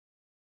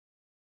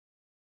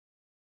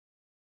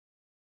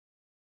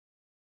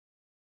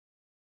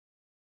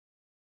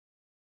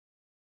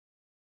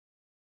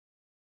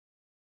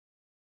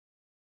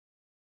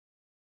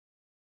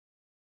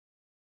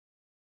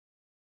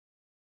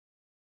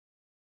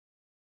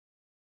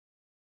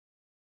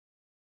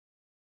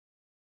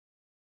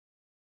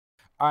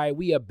All right,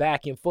 we are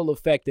back in full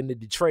effect in the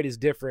Detroit is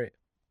Different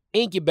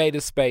incubator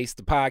space,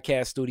 the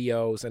podcast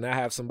studios, and I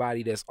have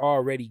somebody that's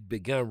already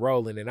begun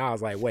rolling. And I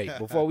was like, wait,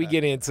 before we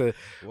get into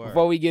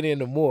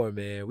more,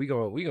 man, we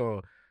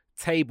gonna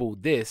table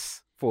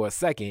this for a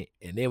second,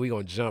 and then we're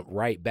gonna jump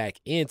right back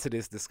into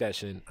this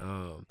discussion.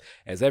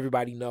 As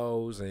everybody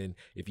knows, and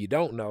if you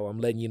don't know, I'm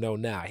letting you know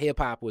now,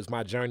 hip-hop was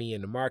my journey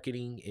into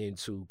marketing,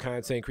 into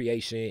content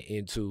creation,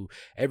 into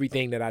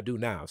everything that I do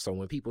now. So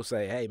when people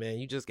say, hey man,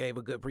 you just gave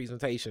a good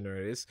presentation,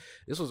 or this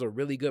was a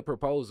really good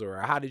proposal,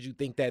 or how did you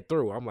think that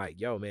through? I'm like,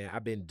 yo man,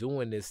 I've been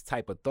doing this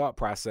type of thought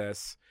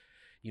process,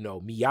 you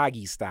know,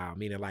 Miyagi style,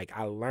 meaning like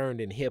I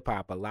learned in hip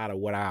hop a lot of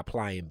what I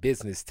apply in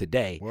business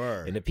today.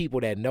 Word. And the people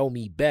that know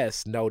me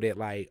best know that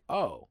like,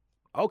 oh,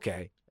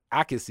 okay,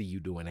 I can see you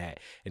doing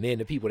that. And then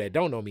the people that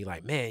don't know me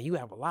like, man, you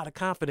have a lot of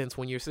confidence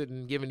when you're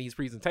sitting giving these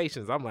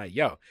presentations. I'm like,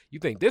 yo, you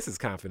think this is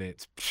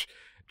confidence? Psh,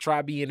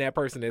 try being that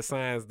person that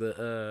signs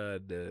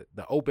the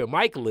open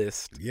mic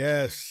list.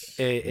 Yes.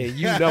 And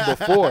you number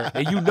 4.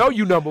 And you know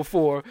you number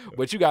 4,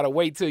 but you got to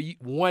wait till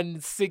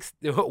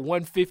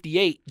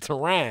 158 to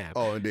rhyme.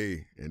 Oh,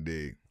 indeed.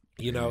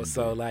 You know,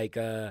 so like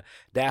that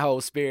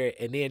whole spirit,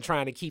 and then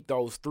trying to keep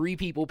those 3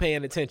 people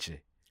paying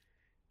attention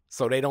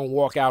so they don't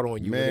walk out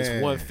on you when it's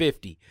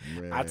 150.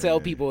 Man. I tell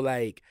people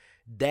like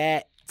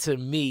that to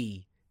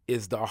me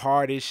is the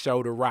hardest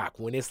show to rock,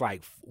 when it's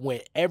like when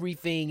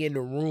everything in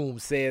the room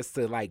says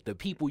to like the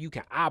people, you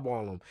can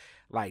eyeball them,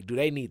 like do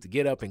they need to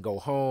get up and go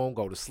home,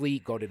 go to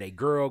sleep, go to their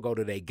girl, go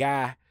to their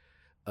guy,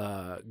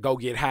 go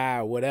get high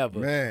or whatever.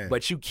 Man.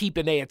 But you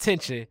keeping their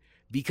attention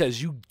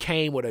because you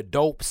came with a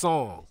dope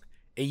song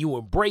and you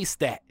embrace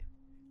that.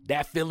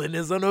 That feeling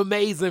is an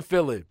amazing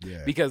feeling.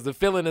 Yeah. Because the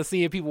feeling of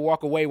seeing people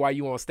walk away while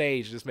you on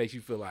stage just makes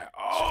you feel like,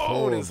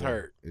 oh, this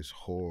hurt. It's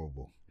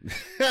horrible.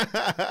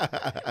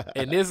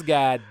 And this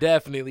guy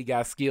definitely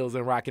got skills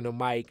in rocking the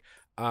mic.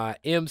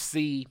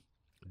 MC,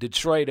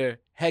 Detroiter,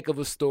 heck of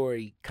a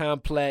story,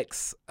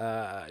 complex,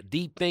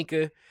 deep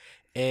thinker,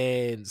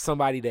 and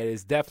somebody that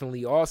has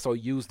definitely also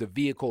used the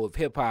vehicle of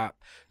hip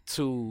hop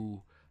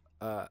to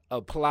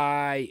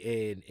apply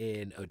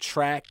and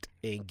attract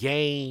and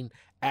gain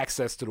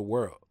access to the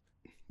world.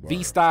 Wow.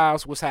 V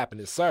Styles, what's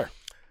happening, sir?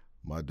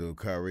 My dude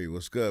Kyrie,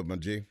 what's good, my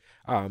G?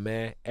 Oh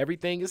man,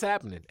 everything is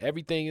happening.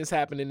 Everything is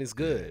happening is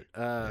good.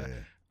 Yeah.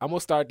 I'm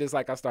gonna start this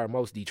like I start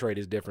most Detroit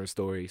is Different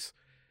stories.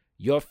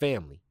 Your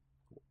family.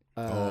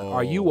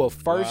 Are you a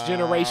first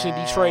generation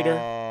Detroiter?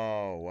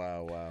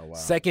 Oh, wow.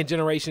 Second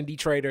generation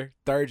Detroiter?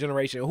 Third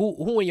generation?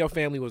 Who in your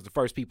family was the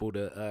first people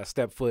to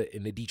step foot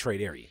in the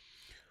Detroit area?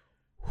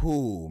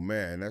 Who,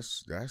 man,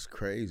 that's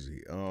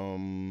crazy.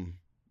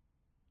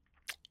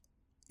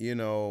 You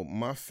know,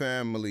 my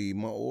family,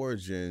 my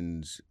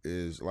origins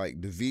is like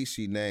the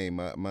VC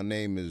name. My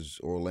name is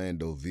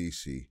Orlando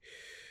VC.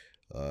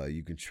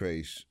 You can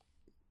trace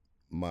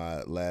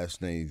my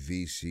last name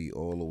VC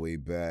all the way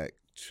back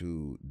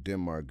to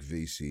Denmark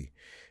VC.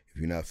 If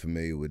you're not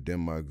familiar with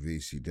Denmark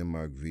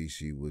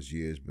VC was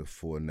years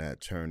before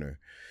Nat Turner.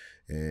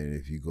 And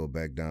if you go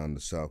back down to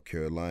South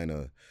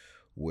Carolina,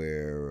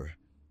 where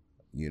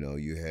you know,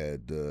 you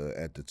had,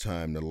 at the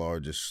time, the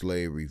largest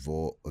slave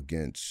revolt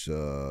against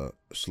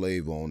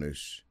slave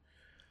owners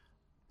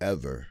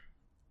ever.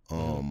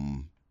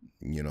 You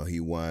know,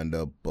 he wound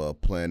up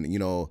planning, you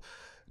know,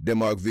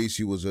 Denmark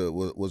VC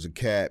was a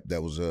cat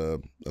that was a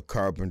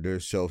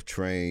carpenter,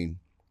 self-trained.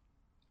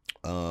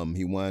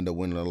 He wound up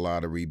winning the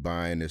lottery,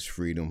 buying his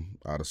freedom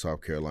out of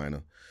South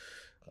Carolina.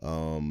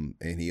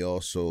 And he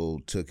also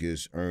took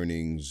his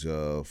earnings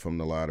from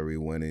the lottery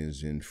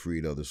winnings and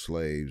freed other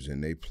slaves,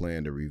 and they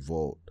planned a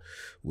revolt,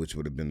 which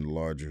would have been the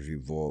largest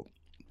revolt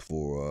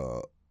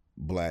for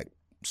black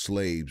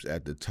slaves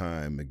at the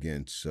time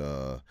against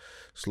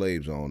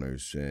slaves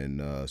owners.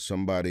 And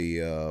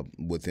somebody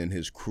within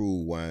his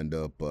crew wound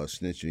up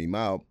snitching him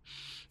out,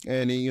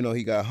 and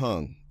he got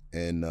hung.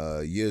 And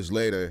years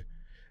later,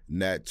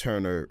 Nat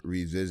Turner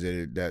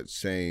revisited that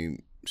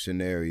same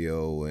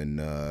scenario, and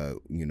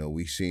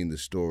we seen the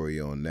story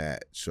on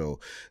that.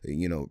 So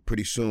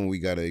pretty soon we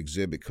got an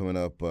exhibit coming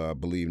up, I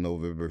believe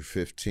November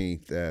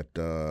 15th at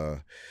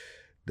the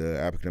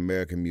African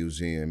American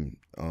Museum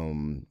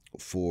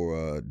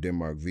for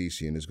Denmark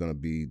VC, and it's going to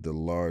be the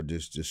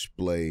largest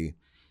display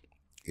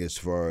as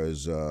far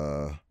as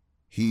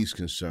he's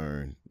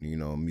concerned,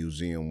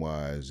 museum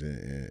wise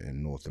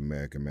in North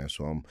America, man.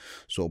 So I'm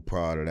so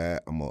proud of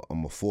that. I'm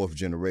a 4th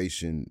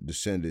generation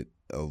descendant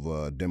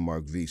of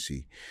Denmark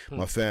VC.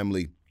 My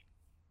family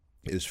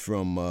is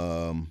from,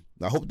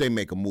 I hope they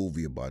make a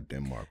movie about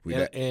Denmark.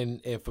 And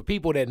for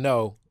people that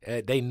know,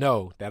 they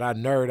know that I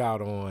nerd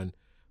out on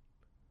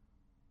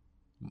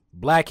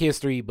Black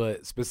history,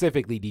 but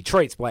specifically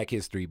Detroit's Black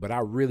history. But I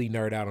really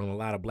nerd out on a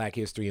lot of Black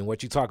history. And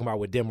what you're talking about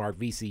with Denmark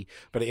VC,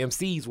 for the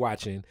MCs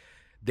watching,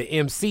 the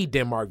MC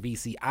Denmark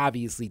VC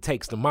obviously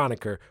takes the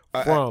moniker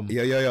from...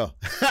 Yeah.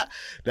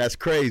 That's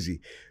crazy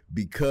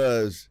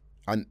because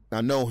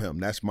I know him.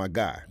 That's my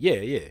guy.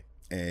 Yeah.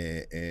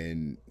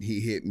 And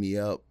he hit me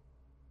up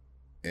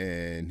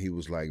and he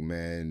was like,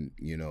 man,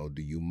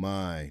 do you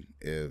mind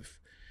if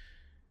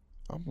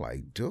I'm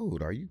like,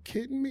 dude, are you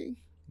kidding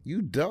me?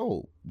 You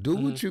dope. Do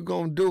what you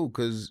gonna do,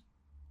 because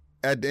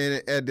at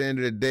the end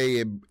of the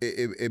day,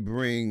 it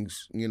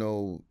brings, you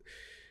know,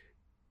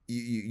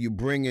 you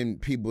bringing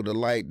people to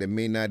light that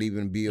may not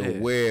even be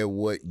aware of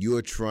what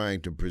you're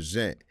trying to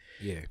present.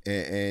 Yeah.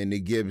 And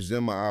it gives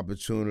them an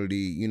opportunity.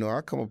 You know,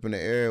 I come up in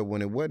an era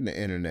when it wasn't the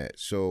internet.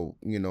 So,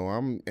 you know,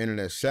 I'm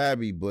internet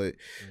savvy, but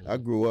I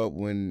grew up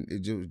when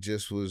it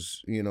just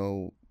was, you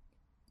know,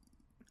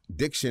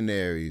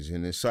 dictionaries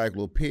and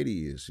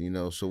encyclopedias, you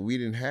know, so we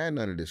didn't have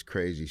none of this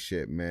crazy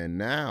shit, man.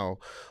 Now,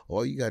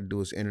 all you got to do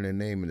is enter the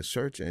name in the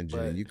search engine,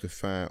 and you can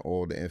find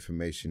all the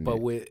information. But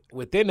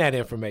within that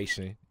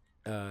information,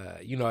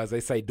 you know, as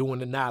they say, doing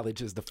the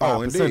knowledge is the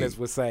 5%ers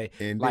would say.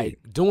 Indeed. Like,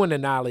 doing the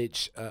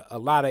knowledge, a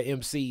lot of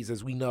MCs,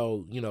 as we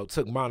know, you know,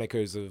 took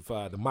monikers of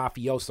the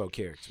mafioso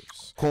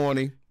characters.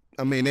 Corny.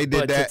 I mean, they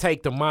did that. But to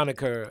take the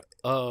moniker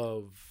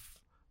of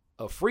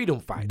a freedom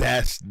fighter.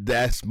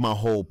 That's my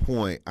whole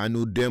point. I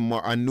knew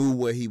Denmark. I knew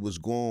where he was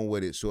going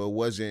with it, so it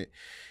wasn't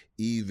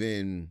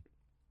even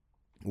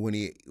when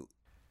he.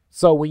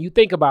 So when you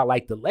think about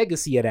like the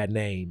legacy of that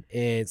name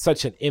and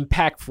such an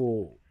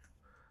impactful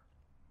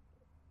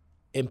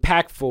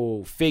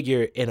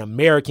figure in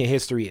American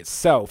history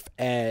itself,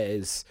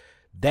 as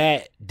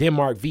that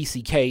Denmark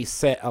VCK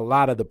set a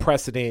lot of the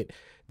precedent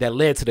that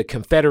led to the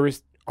Confederate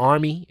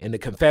Army and the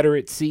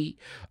Confederacy,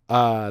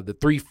 the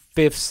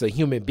 3/5 a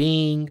human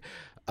being,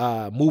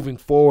 moving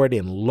forward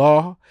in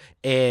law,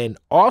 and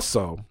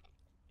also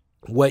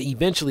what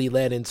eventually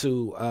led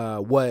into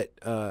what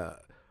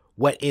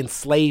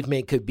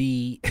enslavement could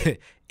be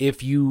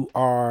if you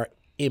are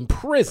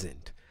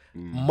imprisoned.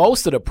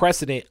 Most of the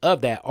precedent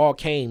of that all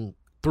came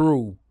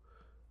through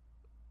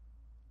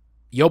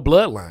your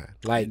bloodline.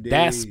 Like, indeed.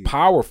 That's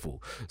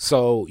powerful.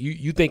 So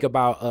you think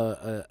about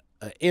a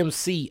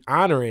MC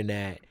honoring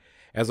that,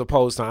 as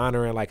opposed to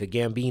honoring like a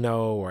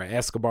Gambino or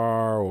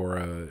Escobar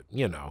or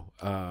the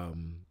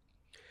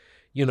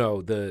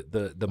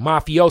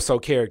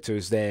mafioso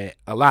characters that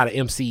a lot of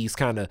MCs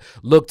kind of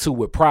look to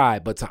with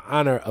pride, but to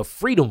honor a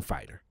freedom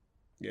fighter.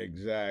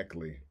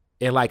 Exactly.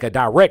 And like a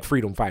direct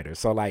freedom fighter.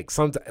 So like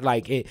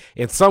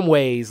in some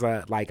ways,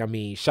 like, I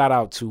mean, shout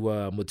out to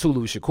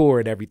Mutulu Shakur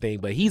and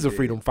everything, but he's a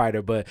freedom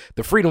fighter. But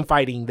the freedom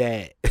fighting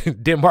that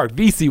Denmark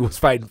VC was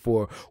fighting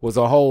for was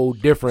a whole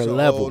different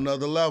level. A whole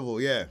nother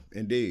level, yeah,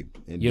 indeed.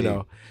 You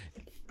know,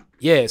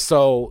 yeah.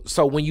 So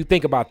when you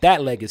think about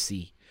that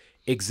legacy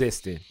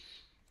existing,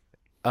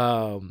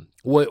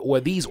 were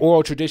these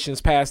oral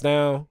traditions passed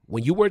down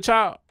when you were a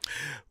child?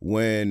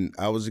 When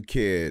I was a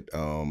kid,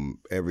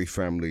 every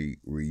family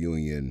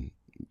reunion,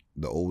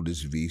 the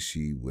oldest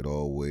VC would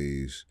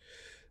always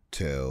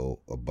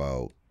tell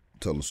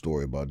a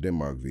story about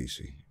Denmark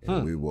VC.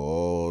 And we would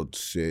all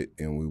sit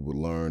and we would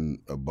learn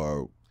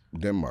about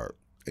Denmark.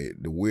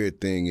 The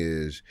weird thing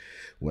is,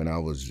 when I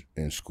was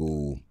in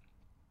school,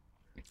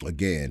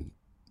 again,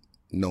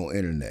 no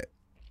internet.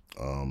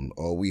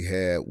 All we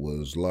had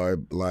was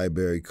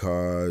library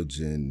cards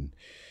and,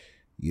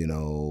 you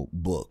know,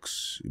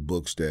 books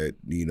that,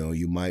 you know,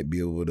 you might be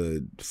able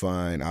to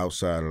find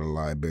outside of the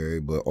library,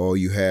 but all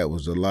you had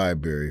was the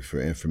library for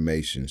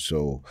information.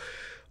 So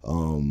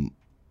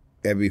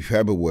every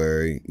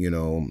February, you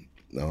know,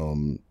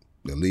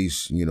 at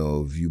least, you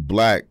know, if you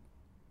black,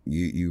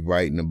 you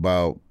writing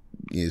about,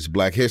 it's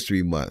Black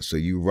History Month, so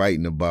you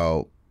writing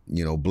about,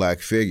 you know, black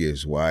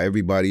figures while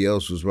everybody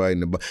else was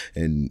writing about,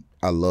 and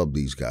I love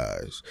these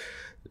guys.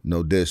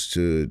 No diss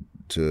to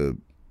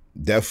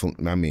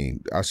definitely, I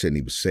mean, I shouldn't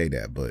even say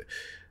that, but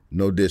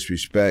no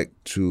disrespect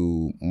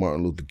to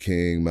Martin Luther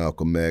King,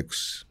 Malcolm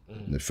X,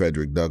 the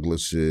Frederick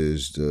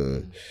Douglasses,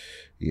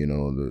 you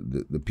know,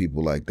 the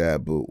people like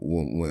that. But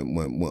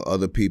when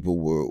other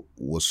people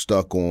were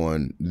stuck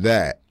on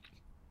that,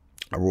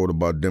 I wrote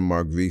about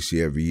Denmark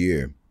VC every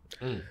year,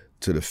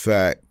 to the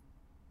fact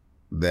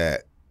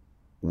that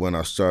when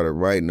I started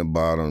writing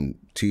about them,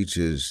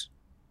 teachers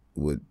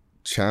would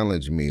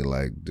challenge me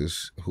like,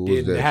 this, who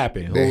is this?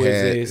 Happen.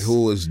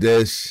 Who is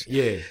this?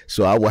 Yeah.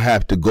 So I would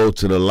have to go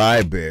to the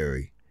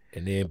library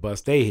and then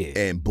bust their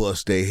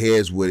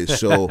heads with it.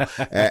 So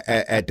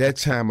at that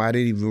time, I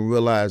didn't even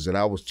realize that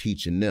I was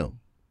teaching them.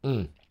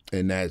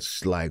 And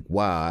that's like,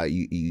 wow,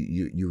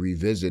 you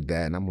revisit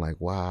that, and I'm like,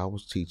 wow, I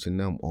was teaching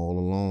them all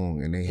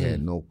along, and they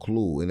had no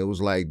clue. And it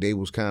was like they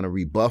was kind of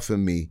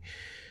rebuffing me,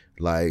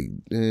 like,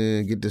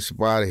 get this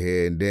out of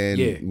here. And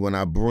then when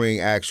I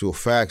bring actual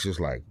facts, it's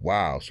like,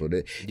 wow. So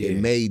that it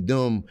made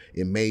them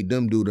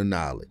do the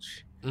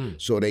knowledge.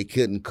 So they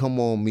couldn't come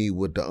on me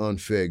with the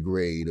unfair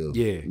grade of,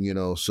 you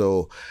know.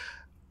 So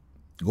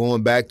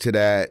going back to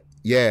that,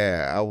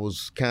 I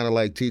was kind of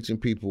like teaching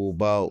people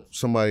about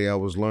somebody I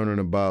was learning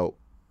about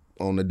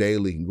on the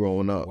daily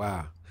growing up.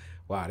 Wow,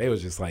 they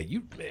was just like,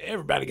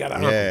 everybody got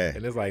an uncle.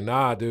 And it's like,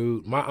 nah,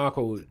 dude, my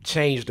uncle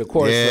changed the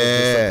course of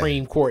the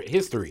Supreme Court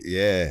history.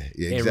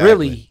 Exactly. And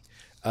really,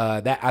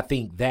 that, I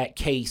think that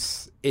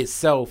case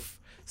itself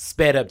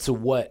sped up to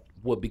what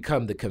would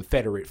become the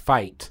Confederate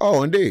fight.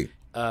 Oh, indeed.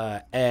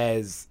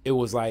 as it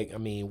was like, I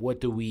mean,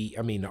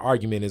 the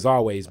argument has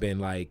always been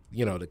like,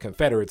 the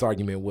Confederates'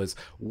 argument was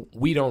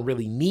we don't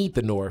really need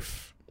the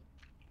North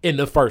in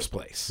the first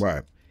place.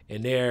 Right.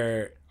 And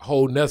they're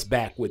holding us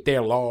back with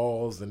their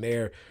laws and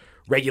their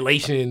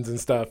regulations and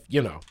stuff,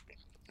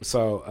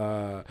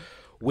 So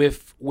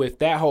with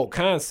that whole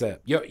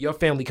concept, your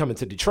family coming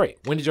to Detroit.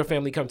 When did your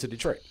family come to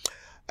Detroit?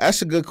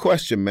 That's a good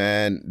question,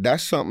 man.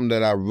 That's something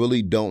that I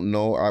really don't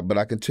know, but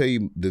I can tell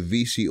you the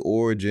VC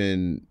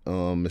origin,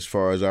 as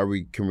far as I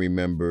can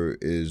remember,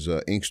 is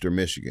Inkster,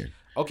 Michigan.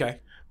 Okay.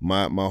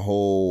 My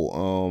whole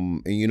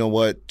and you know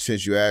what?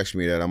 Since you asked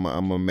me that, I'm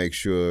gonna make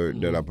sure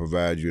that I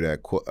provide you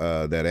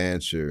that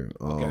answer.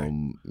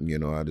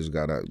 Okay. I just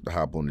gotta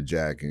hop on the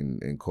jack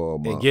and call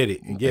my and get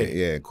it.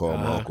 Yeah, call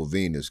my Uncle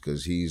Venus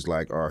because he's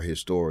like our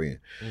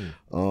historian.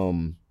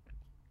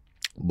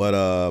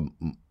 But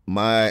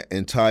my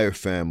entire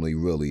family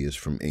really is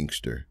from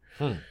Inkster.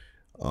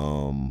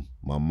 My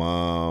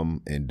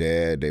mom and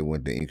dad, they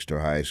went to Inkster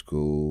High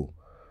School.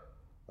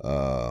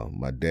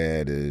 My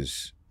dad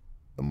is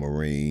a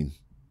Marine.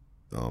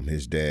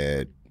 His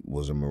dad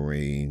was a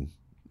Marine.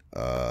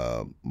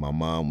 My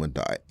mom went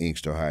to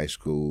Inkster High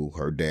School.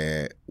 Her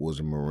dad was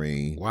a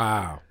Marine.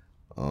 Wow.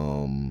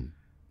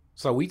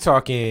 So we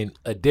talking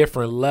a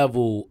different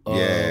level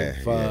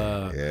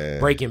of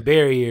breaking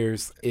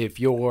barriers. If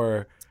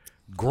your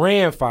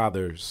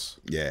grandfathers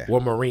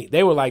were Marine,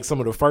 they were like some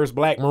of the first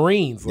Black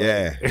Marines.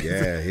 Like.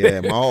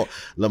 Yeah. My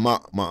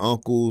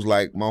uncles,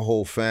 like my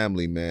whole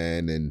family,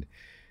 man, and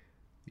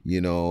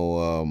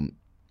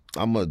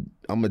I'm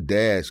a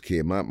dad's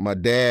kid. My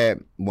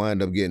dad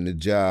wound up getting a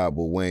job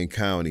with Wayne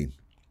County,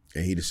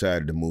 and he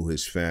decided to move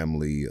his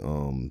family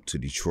to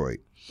Detroit.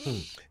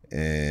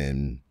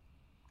 And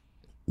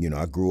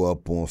I grew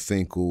up on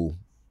Finkel.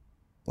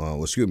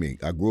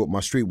 I grew up. My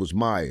street was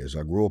Myers.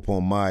 I grew up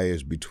on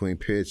Myers between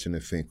Pearson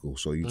and Finkel.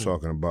 So you're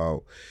talking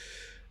about,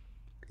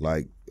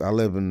 like, I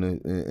live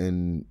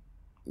in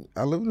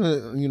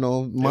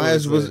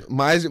Myers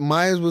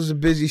was a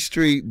busy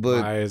street,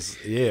 but Myers,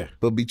 yeah.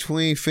 But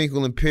between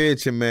Finkel and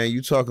Pearson, man,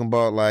 you talking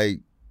about like,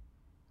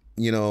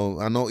 I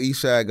know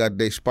Eastside got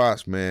their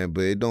spots, man,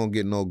 but it don't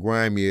get no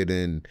grimier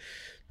than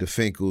the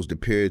Finkels, the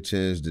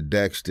Puritans, the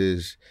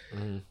Dexters,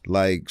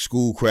 like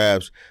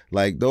Schoolcrafts.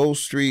 Like those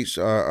streets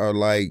are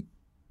like,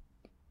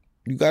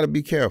 you got to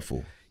be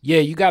careful. Yeah,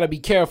 you got to be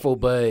careful,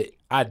 but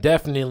I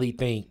definitely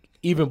think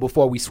even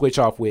before we switch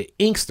off with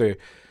Inkster,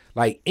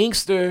 like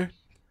Inkster,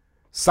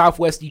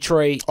 Southwest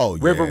Detroit,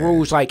 River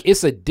Rouge, like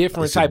it's a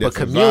different type of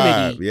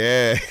community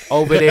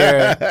over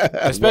there,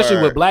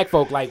 especially with Black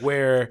folk, like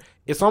where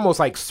it's almost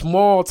like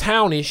small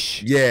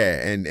townish.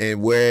 Yeah,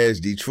 and whereas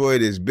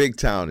Detroit is big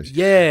townish.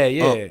 Yeah.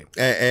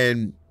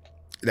 And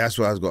that's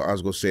what I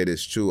was gonna say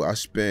this too. I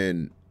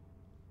spend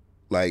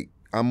like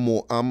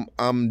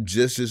I'm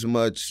just as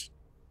much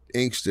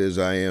Inkster as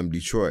I am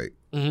Detroit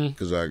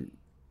because I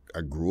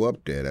grew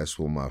up there. That's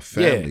where my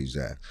family's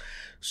at.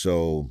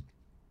 So.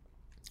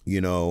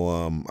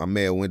 I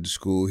may have went to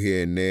school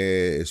here and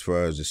there as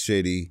far as the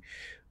city,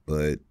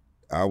 but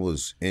I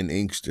was in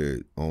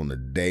Inkster on a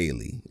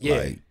daily.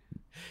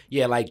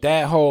 Like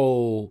that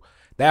whole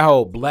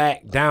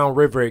Black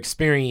downriver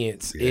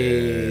experience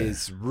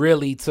is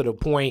really to the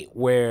point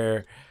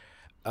where,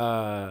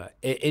 and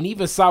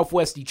even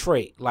Southwest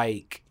Detroit,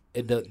 like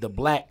the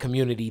Black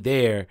community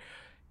there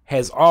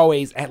has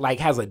always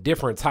has a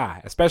different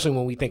tie, especially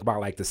when we think about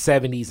like the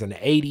 70s and the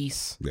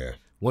 80s. Yeah.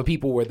 When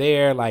people were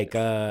there,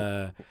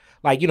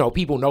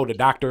 people know the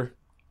doctor,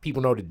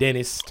 people know the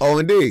dentist. Oh,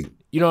 indeed.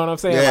 You know what I'm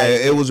saying? Yeah,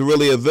 it was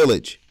really a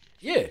village.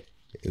 Yeah.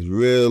 It was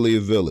really a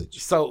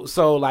village.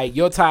 So like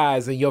your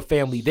ties and your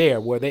family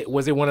there,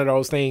 was it one of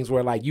those things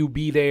where like you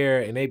be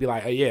there and they be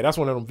like, hey, yeah, that's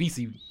one of them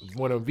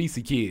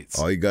VC kids.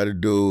 All you got to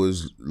do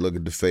is look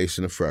at the face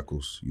and the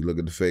freckles. You look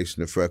at the face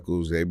and the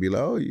freckles, they be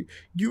like, oh,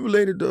 you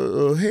related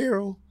to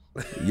Harold?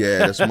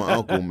 Yeah, that's my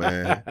uncle,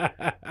 man.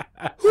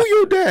 Who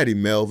your daddy,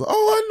 Melvin?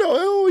 Oh, I know.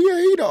 Oh,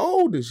 yeah, he the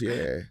oldest.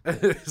 Yeah.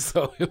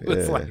 So it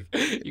was like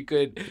you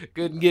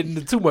couldn't get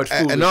into too much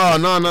food. No,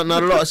 not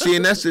at all. See,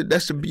 and that's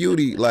the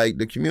beauty. Like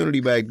the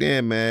community back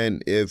then,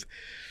 man. If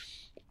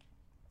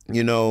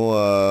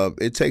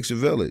it takes a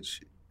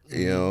village.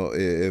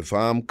 If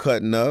I'm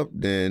cutting up,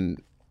 then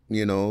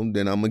I'm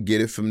gonna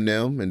get it from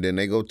them, and then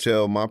they go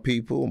tell my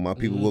people. My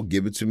people will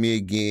give it to me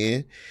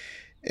again.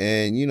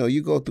 And,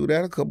 you go through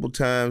that a couple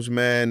times,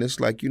 man. It's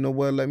like, you know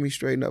what? Let me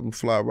straighten up and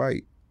fly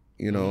right,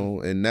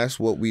 and that's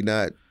what we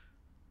not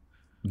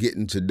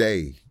getting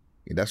today.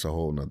 That's a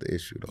whole nother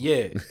issue, though.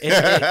 Yeah.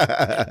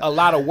 And a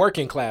lot of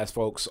working class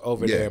folks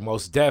over there,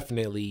 most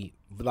definitely,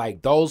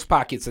 like those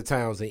pockets of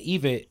towns, and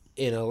even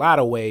in a lot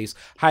of ways,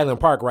 Highland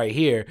Park right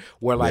here,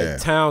 where like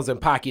towns and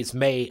pockets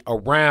made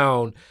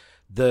around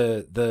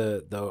the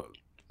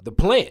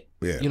plant,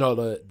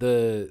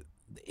 the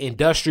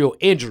industrial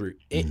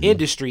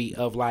industry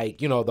of like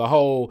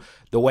the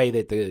way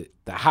that the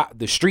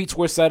streets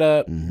were set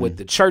up, with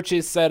the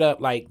churches set up,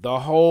 like the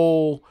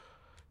whole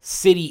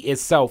city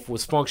itself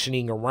was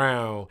functioning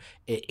around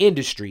an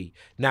industry.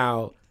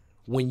 Now,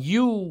 when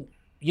you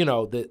you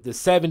know, the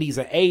 70s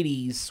and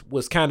 80s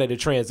was kind of the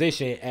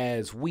transition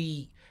as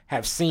we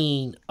have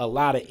seen a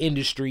lot of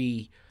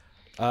industry.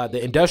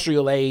 The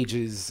industrial age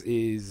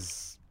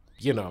is,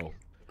 you know,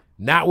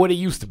 not what it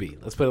used to be.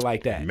 Let's put it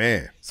like that.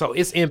 Man. So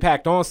its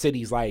impact on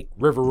cities like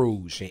River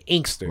Rouge and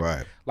Inkster.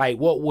 Right. Like,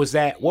 what was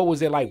that? What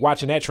was it like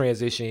watching that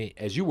transition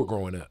as you were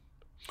growing up?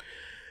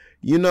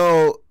 You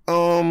know,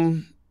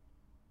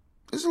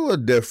 it's a little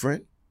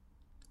different.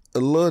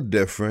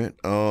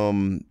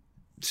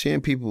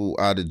 Seeing people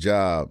out of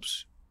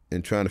jobs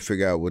and trying to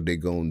figure out what they're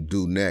going to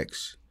do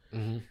next,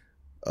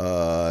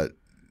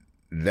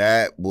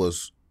 that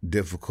was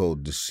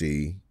difficult to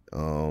see.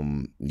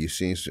 You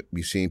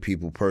seen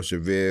people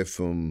persevere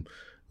from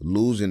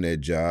losing their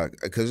job,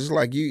 because it's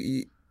like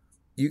you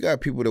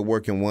got people that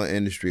work in one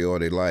industry all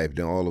their life,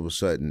 then all of a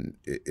sudden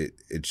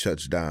it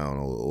shuts down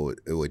or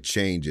it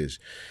changes.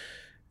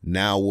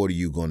 Now what are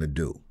you going to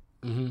do?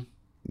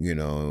 You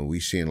know,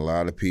 we've seen a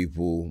lot of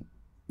people,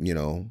 you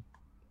know,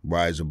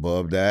 rise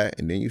above that,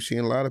 and then you've seen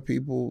a lot of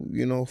people,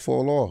 you know,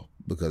 fall off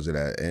because of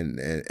that,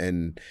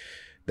 and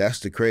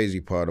that's the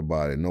crazy part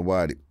about it.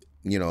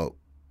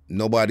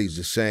 Nobody's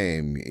the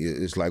same.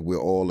 It's like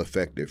we're all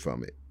affected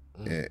from it,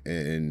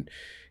 and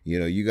you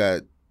know, you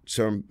got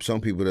some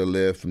people that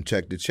live from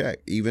check to check,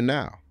 even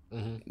now,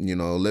 you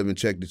know, living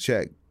check to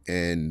check,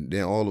 and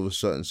then all of a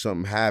sudden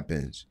something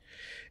happens,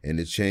 and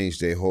it changed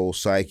their whole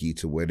psyche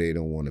to where they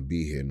don't want to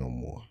be here no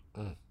more.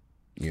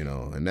 You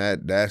know, and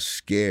that's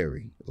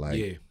scary.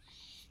 Like,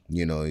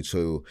 you know,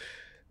 so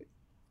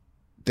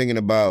thinking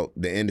about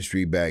the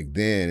industry back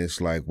then, it's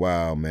like,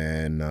 wow,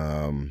 man,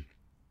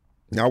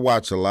 I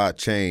watch a lot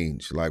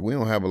change. Like, we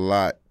don't have a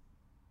lot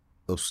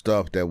of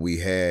stuff that we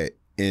had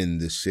in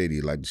the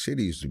city. Like, the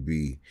city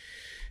we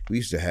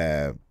used to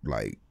have,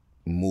 like,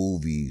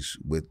 movies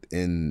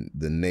within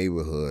the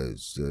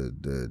neighborhoods,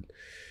 the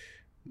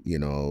you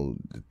know,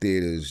 the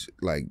theaters,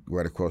 like,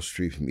 right across the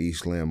street from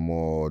Eastland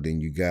Mall.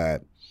 Then you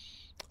got,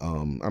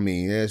 I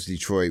mean, that's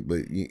Detroit,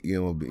 but, you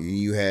know,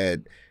 you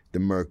had the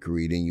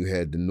Mercury, then you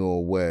had the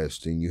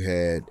Northwest, and you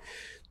had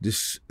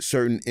this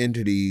certain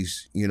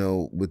entities, you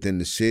know, within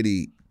the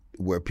city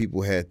where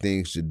people had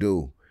things to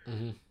do.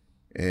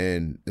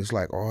 And it's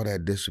like all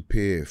that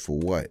disappeared for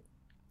what?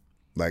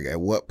 Like,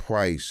 at what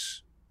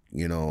price,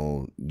 you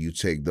know, you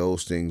take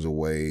those things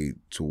away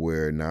to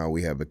where now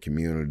we have a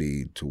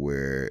community to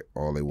where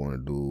all they want to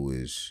do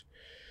is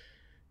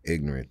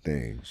ignorant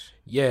things.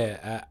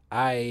 Yeah,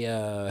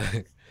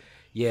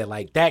 yeah,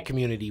 like that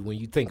community, when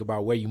you think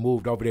about where you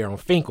moved over there on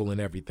Finkel and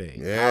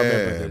everything. Yeah, I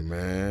remember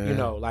man. You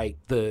know, like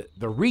the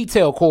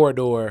retail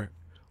corridor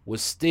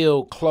was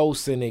still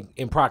close in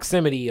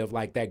proximity of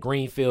like that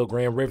Greenfield,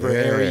 Grand River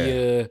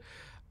area.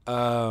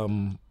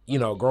 You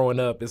know, growing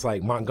up, it's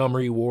like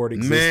Montgomery Ward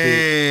existed.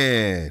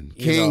 Man,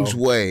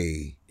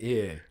 Kingsway.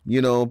 Yeah.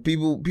 You know,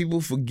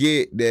 people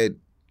forget that,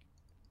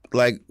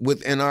 like,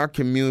 within our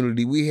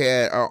community, we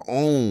had our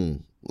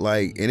own,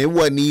 like, and it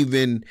wasn't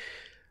even,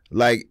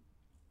 like,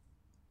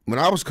 when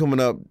I was coming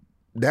up,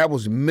 that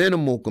was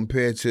minimal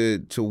compared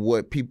to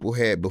what people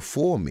had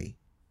before me.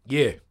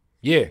 Yeah.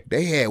 Yeah.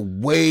 They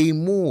had way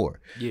more.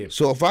 Yeah.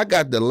 So if I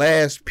got the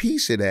last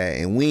piece of that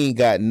and we ain't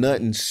got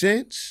nothing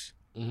since,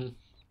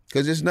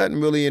 because there's nothing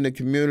really in the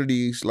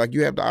communities, like,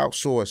 you have to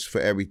outsource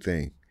for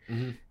everything,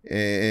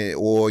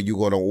 or you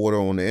go to order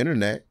on the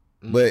internet.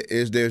 But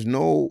there's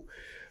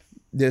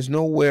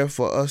nowhere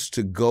for us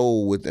to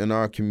go within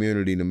our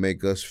community to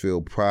make us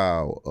feel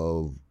proud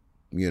of,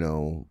 you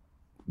know,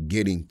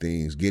 getting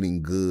things,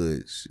 getting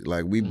goods.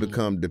 Like, we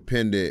become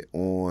dependent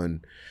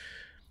on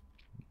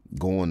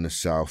going to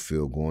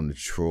Southfield, going to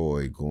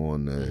Troy,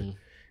 going to,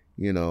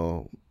 you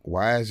know,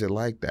 why is it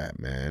like that,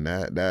 man?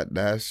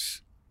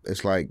 That's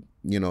it's like,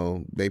 you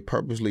know, they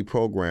purposely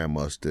program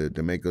us to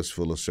make us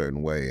feel a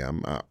certain way.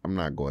 I'm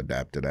not going to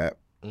adapt to that.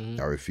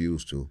 I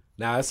refuse to.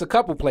 Now, it's a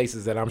couple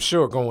places that I'm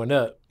sure growing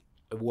up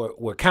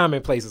were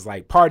common places,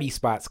 like party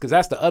spots, because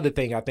that's the other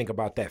thing I think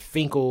about that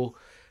Finkel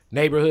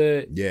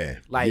neighborhood. Yeah.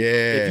 Like,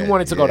 if you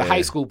wanted to go to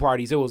high school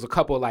parties, it was a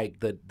couple, like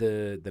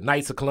the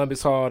Knights of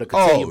Columbus Hall, the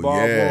Cotillion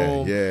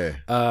Ballroom.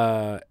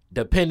 Yeah.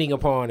 Depending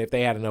upon if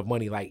they had enough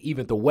money, like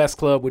even the West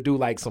Club would do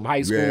like some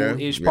high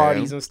school-ish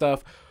parties and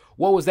stuff.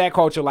 What was that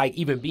culture like,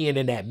 even being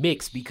in that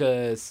mix?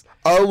 Because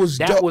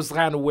that was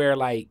kind of where,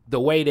 like, the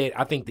way that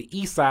I think the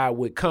East Side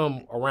would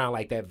come around,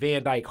 like that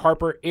Van Dyke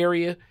Harper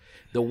area,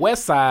 the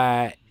West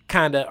Side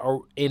kind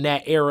of in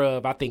that era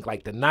of, I think,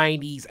 like the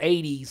 90s,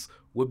 80s,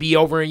 would be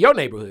over in your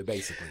neighborhood,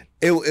 basically.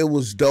 It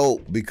was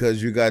dope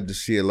because you got to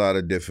see a lot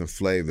of different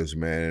flavors,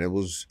 man. And it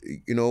was,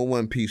 you know, it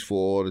wasn't peaceful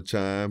all the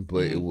time,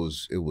 but it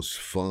was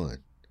fun.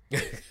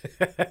 It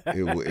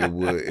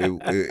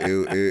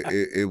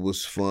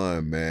was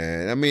fun,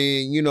 man. I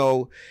mean, you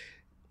know,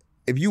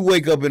 if you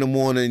wake up in the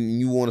morning and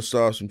you want to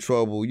start some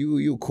trouble,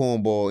 you a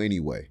cornball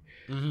anyway.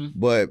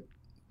 But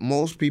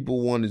most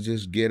people want to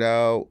just get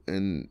out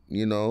and,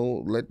 you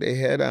know, let their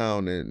head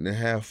down and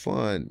have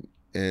fun.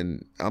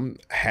 and I'm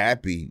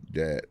happy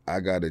that I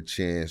got a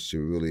chance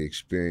to really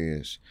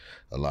experience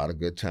a lot of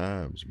good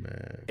times,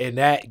 man. And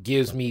that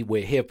gives me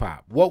with hip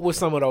hop. What were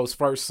some of those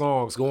first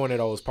songs going to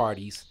those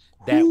parties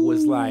that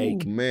was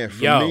like, man,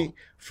 yo?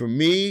 For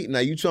me, now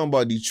you talking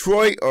about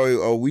Detroit or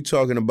are we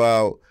talking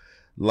about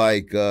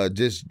like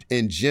just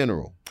in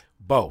general?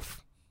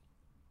 Both.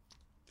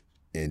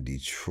 In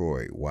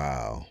Detroit,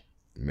 wow,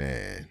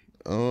 man.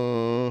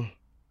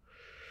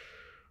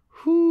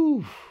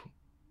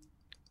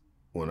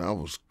 When I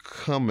was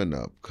coming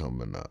up,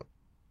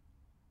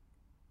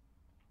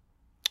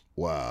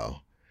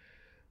 wow,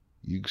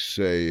 you could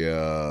say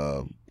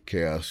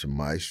Chaos and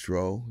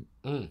Maestro.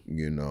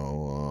 You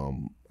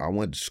know, I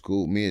went to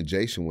school. Me and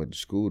Jason went to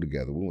school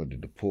together. We went to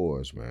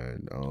DePores,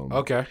 man.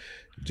 Okay.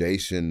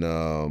 Jason,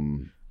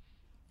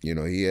 you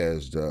know, he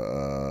has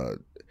the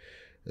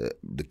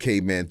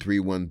K-Man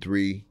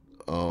 313.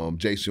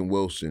 Jason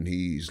Wilson,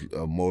 he's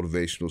a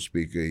motivational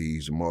speaker.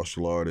 He's a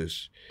martial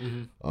artist.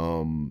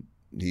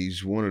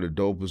 He's one of the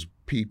dopest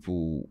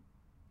people,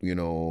 you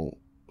know,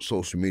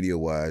 social media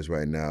wise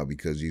right now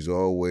because he's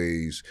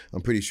always. I'm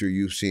pretty sure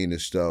you've seen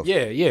his stuff.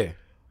 Yeah.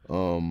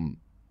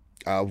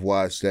 I've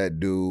watched that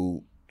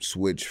dude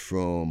switch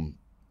from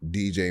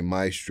DJ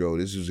Maestro.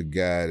 This is a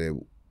guy that,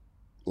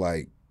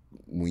 like,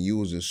 when you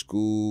was in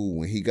school,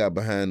 when he got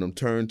behind them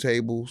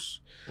turntables,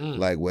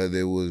 like whether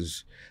it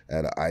was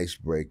at an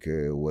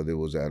icebreaker, whether it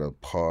was at a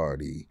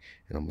party,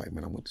 and I'm like,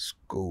 man, I went to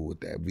school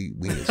with that. We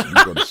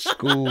go to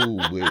school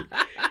with,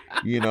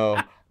 you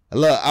know.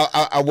 Look,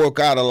 I work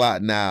out a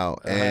lot now,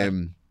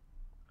 and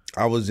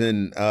I was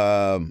in.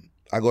 I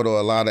go to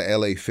a lot of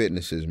LA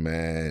fitnesses,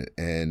 man,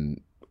 and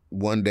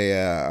one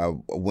day I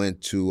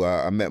went to.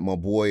 I met my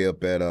boy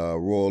up at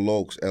Royal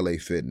Oaks LA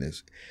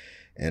Fitness,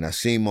 and I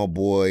seen my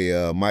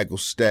boy Michael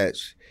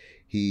Stats.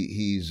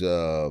 He's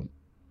a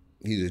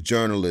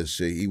journalist.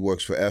 He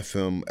works for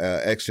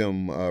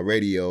XM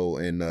radio,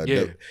 and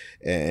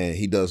and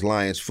he does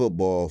Lions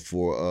football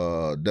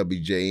for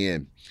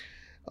WJN.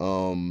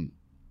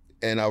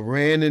 And I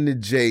ran into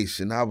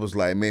Jason. I was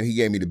like, man, he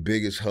gave me the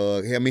biggest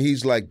hug. I mean,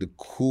 he's like the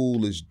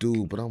coolest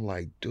dude. But I'm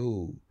like,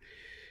 dude,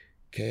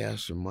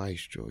 Chaos and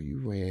Maestro, you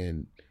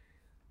ran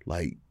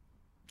like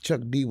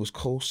Chuck D was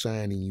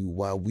co-signing you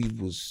while we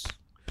was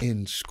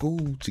in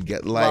school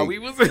together. Like, while we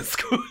was in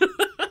school.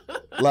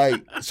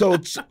 Like, so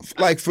it's,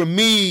 like for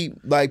me,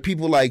 like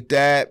people like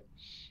that,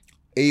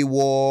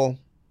 AWOL,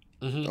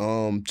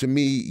 to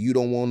me, You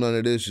Don't Want None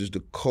of This is the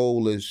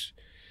coldest.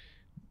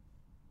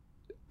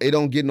 It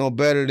don't get no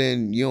better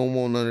than You Don't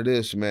Want None of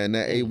This, man.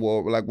 That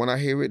AWOL, like when I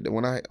hear it,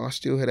 when I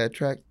still hear that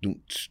track, I mean,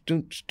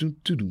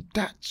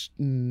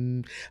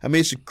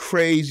 it's a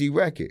crazy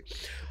record.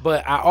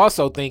 But I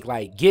also think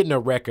like getting a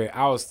record,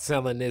 I was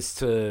telling this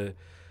because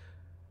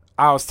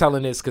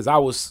I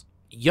was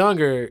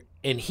younger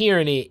and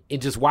hearing it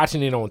and just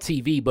watching it on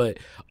TV, but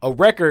a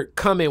record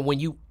coming when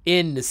you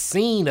in the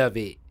scene of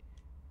it,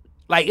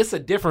 like it's a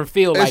different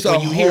feel. Like when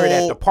you hear it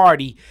at the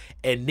party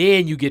and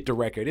then you get the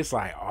record, it's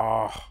like,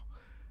 oh.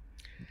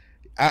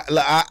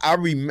 I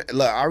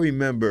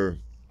remember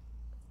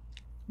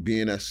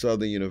being at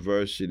Southern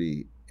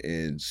University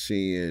and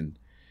seeing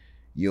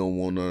You Don't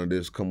Want None of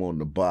This come on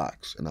the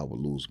box, and I would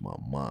lose my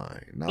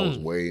mind. And I was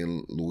way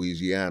in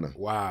Louisiana.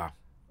 Wow.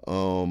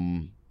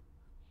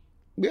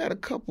 We had a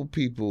couple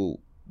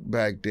people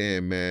back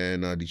then,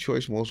 man.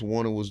 Detroit's Most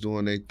Wanted was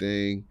doing their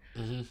thing.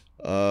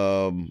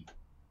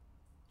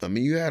 I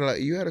mean, you had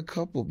a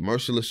couple.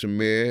 Merciless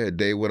Amir, A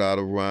Day Without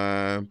a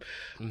Rhyme.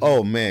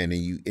 Oh man,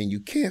 and you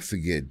can't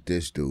forget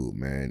this dude,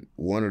 man.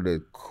 One of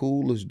the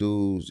coolest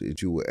dudes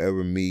that you will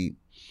ever meet,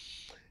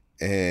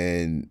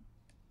 and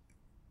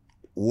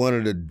one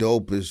of the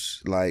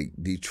dopest like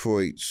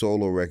Detroit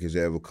solo records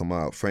that ever come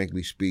out.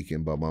 Frankly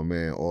Speaking, by my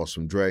man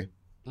Awesome Dre.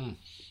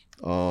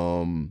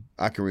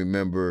 I can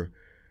remember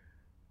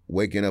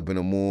waking up in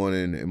the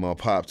morning and my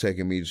pop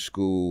taking me to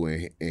school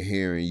and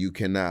hearing You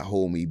Cannot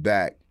Hold Me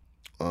Back.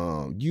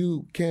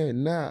 You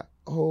cannot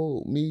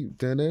hold me.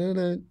 Dun, dun,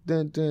 dun,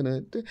 dun,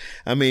 dun, dun.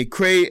 I mean,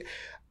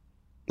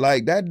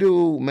 like that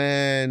dude,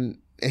 man.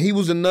 And he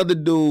was another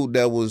dude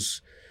that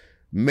was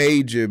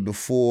major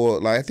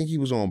before. Like I think he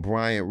was on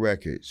Bryant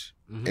Records,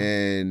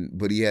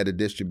 but he had a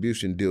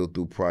distribution deal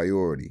through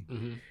Priority.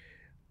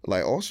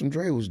 Like Awesome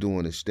Dre was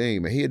doing his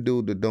thing, man. He a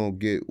dude that don't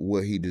get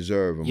what he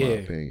deserve, in my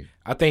opinion.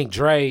 I think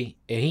Dre,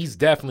 and he's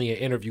definitely an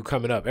interview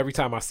coming up. Every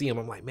time I see him,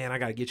 I'm like, man, I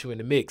got to get you in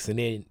the mix, and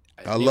then.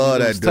 I love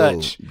that dude.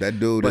 Touch. That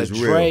dude is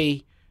real. But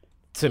Dre,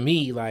 to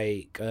me,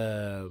 like,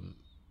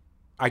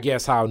 I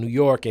guess how New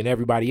York and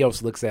everybody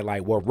else looks at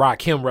like what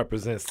Rakim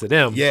represents to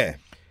them. Yeah.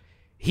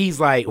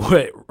 He's like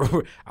what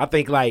I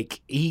think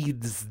like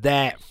he's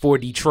that for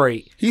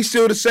Detroit. He's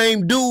still the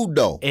same dude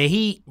though.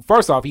 And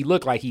first off, he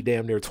looked like he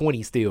damn near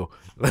 20 still.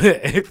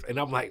 And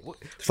I'm like,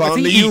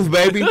 Fountain of Youth,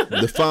 baby.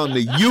 The Fountain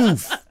of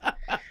Youth.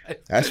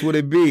 That's what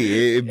it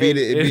be. It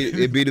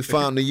be the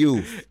Fountain of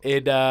Youth.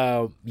 And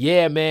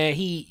yeah, man,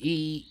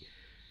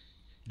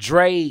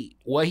 Dre,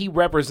 what he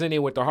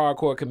represented with the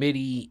Hardcore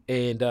Committee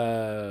and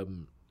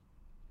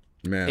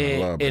Man, I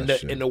love that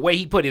shit. And the way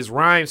he put his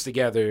rhymes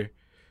together,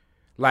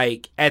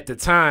 like at the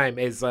time,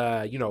 as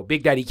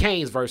Big Daddy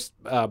Kane's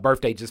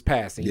birthday just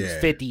passed, and he was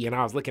 50, and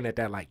I was looking at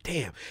that like,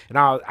 damn. And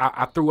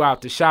I threw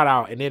out the shout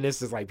out, and then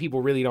this is like,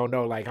 people really don't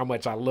know like how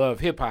much I love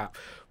hip hop,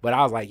 but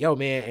I was like, yo,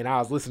 man, and I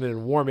was listening to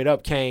Warm It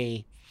Up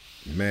Kane,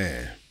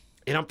 man.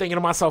 And I'm thinking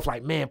to myself,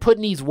 like, man,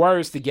 putting these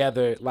words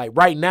together, like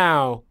right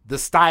now, the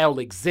style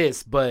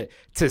exists, but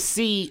to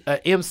see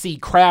a MC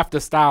craft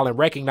a style and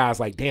recognize,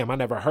 like, damn, I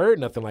never heard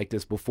nothing like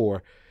this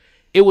before.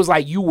 It was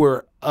like you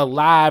were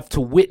alive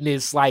to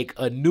witness, like,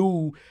 a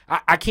new,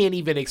 I can't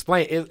even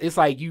explain. It's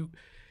like you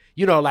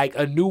know, like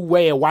a new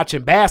way of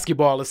watching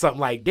basketball or something.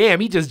 Like, damn,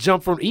 he just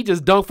dunked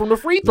from the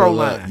free throw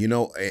line. You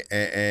know,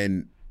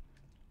 and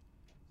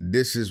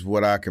this is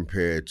what I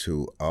compare it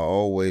to. I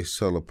always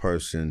tell a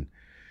person,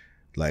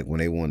 like when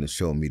they want to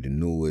show me the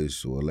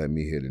newest or let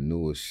me hear the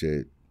newest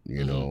shit,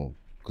 you know,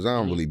 because I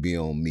don't really be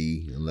on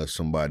me unless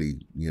somebody,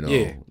 you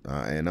know,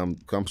 and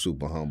I'm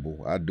super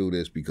humble. I do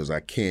this because I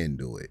can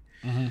do it.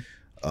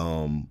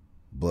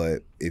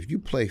 But if you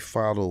play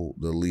Follow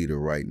the Leader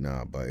right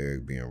now by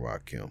Eric B. and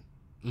Rakim,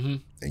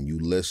 and you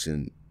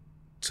listen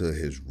to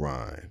his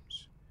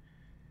rhymes,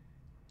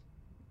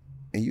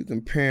 and you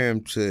compare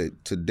him to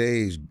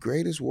today's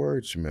greatest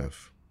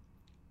wordsmith,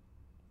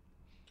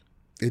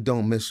 it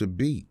don't miss a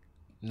beat.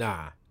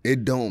 Nah.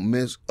 It don't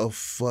miss a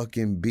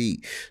fucking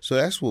beat. So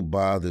that's one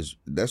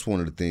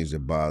of the things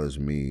that bothers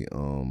me,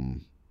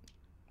 you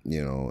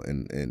know,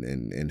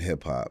 in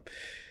hip hop.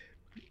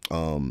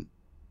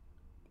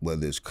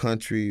 Whether it's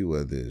country,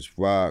 whether it's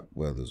rock,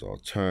 whether it's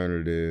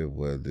alternative,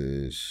 whether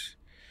it's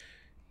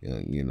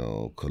you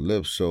know,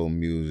 calypso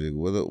music,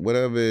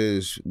 whatever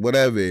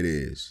it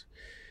is,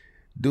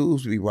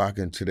 dudes be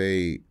rocking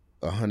today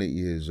 100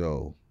 years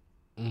old.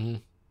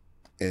 And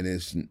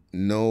it's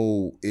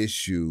no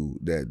issue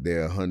that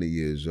they're 100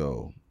 years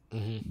old.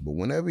 But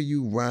whenever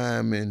you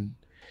rhyming,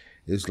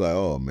 it's like,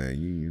 oh man,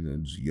 you know,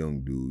 this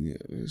young dude. Yeah,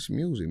 it's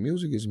music.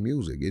 Music is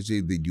music. It's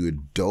either you're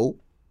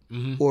dope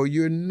or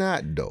you're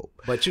not dope.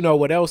 But you know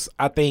what else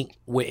I think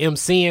with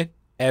MCing,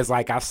 as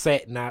like I've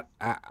sat and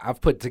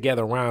I've put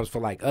together rhymes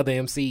for like other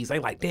MCs. They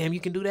like, damn, you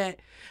can do that?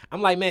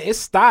 I'm like, man, it's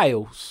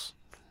styles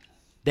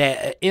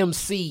that an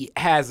MC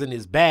has in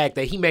his bag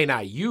that he may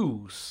not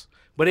use,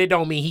 but it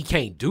don't mean he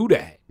can't do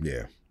that.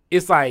 Yeah.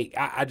 It's like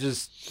I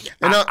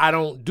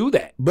don't do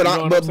that. But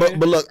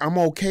but look, I'm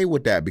okay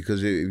with that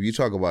because if you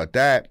talk about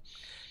that,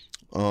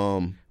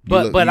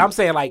 but I'm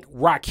saying like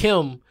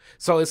Rakim.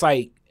 So it's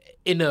like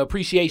in the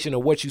appreciation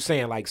of what you're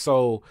saying. Like,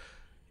 so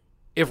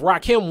if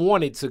Rakim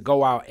wanted to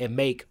go out and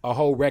make a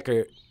whole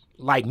record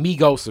like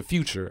Migos or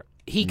Future,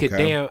 he could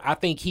I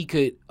think he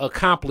could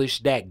accomplish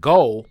that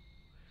goal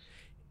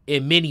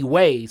in many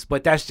ways,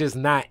 but that's just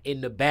not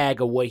in the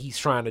bag of what he's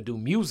trying to do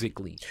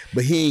musically.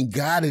 But he ain't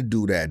got to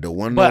do that though.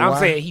 But I'm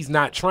saying he's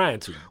not trying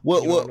to.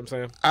 Well, you know what I'm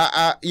saying?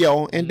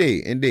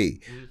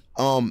 Indeed.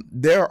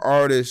 There are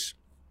artists.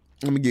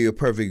 Let me give you a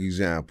perfect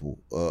example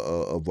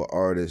of an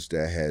artist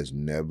that has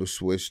never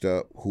switched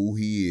up who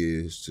he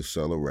is to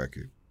sell a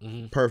record.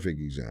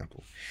 Perfect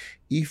example.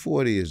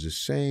 E40 is the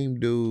same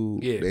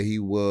dude that he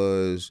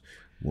was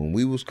when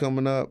we was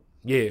coming up.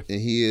 Yeah,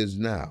 and he is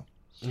now.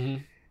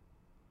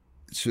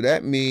 So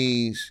that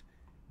means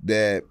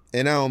that,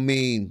 and I don't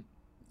mean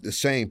the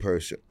same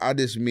person. I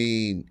just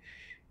mean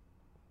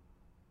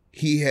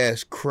he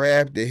has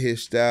crafted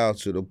his style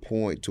to the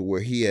point to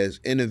where he has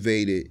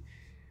innovated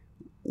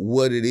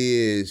what it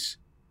is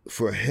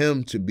for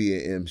him to be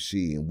an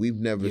MC. And we've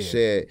never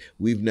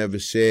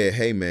said,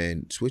 hey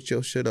man, switch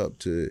your shit up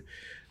to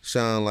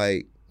sound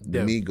like the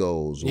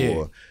Migos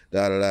or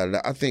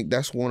da-da-da-da. I think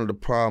that's one of the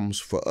problems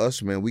for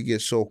us, man. We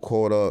get so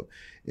caught up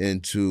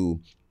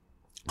into,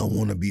 I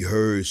want to be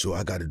heard, so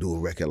I got to do a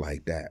record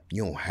like that.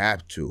 You don't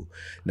have to.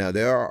 Now,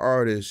 there are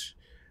artists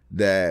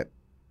that,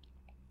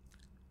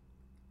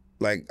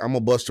 like, I'm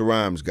a Busta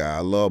Rhymes guy.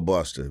 I love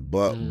Busta.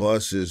 But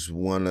Bus is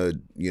one of,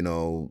 you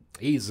know...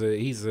 He's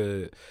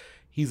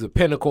a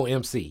pinnacle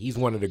MC. He's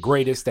one of the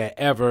greatest that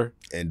ever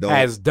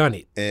has done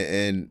it.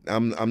 And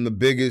I'm the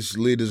biggest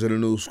Leaders of the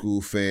New School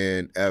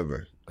fan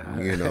ever.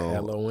 You know,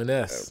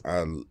 LONS.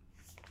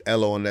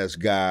 LONS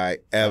guy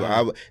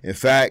ever. In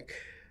fact,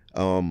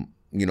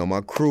 you know,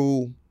 my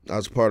crew, I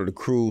was part of the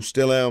crew,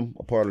 still am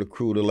a part of the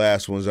crew, the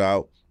last one's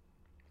out.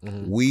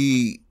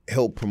 We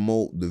helped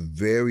promote the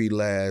very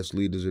last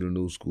Leaders of the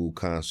New School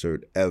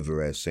concert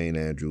ever at St.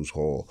 Andrews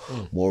Hall.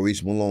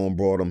 Maurice Malone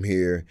brought him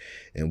here,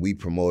 and we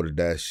promoted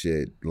that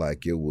shit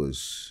like it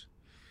was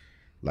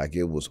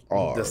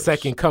ours. The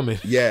second coming.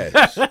 Yes.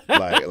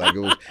 like it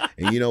was,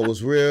 and you know, it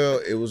was real.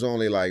 It was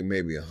only like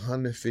maybe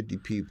 150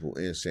 people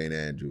in St.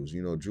 Andrews.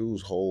 You know,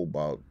 Drews hold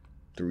about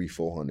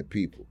 300-400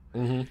 people.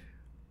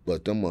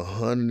 But them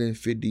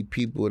 150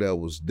 people that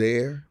was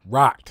there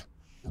rocked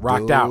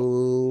out.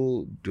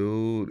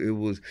 Dude, it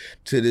was,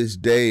 to this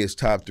day, it's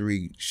top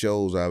 3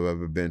 shows I've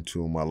ever been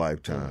to in my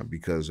lifetime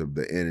because of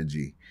the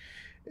energy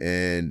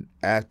And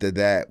after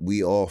that,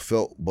 we all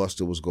felt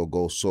Busta was gonna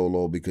go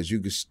solo because you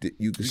could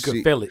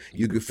feel it.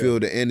 You could feel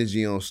the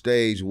energy on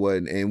stage.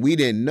 And we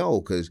didn't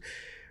know because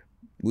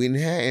we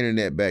didn't have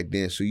internet back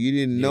then, so you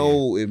didn't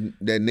know if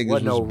that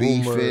niggas was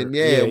beefing.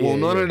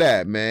 None of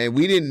that, man.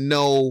 We didn't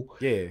know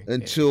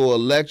until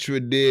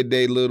Elektra did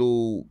they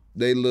little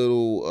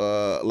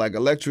like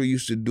Elektra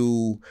used to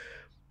do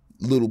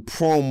little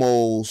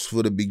promos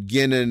for the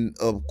beginning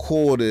of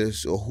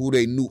quarters or who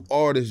they knew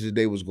artists that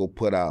they was gonna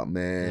put out,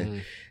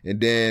 man. And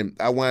then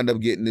I wound up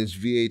getting this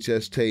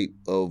VHS tape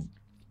of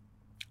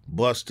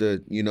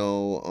Busta,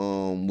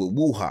 with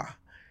Woo-Ha.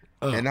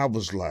 And I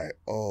was like,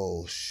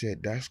 oh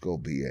shit, that's gonna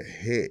be a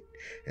hit.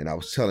 And I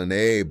was telling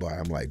everybody,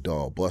 I'm like,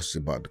 dog, Busta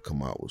about to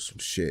come out with some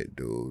shit,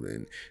 dude.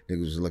 And niggas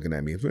was looking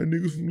at me, if that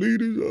niggas from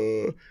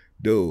Leaders,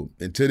 dude.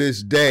 And to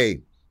this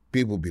day,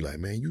 people be like,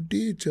 man, you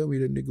did tell me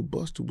that nigga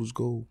Busta was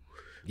gold.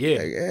 Yeah.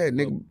 Like,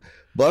 nigga,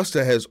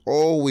 Busta has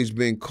always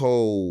been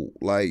cold.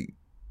 Like,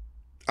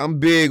 I'm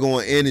big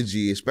on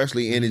energy,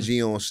 especially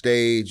energy on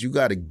stage. You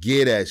gotta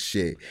get that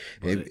shit.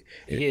 And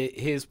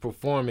his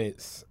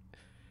performance,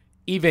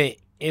 even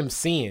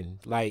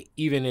MCing, like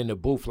even in the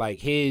booth,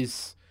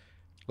 he's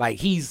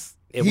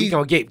we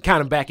gonna get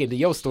kind of back into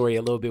your story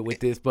a little bit with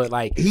this, but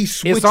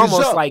it's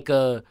almost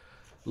up.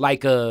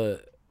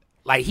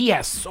 like he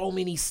has so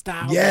many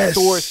styles and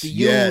swords to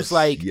use.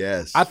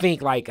 I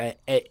think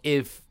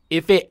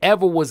if it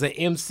ever was an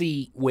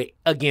MC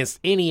against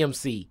any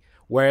MC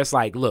where it's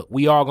like, look,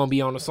 we all gonna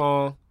be on the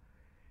song,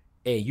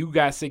 and you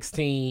got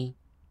 16.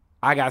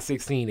 I got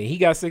 16 and he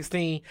got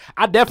 16.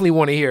 I definitely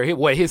want to hear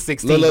what his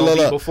 16 gonna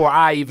be before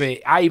I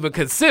even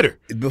consider.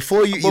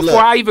 Before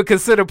I even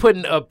consider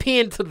putting a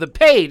pen to the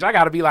page, I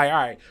gotta be like, all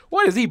right,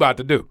 what is he about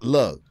to do?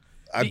 Look,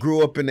 I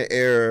grew up in the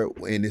era,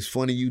 and it's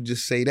funny you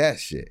just say that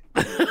shit.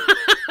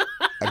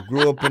 I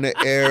grew up in the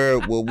era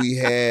where we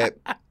had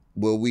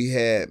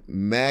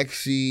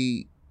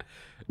maxi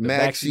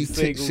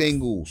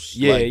singles,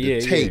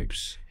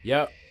 tapes.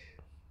 Yep.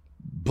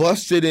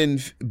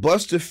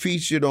 Busta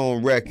featured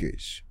on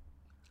records,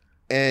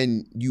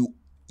 and you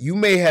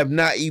may have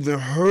not even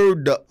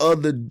heard the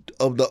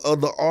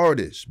other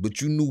artists, but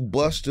you knew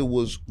Busta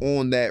was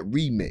on that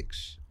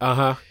remix.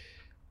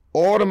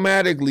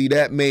 Automatically,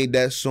 that made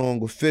that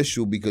song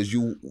official because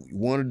you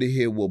wanted to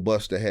hear what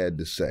Busta had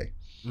to say.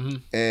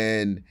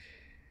 And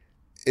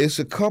it's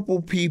a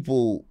couple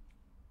people,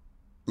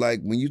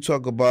 like when you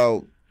talk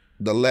about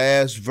the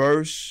last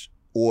verse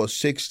or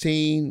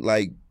 16,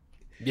 like.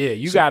 Yeah,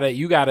 you gotta.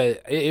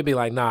 It'd be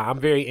like, nah.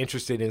 I'm very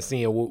interested in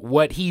seeing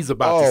what he's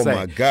about to say. Oh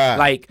my god,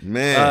 like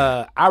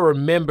man! I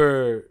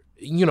remember,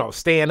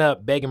 staying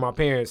up begging my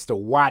parents to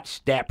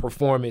watch that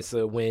performance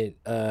when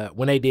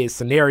they did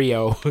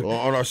Scenario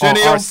on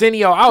Arsenio.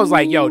 Arsenio. I was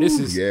like, yo, this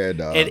is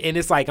dog. And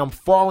it's like I'm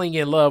falling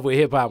in love with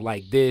hip hop.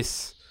 Like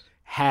this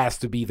has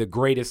to be the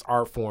greatest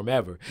art form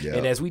ever. Yep.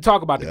 And as we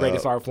talk about the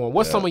greatest art form,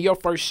 what's some of your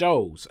first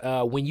shows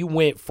when you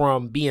went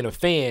from being a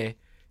fan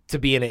to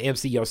being an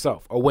MC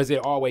yourself, or was it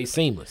always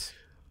seamless?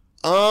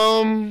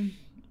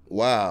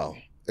 Wow.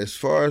 As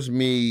far as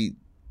me,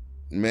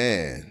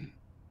 man,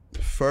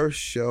 first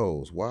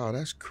shows. Wow,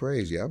 that's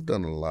crazy. I've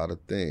done a lot of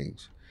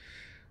things.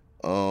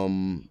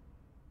 Man,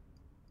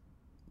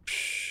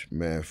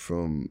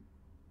 from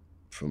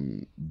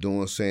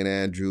doing St.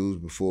 Andrews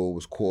before it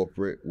was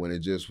corporate, when it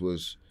just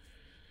was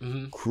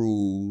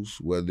crews,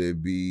 whether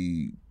it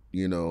be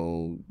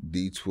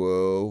D12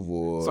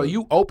 or. So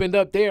you opened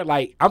up there,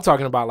 like I'm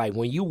talking about, like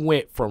when you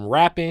went from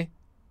rapping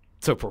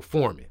to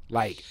performing,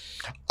 like.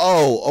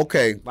 Oh,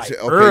 okay. Like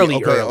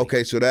early.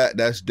 Okay. So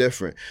that's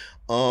different.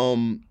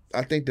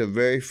 I think the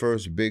very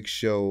first big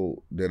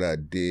show that I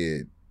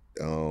did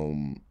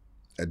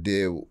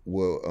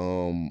with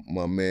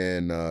my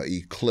man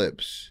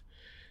Eclipse,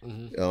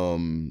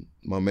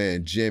 my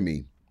man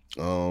Jimmy.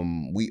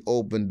 We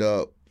opened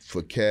up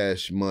for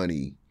Cash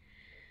Money.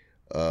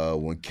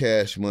 When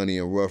Cash Money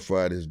and Rough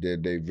Riders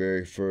did their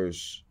very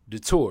first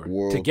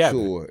world together.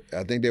 tour.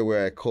 I think they were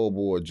at Cobo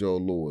or Joe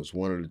Louis,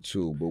 one of the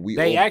two. But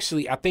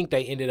I think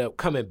they ended up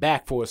coming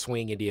back for a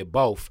swing and did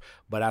both.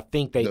 But I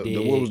think they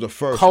did. What was the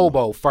first?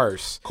 Cobo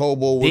first.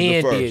 Cobo was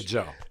the first. Then did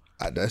Joe.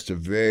 That's the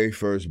very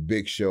first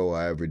big show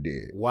I ever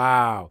did.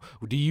 Wow.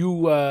 Do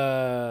you?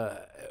 How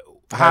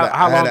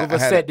long of a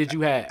set did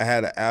you have? I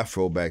had an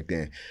afro back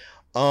then.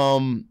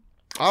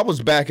 I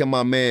was backing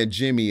my man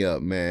Jimmy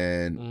up,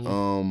 man.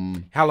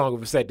 How long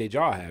of a set did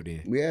y'all have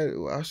then?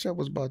 Our set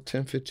was about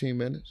 10, 15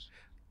 minutes.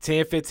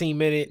 10, 15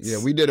 minutes. Yeah,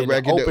 we did a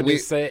record.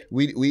 Set.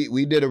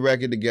 We did a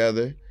record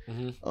together.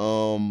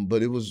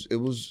 But it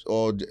was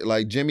all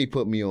like Jimmy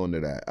put me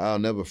onto that. I'll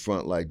never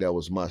front like that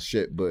was my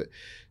shit, but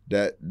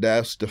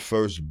that's the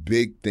first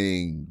big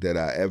thing that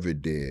I ever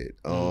did.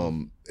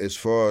 As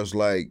far as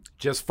like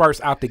just first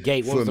out the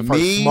gate, what was the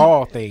first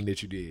small thing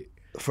that you did?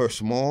 First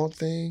small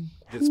thing?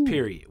 Just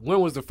period. When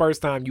was the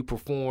first time you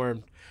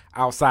performed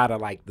outside of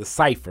like the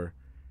cypher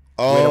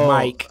with a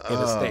mic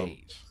and a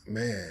stage?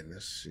 Man,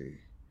 let's see.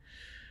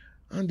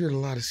 I did a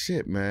lot of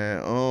shit,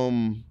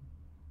 man.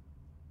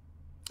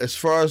 As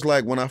far as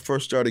like when I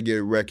first started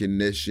getting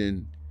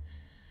recognition,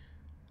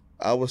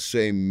 I would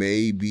say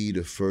maybe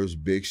the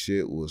first big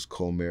shit was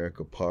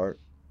Comerica Park.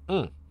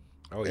 Oh,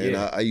 and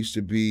yeah. I used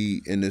to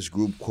be in this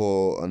group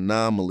called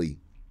Anomaly.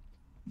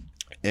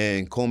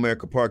 And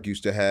Comerica Park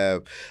used to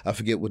have, I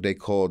forget what they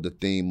called the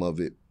theme of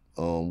it,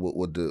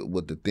 what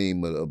the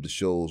theme of the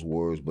shows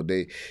was, but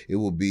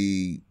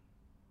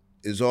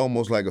it's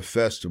almost like a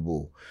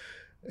festival.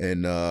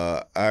 And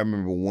I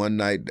remember one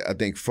night, I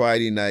think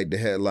Friday night, the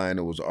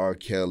headliner was R.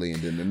 Kelly,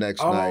 and then the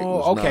next night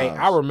was okay. Nas.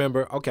 I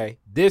remember. Okay,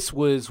 this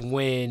was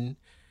when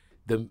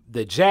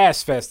the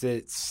Jazz Fest,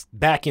 it's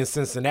back in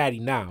Cincinnati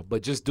now,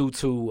 but just due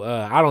to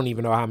I don't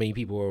even know how many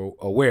people are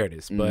aware of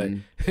this, but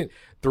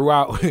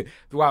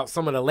throughout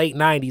some of the late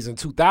 90s and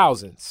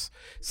 2000s,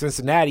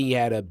 Cincinnati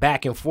had a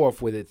back and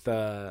forth with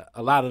a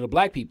lot of the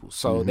black people.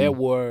 So there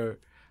were,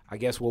 I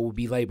guess, what would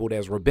be labeled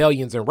as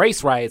rebellions and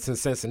race riots in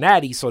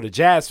Cincinnati. So the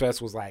Jazz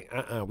Fest was like,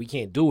 we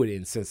can't do it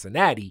in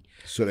Cincinnati.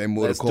 So they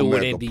moved Let's to do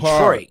it in Comerica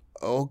Detroit.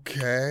 Park.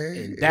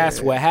 Okay. And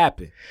that's what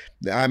happened.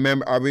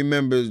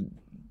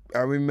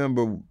 I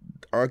remember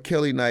R.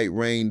 Kelly night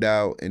rained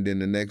out, and then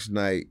the next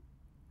night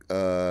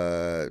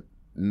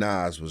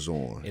Nas was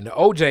on. And the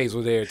OJs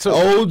were there too.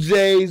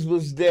 OJs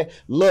was there.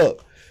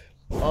 Look,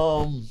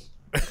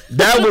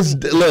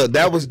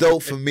 that was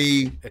dope for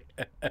me.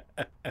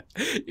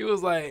 He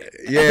was like,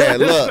 yeah,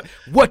 look,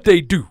 what they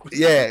do.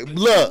 Yeah,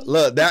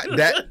 look,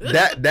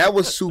 that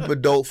was super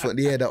dope for.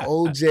 Yeah, the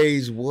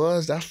OJs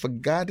was. I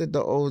forgot that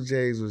the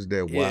OJs was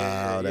there.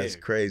 Wow, that's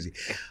crazy.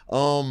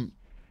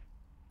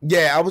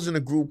 Yeah, I was in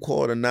a group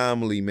called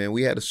Anomaly, man.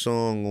 We had a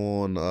song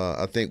on,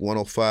 I think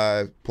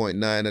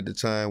 105.9 at the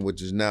time,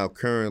 which is now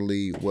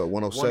currently, what,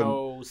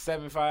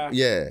 107? 107.5?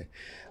 Yeah.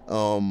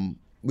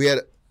 We had...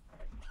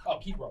 Oh,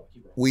 keep rolling.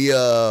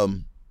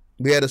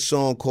 We had a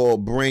song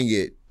called Bring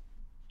It,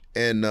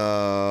 and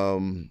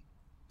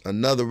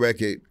another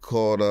record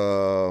called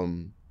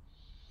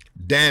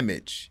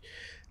Damage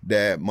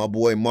that my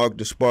boy Mark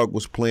the Spark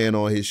was playing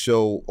on his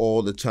show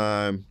all the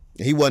time.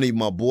 He wasn't even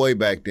my boy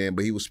back then,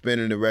 but he was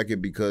spinning the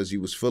record because he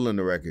was feeling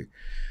the record.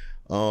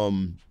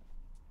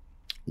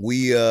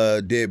 We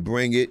did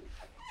Bring It,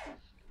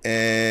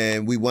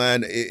 and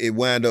it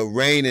wound up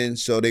raining,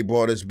 so they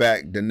brought us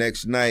back the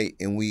next night,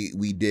 and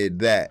we did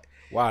that.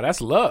 Wow,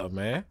 that's love,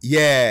 man.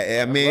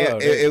 Yeah, I mean,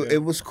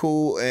 it was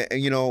cool.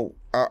 And you know,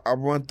 I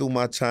run through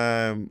my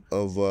time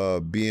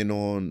of being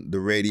on the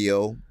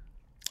radio.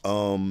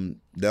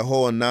 The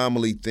whole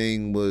Anomaly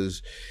thing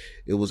was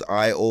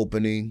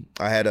eye-opening.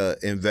 I had a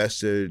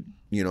investor,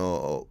 you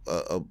know,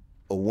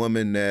 a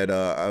woman that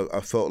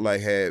I felt like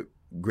had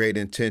great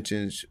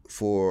intentions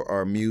for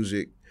our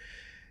music.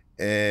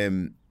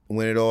 And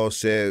when it all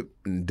said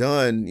and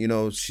done, you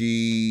know,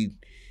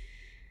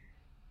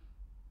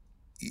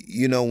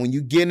 when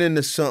you get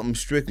into something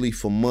strictly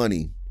for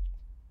money,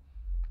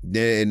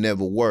 then it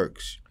never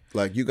works.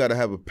 Like, you got to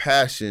have a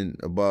passion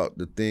about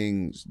the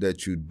things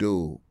that you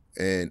do.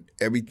 And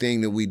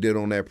everything that we did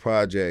on that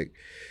project,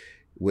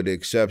 with the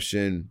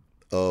exception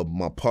of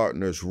my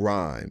partner's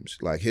rhymes,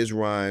 like his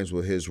rhymes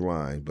were his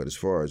rhymes, but as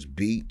far as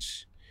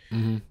beats,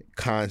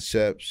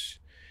 concepts,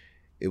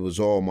 it was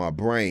all my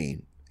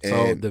brain.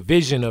 So the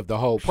vision of the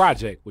whole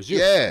project was you.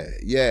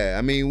 Yeah.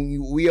 I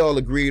mean, we all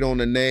agreed on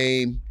the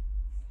name,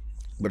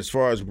 but as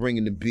far as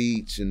bringing the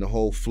beats and the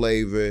whole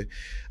flavor,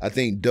 I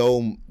think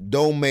Doe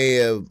may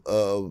have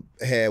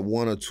had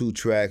one or two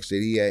tracks that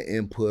he had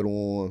input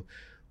on.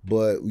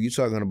 But you're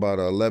talking about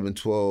an 11,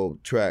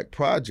 12 track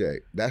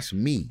project. That's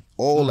me.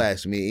 All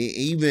that's me.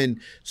 Even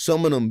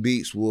some of them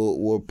beats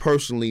were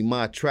personally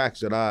my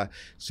tracks that I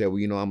said, well,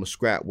 you know, I'm going to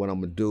scrap what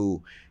I'm going to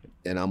do,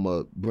 and I'm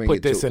going to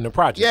put this in the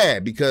project. Yeah,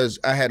 because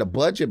I had a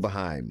budget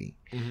behind me.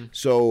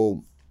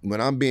 So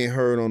when I'm being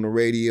heard on the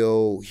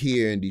radio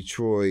here in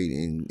Detroit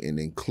and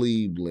in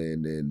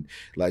Cleveland and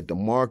like the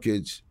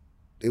markets,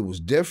 it was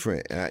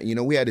different. You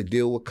know, we had to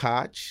deal with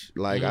Koch.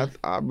 Like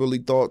I really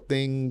thought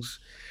things...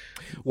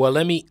 Well,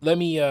 let me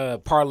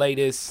parlay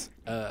this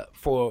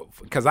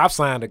because I've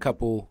signed a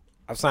couple.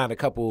 I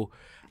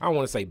don't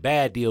want to say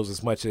bad deals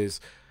as much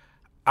as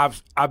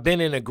I've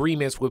been in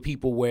agreements with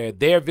people where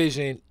their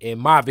vision and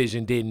my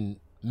vision didn't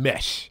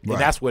mesh, and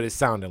that's what it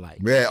sounded like.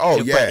 Yeah.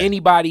 And for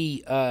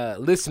anybody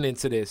listening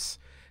to this,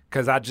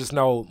 because I just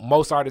know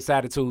most artists'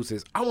 attitudes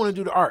is, I want to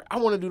do the art. I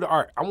want to do the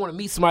art. I want to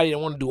meet somebody that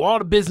want to do all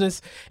the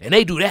business, and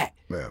they do that.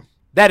 Yeah.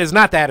 That is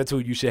not the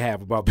attitude you should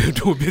have about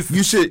doing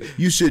business.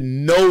 You should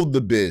know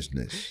the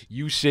business.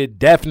 You should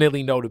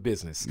definitely know the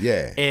business.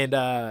 Yeah.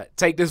 And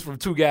take this from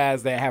two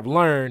guys that have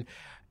learned.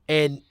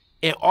 And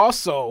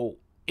also,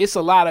 it's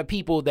a lot of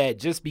people that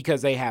just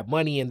because they have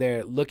money and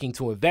they're looking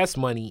to invest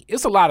money,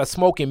 it's a lot of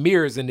smoke and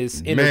mirrors in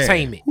this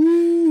entertainment.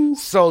 Woo.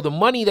 So the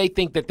money they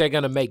think that they're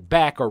going to make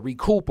back or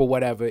recoup or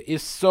whatever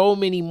is so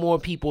many more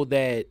people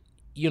that,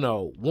 you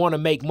know, want to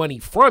make money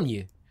from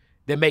you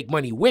than make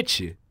money with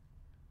you.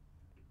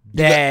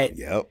 That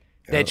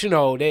you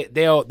know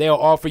they'll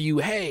offer you,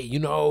 hey, you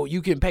know,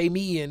 you can pay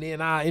me and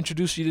then I'll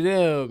introduce you to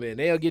them and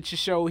they'll get your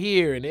show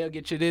here and they'll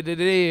get you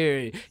there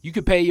and you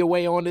can pay your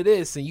way onto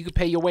this and you can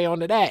pay your way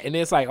onto that, and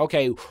it's like,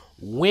 okay,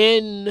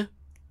 when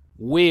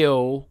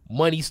will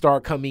money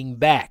start coming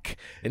back?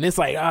 And it's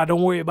like,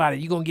 don't worry about it.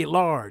 You're going to get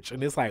large.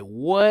 And it's like,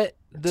 what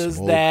does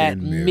that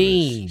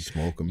mean?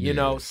 Smoke and you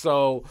know, mirrors.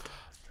 so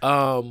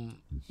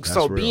That's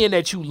real. being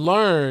that you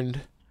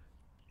learned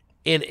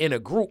in a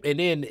group, and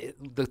then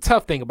the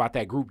tough thing about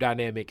that group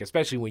dynamic,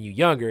 especially when you're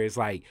younger, is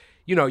like,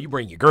 you know, you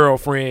bring your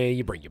girlfriend,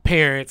 you bring your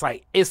parents,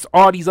 like it's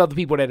all these other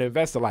people that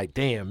invest. Are like,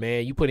 damn,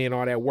 man, you put in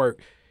all that work,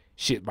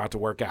 shit about to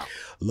work out.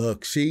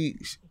 Look,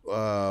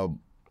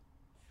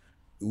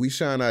 we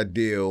signed our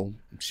deal.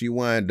 She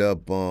wound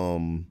up,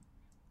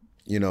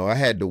 you know, I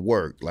had to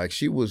work. Like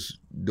she was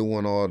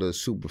doing all the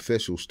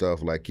superficial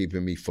stuff, like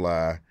keeping me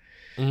fly,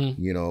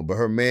 you know. But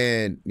her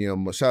man, you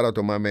know, shout out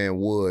to my man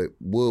Wood.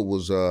 Wood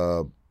was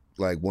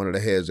like one of the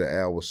heads of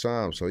Al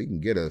Wassam, so he can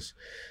get us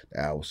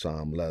the Al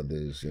Wassam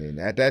leathers. And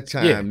at that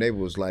time, they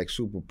was like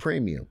super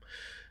premium.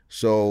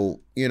 So,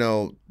 you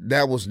know,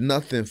 that was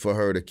nothing for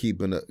her to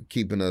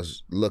keeping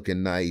us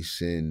looking nice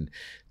and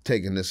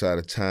taking us out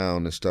of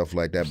town and stuff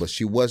like that. But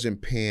she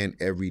wasn't paying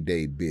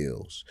everyday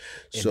bills.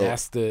 And So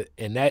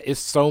that is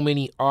so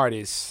many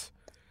artists.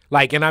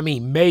 Like, and I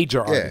mean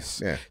major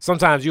artists. Yeah.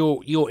 Sometimes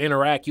you'll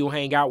interact, you'll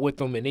hang out with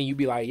them, and then you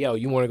be like, yo,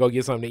 you want to go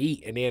get something to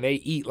eat? And then they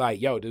eat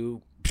like, yo,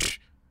 dude,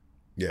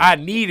 I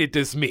needed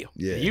this meal.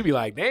 Yeah. And you be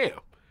like, damn.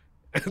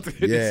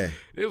 Yeah.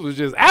 It was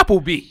just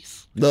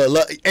Applebee's.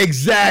 Look,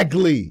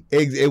 exactly.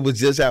 It was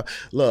just how.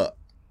 Look,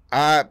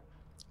 I've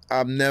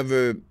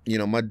never, you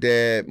know, my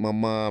dad, my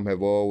mom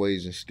have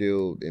always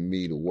instilled in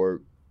me to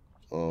work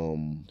for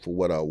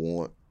what I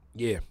want.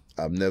 Yeah.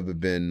 I've never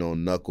been no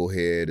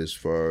knucklehead as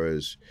far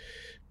as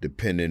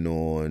depending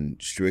on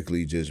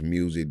strictly just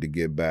music to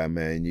get by,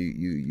 man.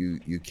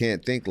 You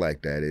can't think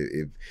like that.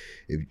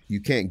 If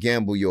you can't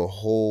gamble your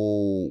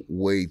whole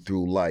way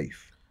through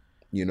life,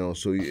 you know.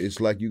 So it's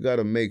like you got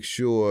to make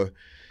sure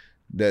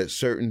that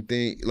certain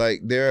things,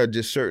 like there are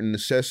just certain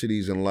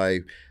necessities in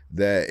life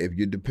that if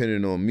you're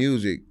dependent on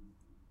music,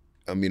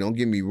 I mean, don't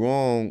get me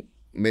wrong,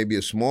 maybe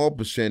a small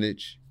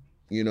percentage,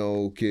 you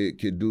know,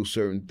 could do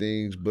certain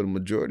things, but a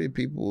majority of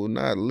people are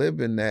not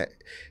living that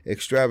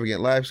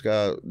extravagant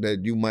lifestyle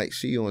that you might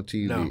see on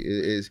TV. No.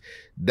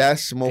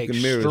 That's smoke and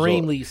mirrors.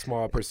 Extremely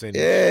small percentage.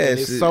 Yes, and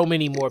there's so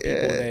many more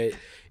people that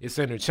it's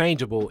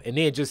interchangeable. And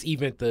then just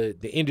even the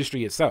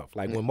industry itself.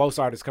 Like when most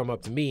artists come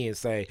up to me and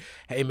say,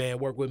 hey man,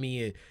 work with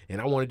me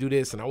and I want to do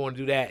this and I want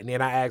to do that. And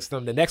then I ask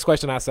them, the next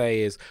question I say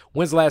is,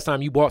 when's the last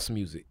time you bought some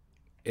music?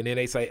 And then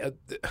they say, and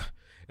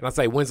I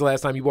say, when's the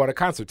last time you bought a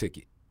concert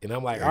ticket? And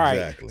I'm like, all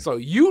right, so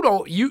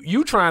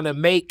you trying to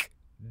make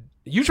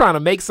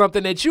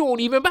something that you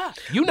won't even buy.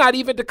 You're not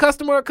even the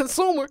customer or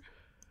consumer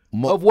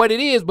of what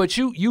it is, but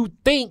you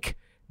think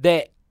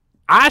that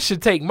I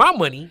should take my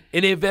money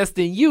and invest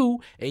in you,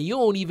 and you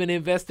don't even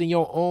invest in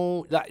your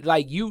own.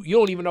 Like you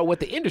don't even know what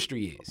the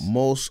industry is.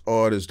 Most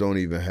artists don't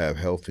even have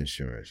health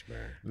insurance,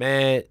 man.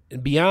 Man,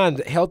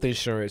 beyond health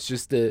insurance,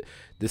 just the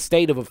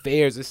state of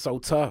affairs is so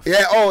tough.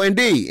 Yeah. Oh,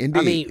 indeed.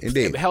 I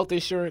mean, health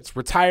insurance,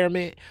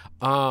 retirement.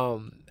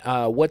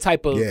 What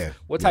type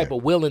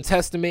of will and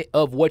testament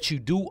of what you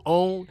do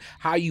own,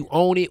 how you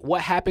own it,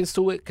 what happens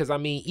to it? Because I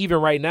mean, even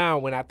right now,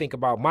 when I think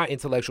about my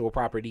intellectual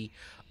property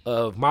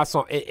of my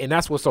song, and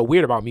that's what's so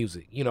weird about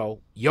music. You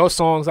know, your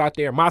songs out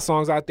there, my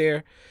songs out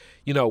there.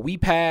 You know, we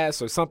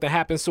pass or something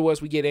happens to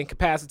us, we get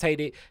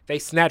incapacitated. They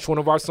snatch one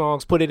of our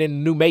songs, put it in the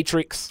new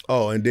Matrix.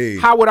 Oh, indeed.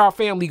 How would our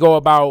family go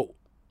about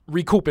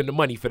recouping the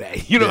money for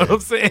that? You know what I'm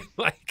saying?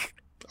 Like.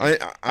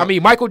 I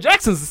mean, Michael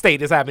Jackson's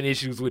estate is having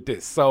issues with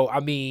this. So, I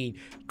mean,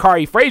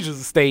 Kari Frazier's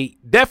estate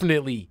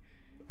definitely.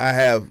 I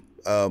have,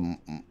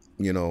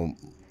 you know,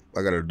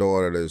 I got a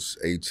daughter that's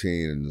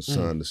 18 and a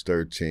son that's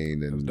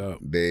 13, and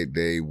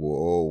they will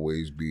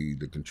always be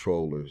the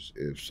controllers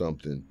if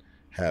something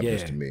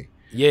happens to me.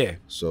 Yeah.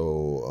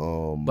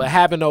 So, but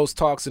having those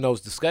talks and those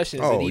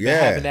discussions and even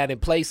having that in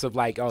place of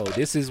like, oh,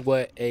 this is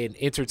what an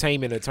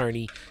entertainment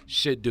attorney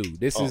should do.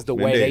 This is the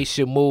way they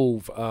should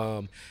move.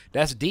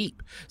 That's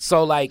deep.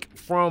 So like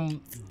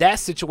from that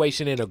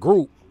situation in a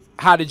group,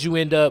 how did you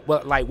end up,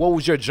 what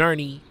was your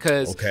journey?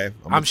 Because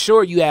I'm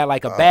sure you had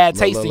like a bad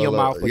taste in your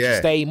mouth, but you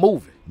stayed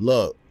moving.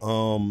 Look,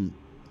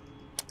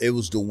 it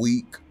was the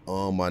week,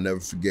 I never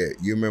forget.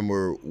 You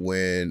remember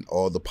when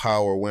all the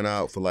power went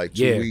out for like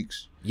 2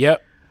 weeks?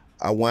 Yep.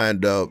 I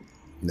wind up,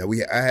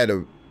 I had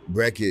a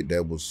record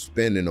that was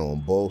spinning on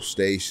both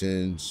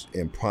stations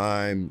in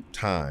prime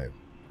time.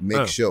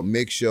 Mix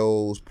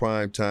shows,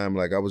 prime time,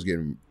 like I was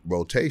getting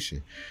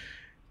rotation.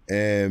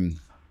 And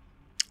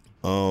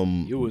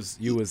you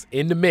was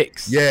in the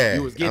mix. Yeah.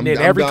 You was getting in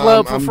every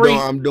club for free.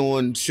 I'm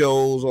doing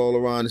shows all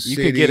around the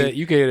city.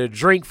 You could get a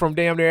drink from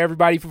damn near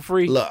everybody for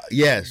free. Look,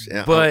 yes.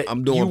 But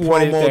I'm doing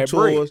promo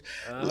tours.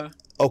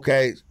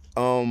 Okay.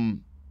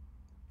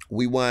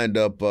 We wind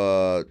up,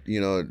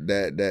 you know,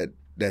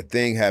 that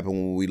thing happened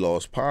when we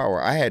lost power.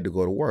 I had to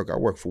go to work. I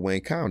work for Wayne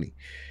County.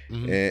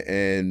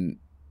 And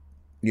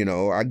you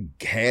know, I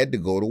had to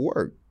go to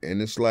work.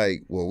 And it's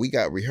like, well, we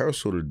got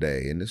rehearsal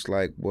today. And it's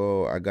like,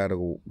 well, I got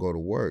to go to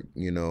work.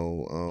 You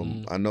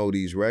know, I know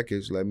these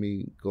records. Let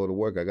me go to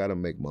work. I got to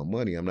make my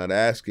money. I'm not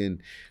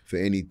asking for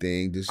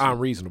anything. Just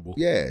unreasonable.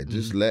 Yeah,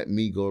 just let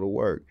me go to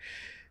work.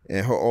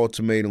 And her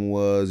ultimatum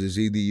was, is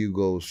either you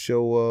go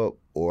show up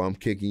or I'm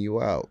kicking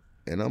you out.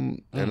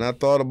 And and I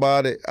thought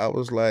about it. I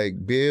was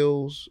like,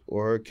 bills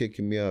or her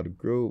kicking me out of the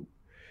group.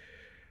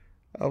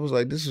 I was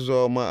like, this is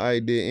all my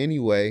idea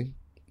anyway.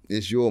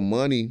 It's your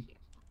money.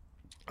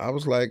 I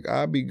was like,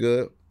 I'll be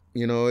good.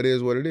 You know, it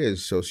is what it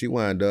is. So she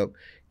wound up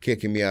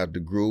kicking me out the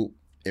group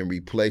and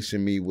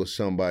replacing me with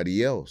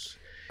somebody else.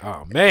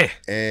 Oh, man.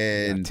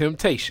 And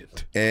temptation.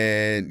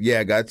 And yeah,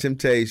 I got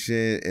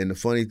temptation. And the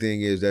funny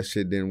thing is that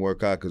shit didn't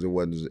work out because it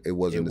wasn't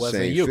the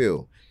same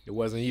feel. It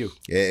wasn't you.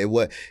 Yeah, it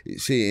was.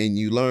 See, and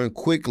you learn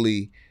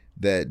quickly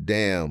that,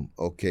 damn,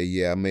 okay,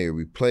 yeah, I may have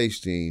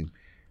replaced him,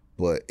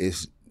 but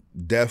it's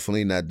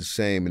definitely not the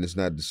same, and it's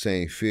not the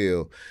same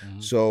feel.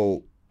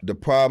 So the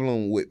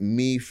problem with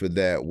me for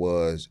that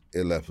was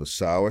it left a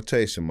sour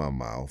taste in my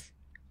mouth.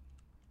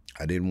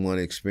 I didn't want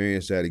to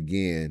experience that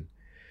again.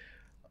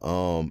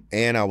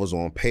 And I was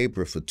on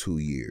paper for 2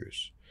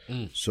 years.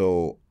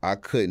 So I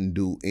couldn't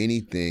do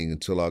anything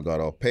until I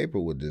got off paper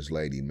with this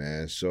lady,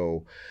 man.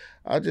 So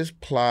I just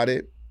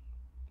plotted,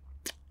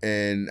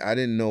 and I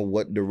didn't know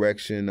what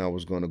direction I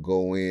was going to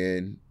go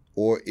in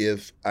or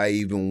if I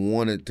even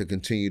wanted to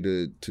continue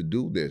to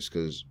do this,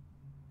 because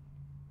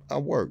I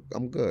work.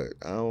 I'm good.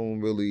 I don't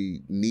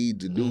really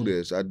need to do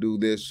this. I do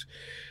this,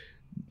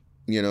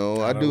 you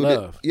know, I do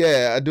this.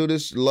 Yeah, I do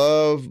this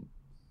love.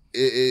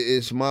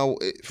 It's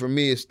for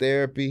me, it's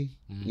therapy,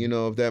 you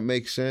know, if that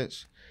makes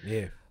sense.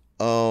 Yeah.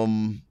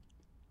 I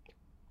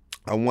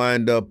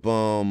wind up,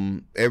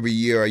 every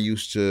year I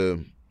used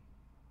to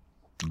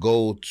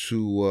go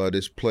to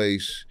this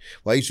place.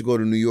 Well, I used to go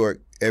to New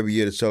York every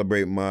year to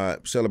celebrate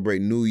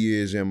New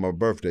Year's and my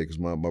birthday, because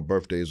my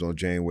birthday is on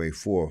January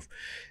 4th.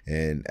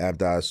 And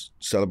after I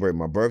celebrate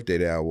my birthday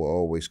there, I will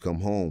always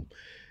come home.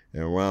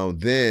 And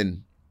around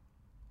then,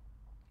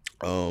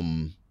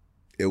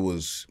 it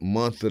was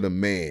Month of the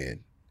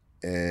Man,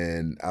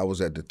 and I was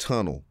at the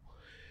Tunnel,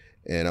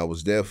 and I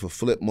was there for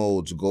Flip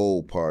Mode's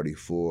Gold Party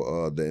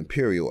for the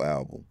Imperial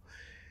album.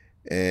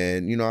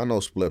 And, you know, I know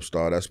Splip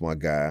Star, that's my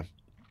guy.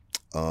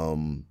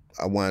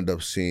 I wound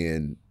up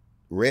seeing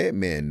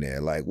Redman there,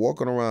 like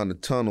walking around the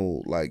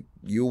Tunnel, like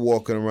you're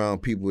walking around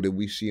people that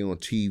we see on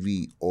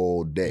TV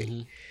all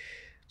day.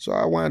 So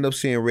I wound up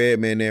seeing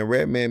Redman there.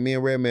 Me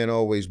and Redman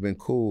always been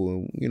cool.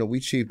 And, you know, we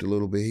cheaped a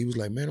little bit. He was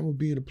like, man, I'm going to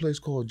be in a place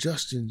called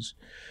Justin's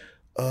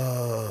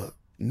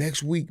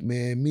next week,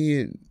 man.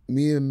 Me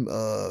and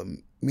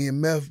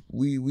Meth,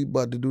 we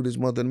about to do this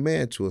Month of the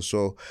Man tour.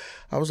 So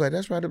I was like,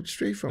 that's right up the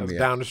street from me.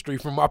 Down the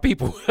street from my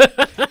people.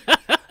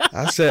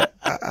 I said,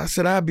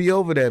 I'll be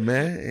over there,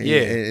 man. And,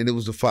 yeah. And it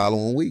was the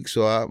following week.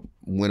 So I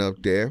went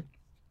up there.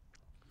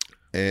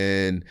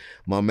 And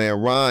my man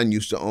Ron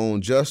used to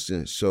own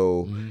Justin.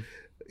 So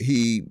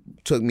he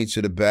took me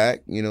to the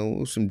back, you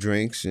know, some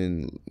drinks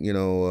and, you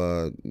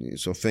know,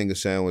 some finger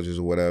sandwiches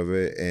or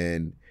whatever.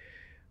 And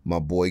my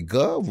boy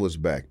Gov was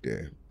back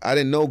there. I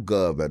didn't know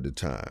Gov at the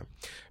time.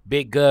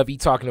 Big Gov, he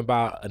talking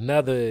about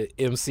another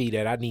MC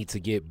that I need to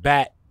get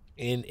back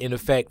in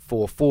effect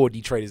for full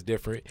Detroit is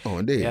Different. Oh,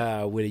 indeed.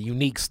 With a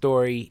unique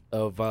story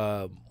of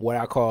what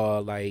I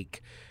call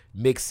like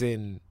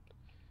mixing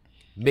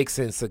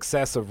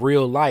success of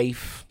real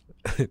life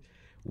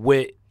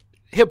with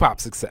hip hop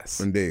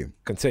success. Indeed.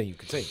 Continue.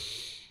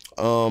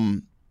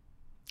 You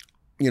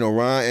know,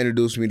 Ron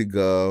introduced me to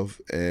Gov,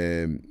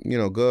 and, you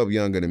know, Gov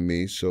younger than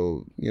me.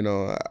 So, you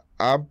know,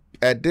 I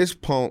at this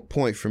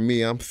point for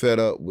me, I'm fed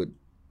up with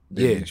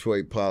the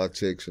Detroit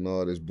politics and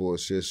all this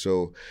bullshit.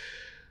 So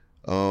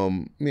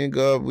me and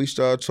Gov, we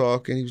started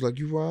talking. He was like,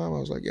 you rhyme? I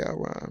was like, yeah, I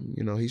rhyme.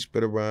 You know, he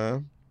spit a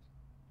rhyme.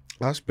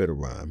 I spit a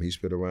rhyme. He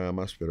spit a rhyme.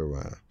 I spit a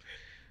rhyme.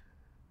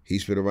 He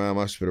spit a rhyme.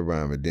 I spit a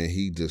rhyme. And then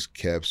he just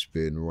kept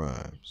spitting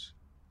rhymes.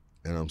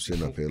 And I'm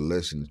sitting up here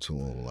listening to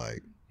him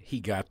like, he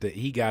got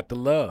the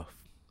love.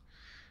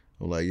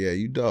 I'm like, yeah,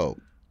 you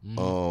dope.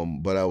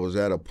 But I was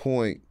at a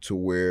point to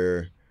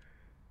where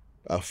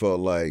I felt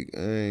like,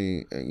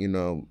 you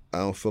know, I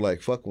don't feel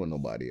like fucking with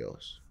nobody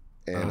else.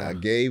 And I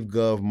gave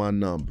Gov my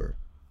number.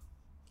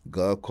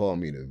 Gov called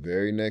me the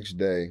very next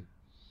day.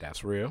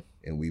 That's real.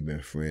 And we've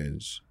been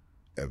friends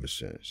ever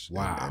since.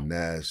 Wow. And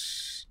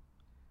that's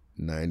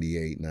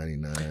 98,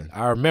 99.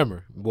 I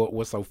remember.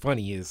 What's so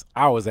funny is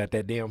I was at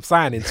that damn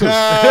signing too. Because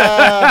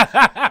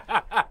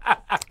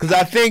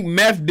I think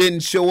Meth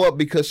didn't show up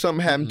because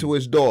something happened to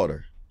his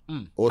daughter.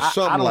 Or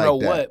something like that. I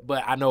don't know what,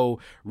 but I know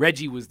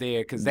Reggie was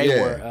there because they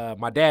were,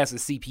 my dad's a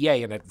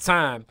CPA, and at the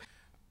time,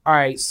 all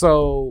right,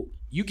 so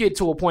you get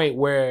to a point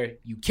where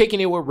you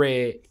kicking it with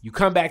Red, you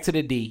come back to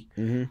the D,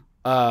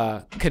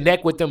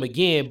 connect with them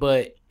again,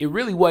 but it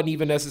really wasn't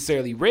even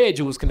necessarily Red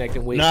you was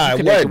connecting with. You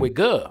connected with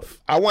Gov.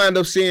 I wound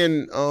up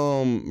seeing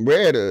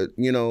Red,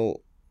 you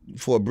know,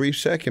 for a brief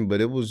second, but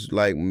it was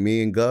like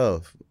me and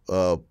Gov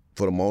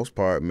for the most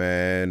part,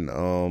 man.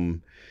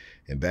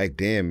 And back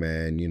then,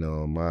 man, you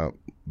know,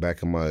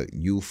 back in my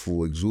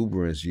youthful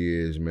exuberance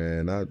years,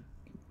 man, I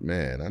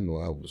knew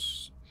I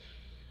was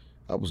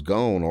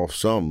gone off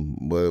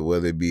something,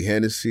 whether it be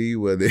Hennessy,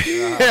 whether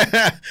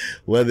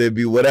it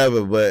be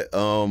whatever. But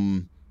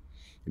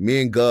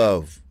me and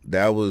Gov,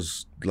 that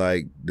was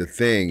like the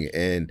thing.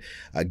 And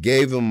I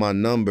gave him my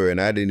number,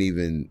 and I didn't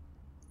even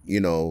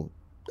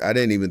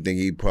think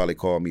he'd probably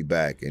call me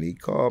back. And he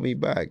called me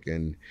back,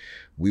 and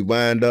we've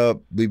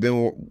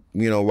been,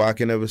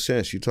 rocking ever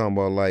since. You're talking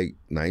about like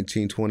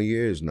 19, 20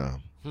 years now.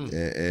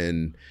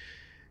 And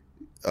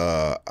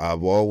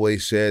I've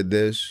always said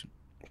this,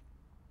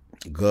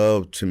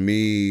 Gov to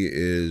me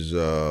is,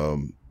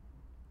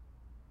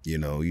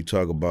 you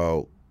talk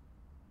about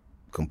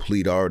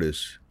complete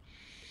artists.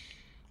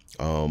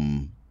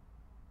 The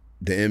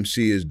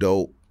MC is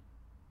dope.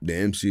 The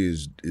MC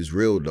is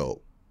real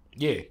dope.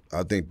 Yeah.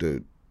 I think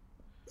the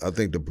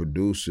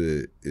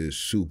producer is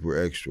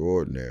super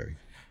extraordinary.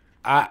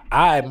 I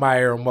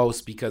admire him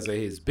most because of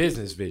his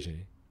business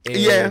vision.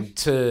 And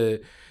to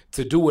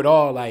do it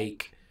all,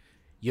 like,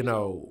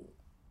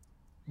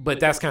 but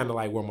that's kind of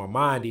like where my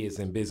mind is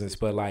in business.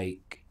 But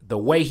like the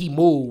way he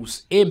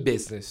moves in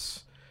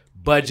business,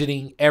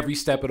 budgeting every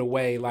step of the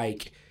way,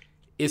 like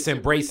it's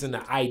embracing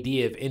the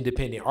idea of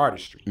independent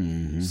artistry.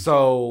 Mm-hmm.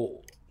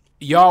 So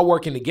y'all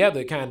working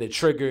together kind of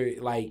triggered,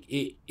 like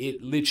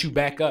it lit you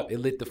back up. It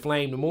lit the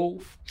flame to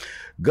move.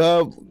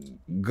 Gov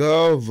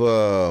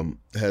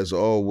has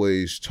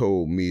always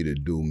told me to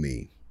do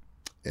me.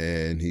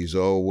 And he's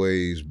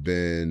always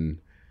been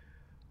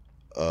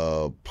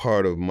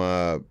part of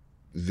my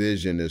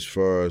vision as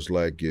far as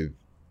like, if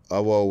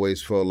I've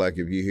always felt like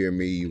if you hear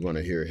me, you're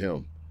gonna hear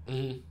him.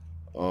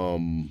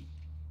 Mm-hmm.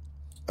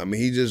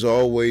 He's just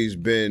always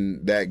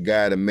been that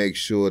guy to make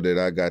sure that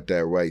I got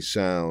that right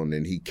sound,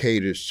 and he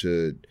caters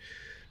to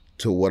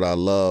what I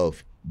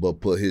love,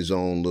 but put his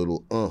own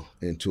little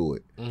into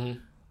it.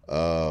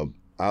 Mm-hmm.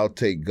 I'll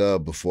take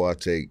Gov before I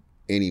take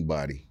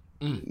anybody.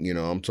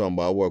 I'm talking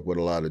about I work with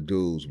a lot of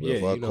dudes, but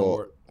if I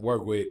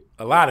work with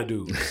a lot of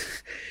dudes.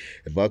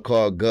 If I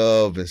call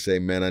Gov and say,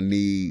 man, I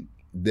need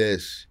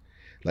this,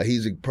 like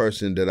he's a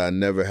person that I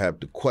never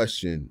have to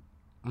question.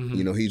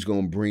 Mm-hmm. He's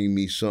gonna bring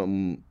me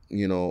something,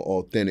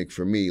 authentic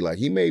for me. Like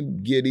he may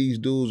get these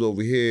dudes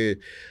over here,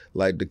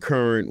 like the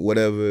current,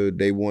 whatever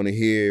they want to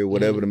hear,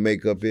 whatever the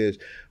makeup is.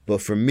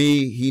 But for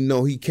me,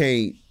 he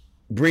can't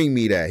bring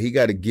me that. He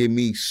got to give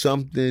me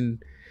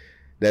something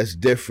that's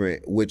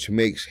different, which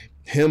makes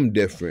him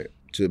different,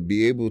 to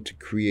be able to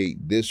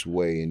create this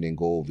way and then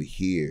go over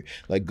here.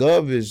 Like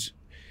Gov is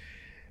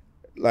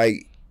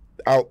like,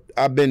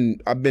 I've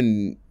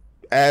been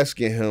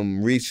asking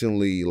him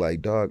recently,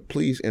 like, dog,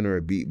 please enter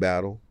a beat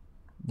battle.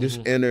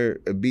 Just enter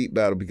a beat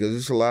battle, because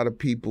there's a lot of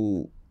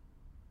people,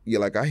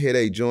 like I hear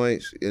they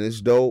joints and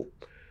it's dope,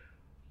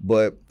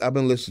 but I've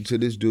been listening to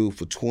this dude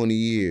for 20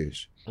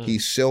 years.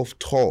 He's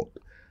self-taught.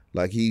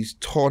 Like he's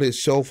taught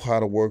himself how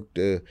to work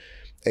the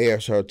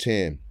ASR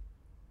 10.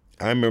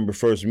 I remember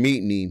first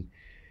meeting him,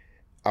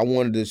 I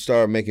wanted to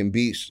start making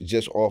beats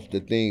just off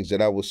the things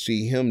that I would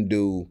see him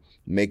do,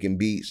 making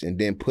beats and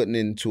then putting it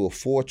into a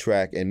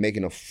 4-track and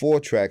making a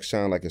 4-track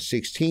sound like a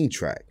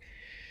 16-track.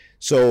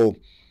 So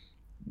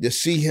to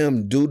see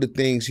him do the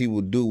things he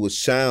would do with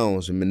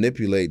sounds and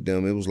manipulate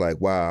them, it was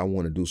like, wow, I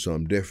want to do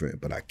something different.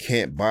 But I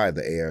can't buy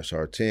the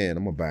ASR 10.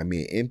 I'm going to buy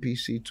me an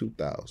MPC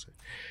 2000.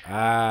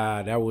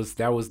 That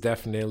was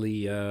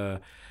definitely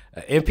the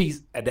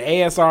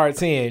ASR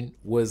 10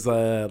 was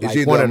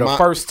like one of the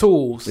first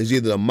tools. It's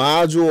either the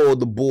module or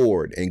the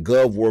board, and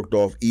Gov worked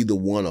off either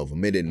one of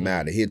them. It didn't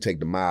matter. He'd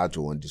take the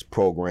module and just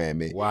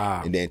program it,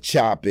 and then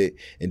chop it.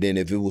 And then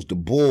if it was the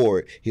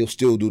board, he'll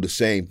still do the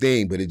same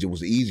thing, but it just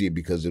was easier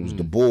because it was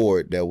the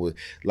board that was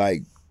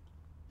like,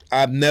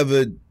 and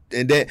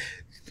then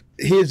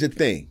here's the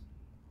thing.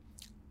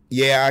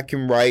 Yeah, I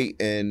can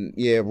write and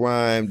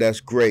rhyme, that's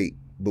great.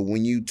 But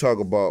when you talk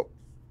about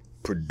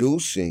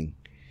producing,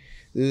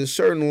 there's a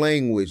certain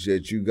language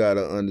that you got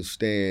to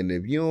understand.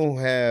 If you don't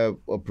have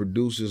a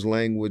producer's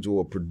language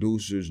or a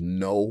producer's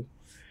know,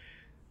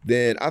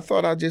 then I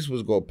thought I just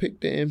was going to pick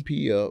the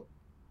MP up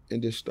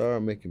and just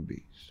start making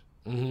beats.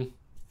 Mm-hmm.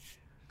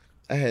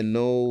 I had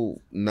no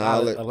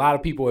knowledge. A lot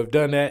of people have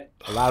done that.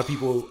 A lot of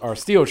people are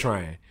still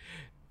trying.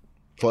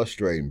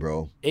 Frustrating,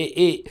 bro.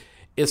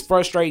 It's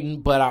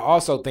frustrating, but I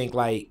also think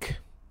like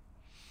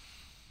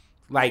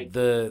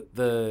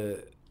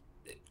the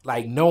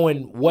like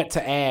knowing what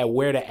to add,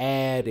 where to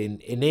add,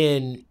 and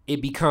then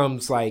it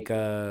becomes like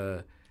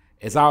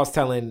as I was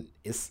telling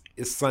it's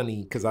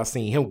Sonny, because I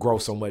seen him grow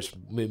so much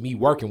with me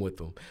working with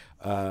him.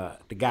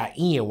 The guy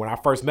Ian, when I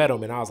first met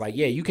him, and I was like,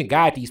 yeah, you can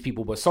guide these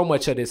people, but so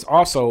much of this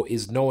also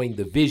is knowing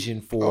the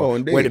vision for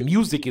where the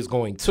music is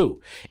going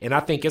to. And I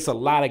think it's a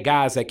lot of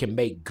guys that can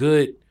make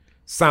good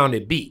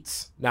sounding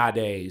beats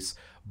nowadays,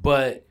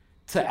 but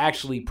to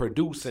actually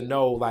produce and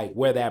know like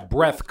where that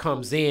breath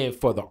comes in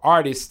for the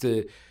artist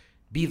to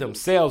be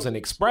themselves and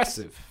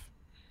expressive,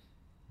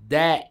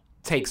 that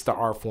takes the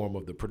art form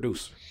of the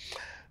producer.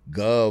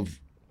 Gov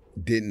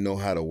didn't know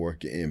how to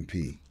work an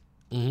MP.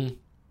 Mm-hmm.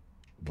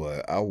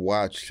 But I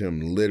watched him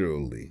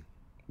literally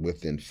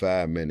within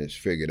 5 minutes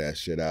figure that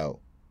shit out.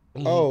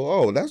 Mm-hmm.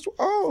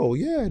 Oh,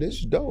 yeah, this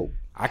is dope.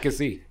 I can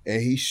see.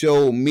 And he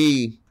showed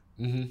me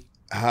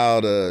how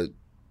to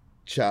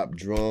chop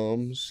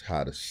drums,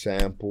 how to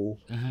sample,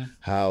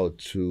 how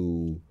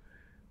to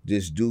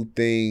just do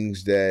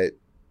things that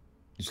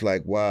it's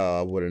like, wow,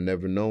 I would have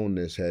never known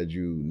this had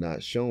you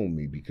not shown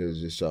me,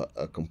 because it's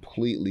a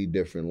completely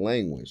different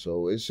language.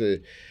 So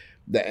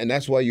and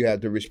that's why you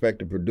have to respect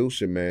the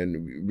producer,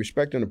 man.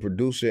 Respecting the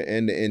producer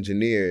and the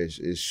engineers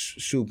is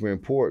super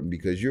important,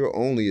 because you're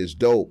only as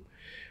dope.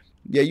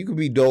 Yeah, you could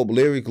be dope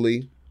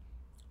lyrically,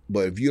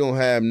 but if you don't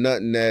have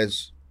nothing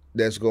that's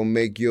gonna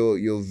make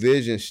your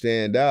vision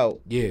stand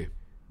out,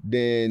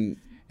 then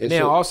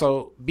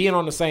also being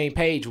on the same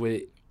page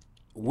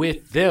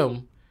with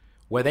them,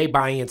 where they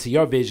buy into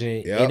your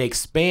vision and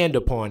expand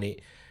upon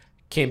it,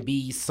 can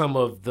be some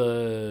of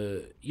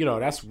the,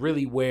 that's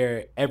really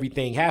where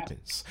everything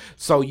happens.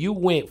 So you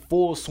went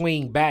full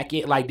swing back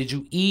in, like, did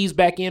you ease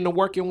back into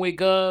working with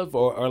Gov,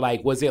 or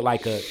like, was it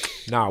like we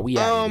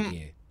at it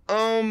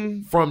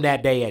again? From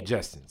that day at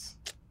Justin's?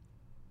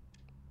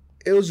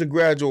 It was a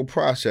gradual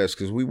process,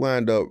 because we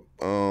wound up,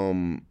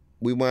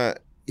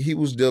 he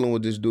was dealing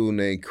with this dude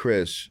named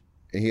Chris,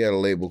 and he had a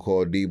label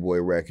called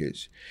D-Boy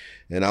Records.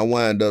 And I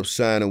wound up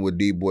signing with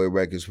D-Boy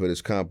Records for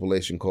this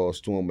compilation called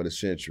Storm of the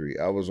Century.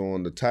 I was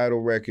on the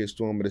title record,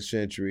 Storm of the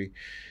Century.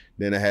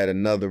 Then I had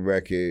another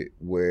record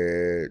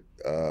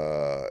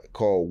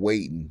called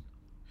Waiting.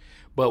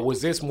 But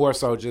was this more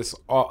so just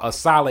a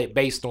solid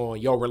based on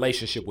your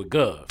relationship with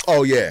Gov?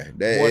 Oh, yeah.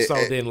 More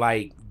so than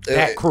like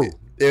that crew?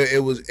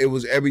 It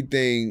was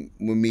everything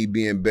with me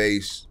being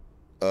based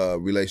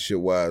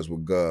relationship-wise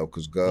with Gov,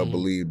 because Gov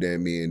believed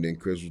in me, and then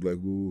Chris was like,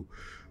 ooh,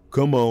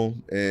 come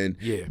on. And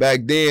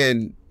back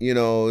then,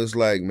 it's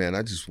like, man,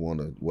 I just want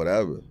to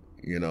whatever,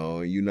 you're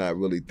not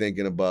really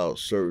thinking about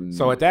certain.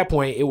 So at that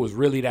point, it was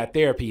really that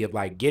therapy of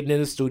like getting in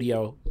the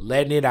studio,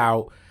 letting it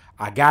out.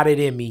 I got it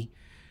in me.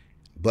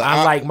 But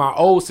unlike my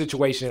old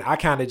situation, I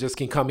kind of just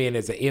can come in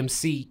as an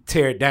MC,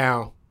 tear it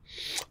down.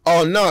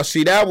 Oh, no.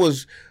 See,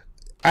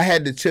 I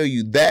had to tell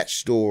you that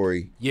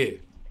story. Yeah.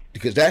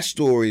 Because that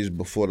story is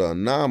before the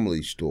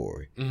Anomaly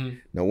story. Mm-hmm.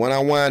 Now, when I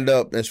wind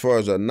up, as far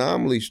as the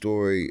Anomaly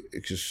story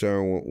is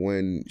concerned,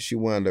 when she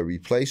wound up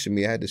replacing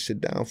me, I had to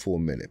sit down for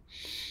a minute.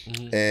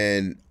 Mm-hmm.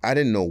 And I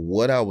didn't know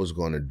what I was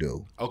going to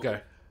do. Okay.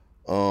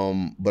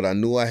 But I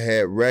knew I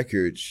had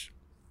records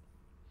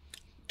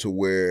to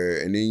where,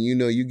 and then,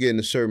 you get in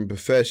a certain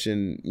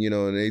profession,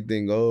 and they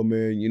think, oh,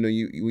 man,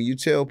 when you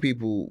tell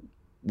people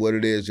what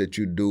it is that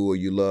you do or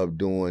you love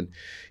doing,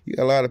 you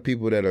got a lot of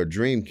people that are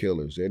dream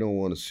killers. They don't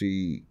want to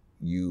see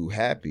you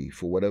happy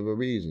for whatever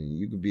reason.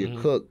 You could be a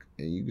cook,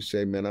 and you could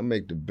say, man, I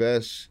make the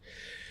best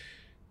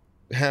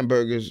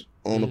hamburgers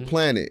on the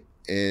planet,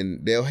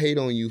 and they'll hate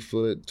on you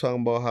for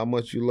talking about how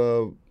much you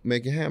love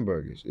making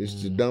hamburgers.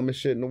 It's the dumbest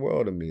shit in the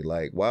world to me.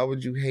 Like, why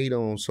would you hate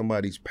on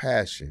somebody's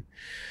passion?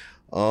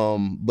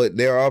 But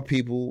there are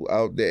people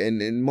out there,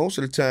 and most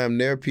of the time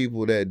there are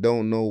people that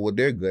don't know what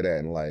they're good at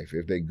in life,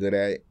 if they're good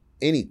at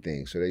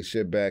anything. So they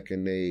sit back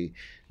and they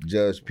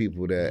judge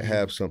people that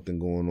have something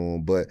going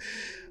on. But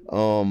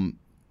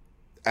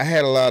I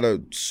had a lot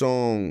of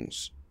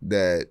songs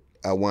that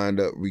I wind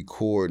up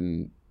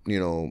recording,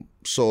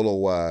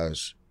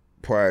 solo-wise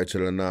prior to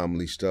the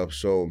Anomaly stuff.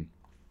 So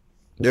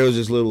there was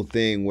this little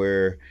thing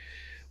where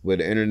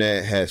the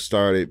internet has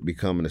started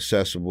becoming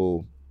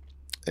accessible,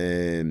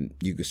 and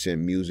you could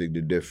send music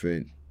to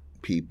different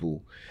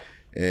people.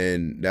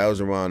 And that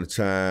was around the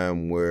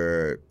time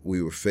where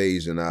we were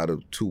phasing out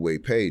of two-way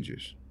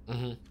pagers.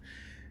 Mm-hmm.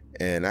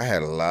 And I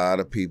had a lot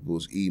of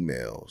people's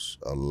emails,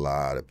 a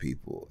lot of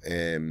people.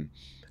 And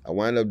I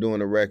wound up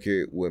doing a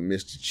record with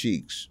Mr.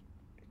 Cheeks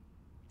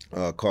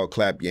called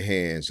Clap Your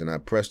Hands. And I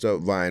pressed up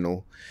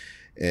vinyl,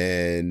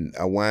 and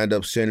I wound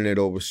up sending it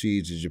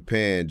overseas to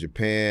Japan.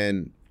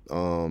 Japan,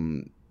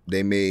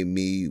 they made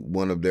me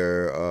one of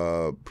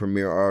their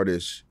premier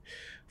artists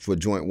for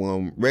Joint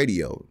One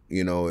Radio.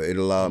 It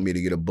allowed me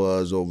to get a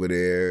buzz over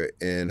there.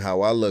 And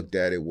how I looked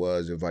at it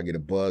was, if I get a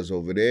buzz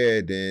over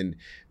there, then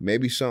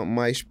maybe something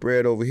might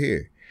spread over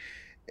here.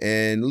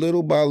 And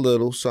little by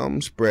little,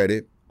 something spread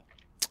it.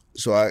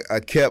 So I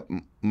kept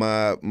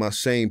my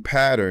same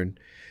pattern,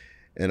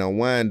 and I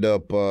wind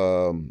up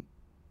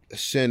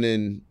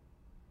sending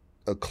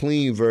a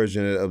clean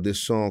version of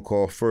this song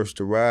called First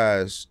to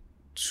Rise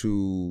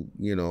to,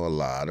 a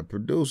lot of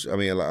producers, a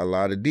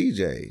lot of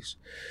DJs.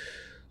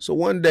 So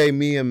one day,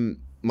 me and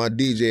my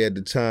DJ at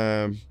the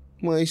time,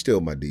 well, he's still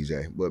my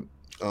DJ, but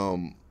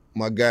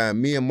my guy,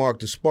 me and Mark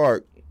the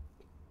Spark,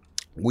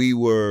 we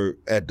were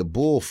at the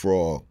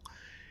Bullfrog,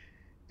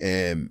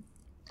 and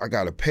I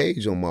got a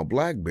page on my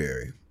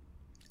BlackBerry,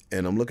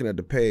 and I'm looking at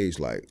the page,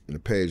 and the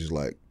page is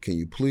like, can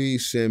you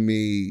please send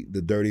me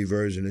the dirty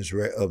version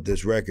of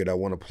this record? I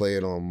want to play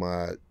it on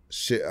my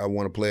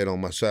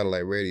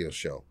satellite radio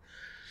show.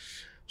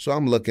 So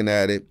I'm looking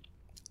at it,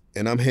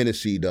 and I'm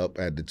Hennessy'd up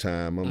at the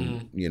time.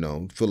 I'm, you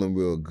know, feeling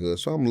real good.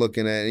 So I'm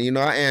looking at it. You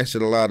know, I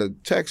answered a lot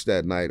of texts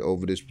that night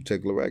over this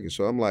particular record.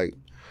 So I'm like,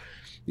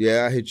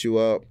 yeah, I hit you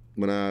up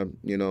when I,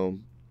 you know,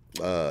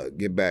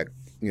 get back,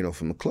 you know,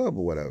 from the club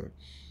or whatever.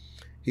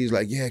 He's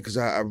like, yeah, because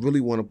I really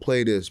want to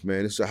play this,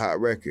 man. It's a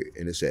hot record.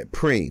 And it's at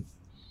Preem.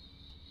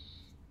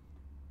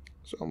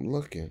 So I'm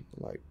looking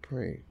like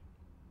Preem.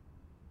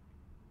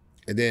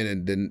 And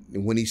then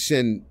when he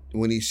send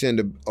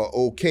a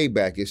okay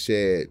back, it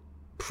said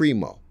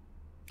Primo.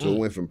 So it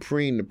went from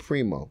Preem to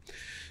Primo.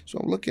 So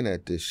I'm looking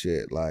at this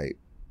shit like,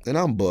 and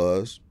I'm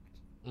buzzed.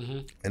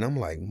 And I'm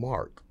like,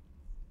 Mark,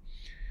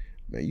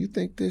 man, you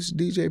think this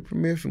DJ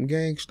Premier from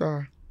Gang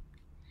Starr?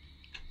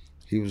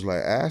 He was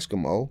like, ask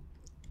him, oh.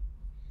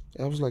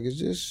 I was like, is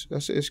this? I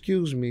said,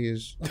 excuse me,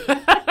 is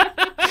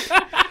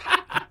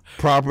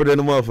proper than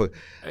a motherfucker.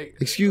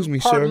 Excuse me,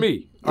 Pardon sir.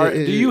 me.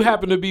 Do you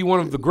happen to be one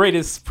of the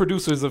greatest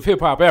producers of hip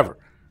hop ever?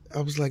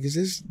 I was like, is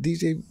this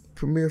DJ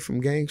Premier from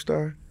Gang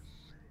Starr?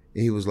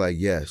 And he was like,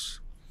 yes.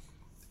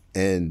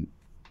 And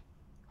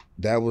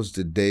that was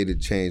the day that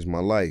changed my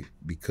life,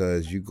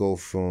 because you go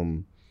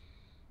from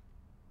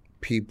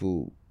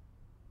people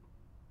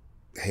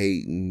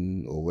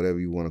hating or whatever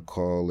you want to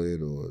call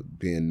it or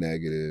being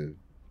negative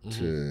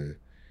to,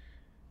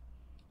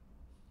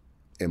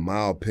 in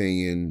my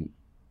opinion,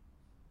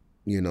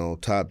 you know,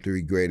 top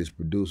 3 greatest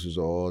producers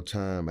of all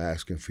time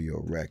asking for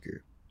your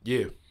record.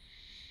 Yeah.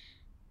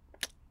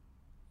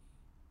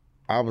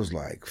 I was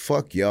like,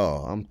 fuck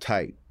y'all, I'm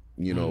tight.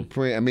 You know,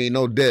 I mean,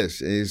 no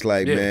diss. It's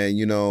like, man,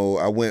 you know,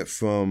 I went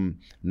from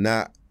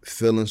not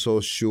feeling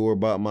so sure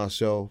about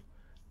myself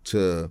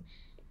to,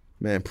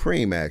 man,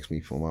 Preem asked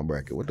me for my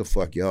record. What the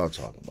fuck y'all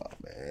talking about,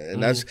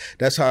 man? And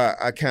that's how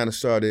I kind of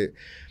started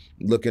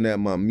looking at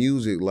my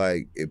music.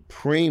 Like, if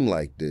Preem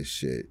like this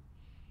shit,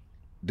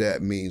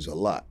 that means a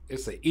lot.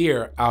 It's an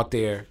ear out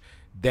there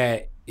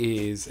that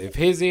is, if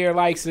his ear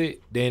likes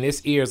it, then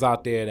it's ears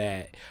out there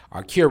that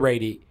are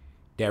curated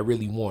that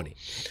really want it.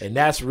 And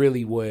that's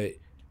really what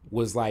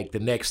was like the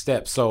next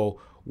step. So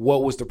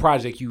what was the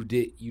project you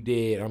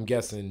did, I'm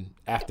guessing,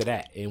 after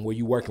that? And were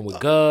you working with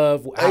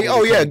Gov?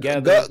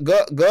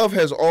 Gov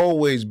has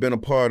always been a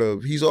part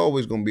of, he's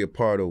always going to be a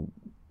part of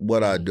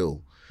what I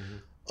do.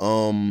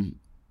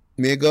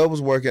 Me and Gov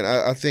was working,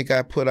 I think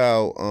I put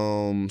out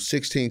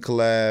 16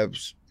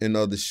 collabs and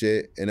other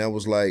shit, and that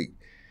was like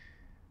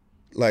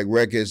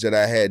records that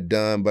I had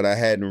done, but I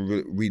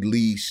hadn't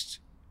released.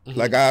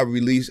 Like I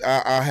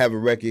have a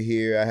record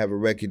here, I have a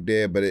record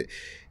there, but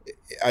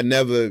I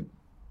never,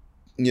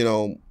 you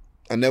know,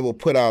 I never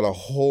put out a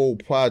whole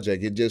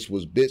project. It just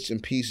was bits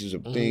and pieces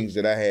of things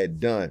that I had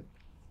done.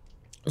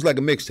 It was like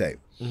a mixtape.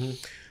 Even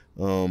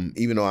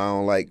though I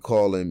don't like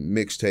calling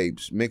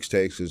mixtapes,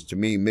 because to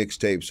me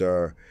mixtapes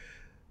are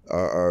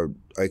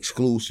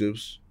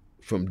exclusives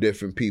from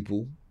different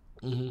people.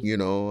 You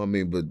know, I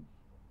mean, but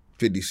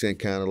 50 Cent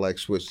kind of like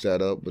switched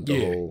that up with the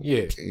whole,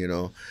 you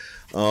know.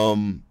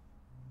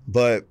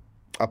 But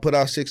I put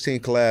out 16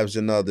 collabs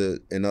and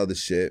other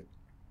shit.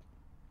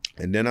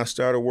 And then I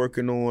started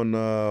working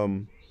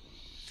on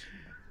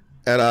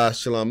at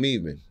Shalom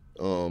Even.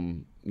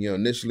 You know,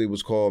 initially it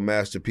was called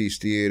Masterpiece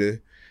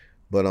Theater,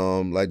 but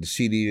like the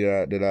CD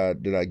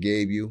that I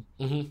gave you,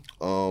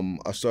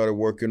 I started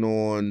working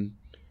on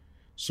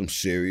some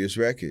serious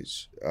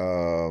records.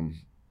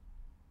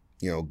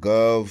 You know,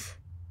 Gov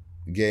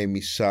gave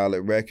me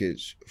solid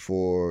records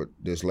for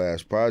this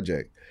last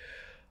project.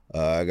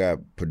 I got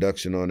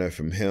production on there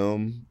from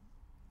him,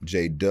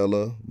 Jay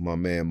Dilla, my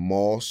man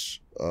Moss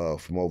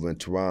from over in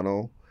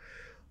Toronto,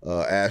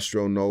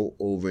 Astronaut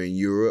over in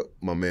Europe,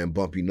 my man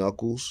Bumpy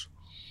Knuckles.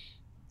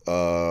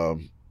 Let's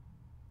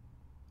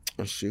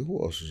see,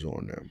 who else is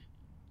on there?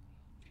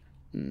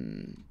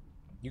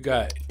 You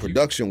got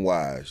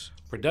production-wise.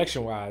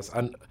 Production-wise,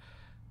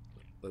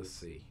 let's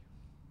see.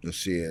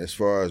 As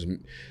far as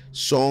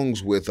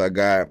songs with, I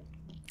got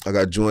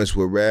joints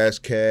with Raz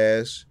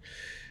Kass,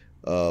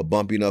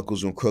 Bumpy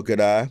Knuckles and Crooked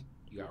Eye.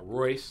 You got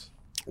Royce.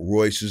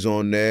 Royce is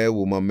on there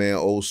with my man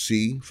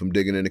OC from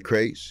Digging in the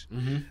Crates.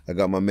 I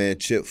got my man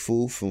Chip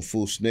Fu from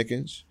Fu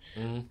Snickens.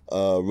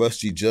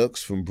 Rusty Jux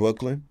from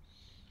Brooklyn.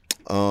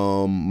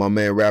 My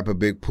man Rapper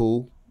Big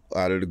Pooh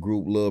out of the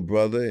group Lil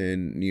Brother,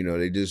 and you know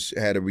they just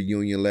had a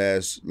reunion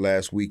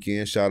last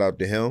weekend. Shout out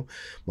to him.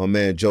 My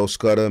man Joe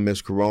Scudder,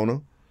 Miss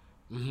Corona.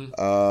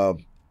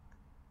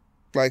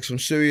 Like some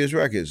serious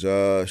records.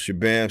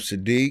 Shabam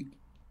Sadiq,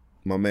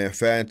 my man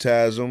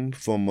Phantasm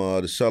from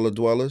the Cellar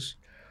Dwellers.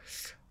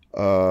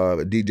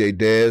 DJ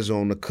Dez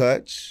on the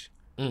cuts.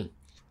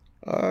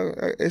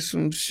 It's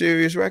some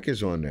serious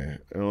records on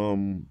there.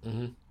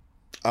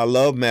 I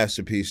love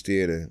Masterpiece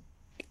Theater.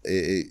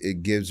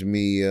 It gives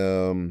me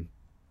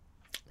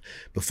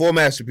before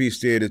Masterpiece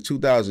Theater,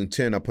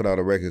 2010, I put out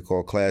a record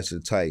called Clash of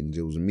the Titans.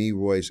 It was me,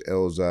 Royce,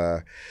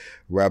 Elzai,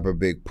 Rapper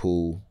Big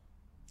Pooh,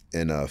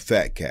 and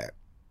Fat Cat.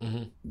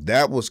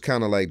 That was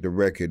kind of like the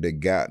record that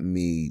got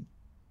me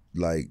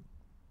like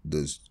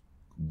the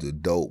the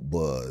dope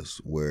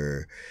buzz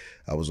where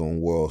I was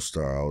on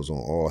WorldStar, I was on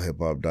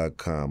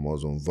allhiphop.com, I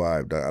was on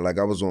Vibe. Like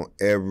I was on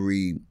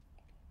every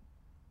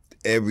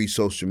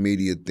social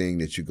media thing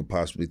that you could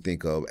possibly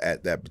think of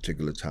at that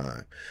particular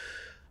time.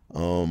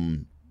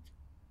 And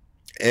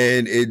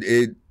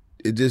it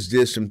just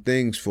did some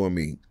things for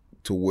me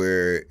to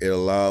where it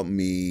allowed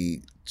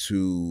me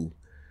to,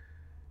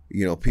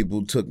 you know,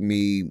 people took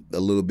me a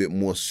little bit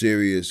more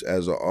serious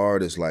as an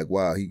artist. Like,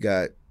 wow, he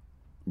got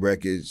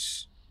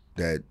records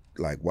that,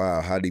 like,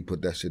 wow, how did he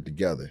put that shit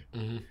together?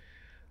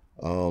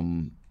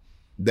 Mm-hmm.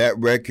 That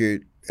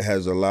record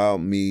has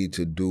allowed me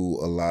to do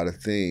a lot of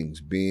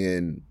things.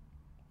 Being,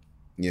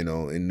 you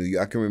know, in New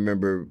York, I can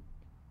remember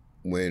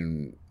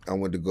when I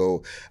went to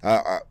go.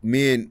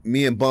 Me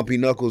and Bumpy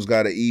Knuckles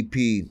got an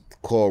EP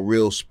called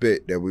Real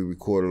Spit that we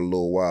recorded a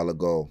little while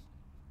ago.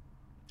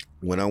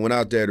 When I went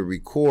out there to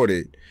record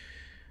it,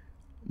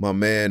 my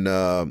man,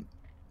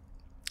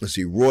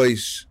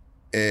 Royce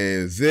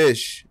and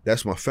Vish,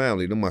 that's my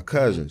family, they're my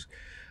cousins.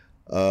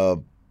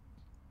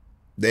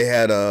 They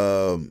had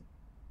I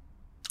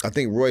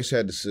think Royce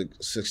had the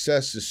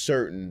Success is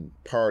Certain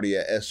party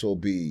at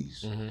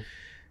SOB's. Mm-hmm.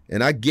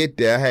 And I get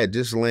there, I had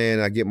just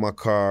land, I get my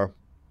car,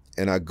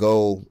 and I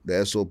go,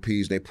 the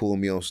SOPs, they pull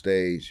me on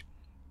stage.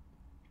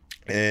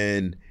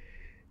 And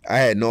I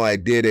had no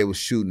idea they was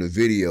shooting a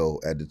video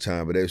at the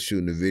time, but they were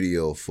shooting a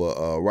video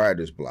for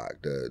Writer's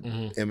Block, the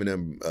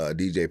Eminem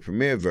DJ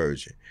Premier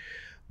version.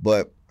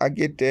 But I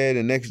get there,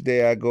 the next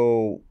day I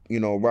go, you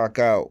know, rock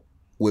out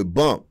with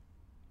Bump.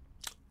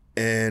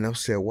 And I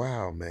said,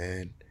 wow,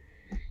 man,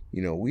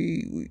 you know,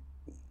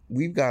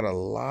 we've got a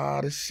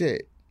lot of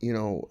shit, you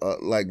know,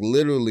 like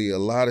literally a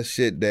lot of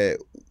shit that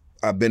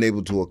I've been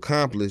able to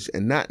accomplish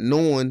and not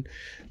knowing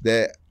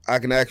that I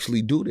can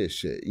actually do this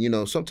shit. You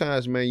know,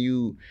 sometimes, man,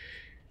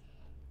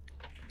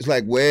 it's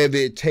like wherever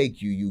it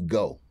take you, you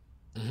go.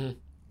 Mm-hmm.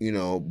 You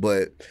know,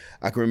 but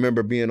I can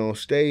remember being on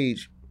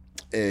stage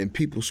and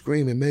people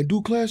screaming, man,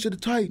 do Clash of the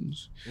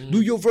Titans. Mm-hmm.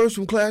 Do your verse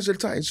from Clash of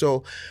the Titans.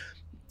 So,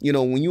 you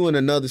know, when you're in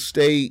another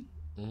state,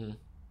 mm-hmm.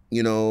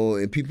 you know,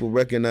 and people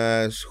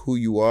recognize who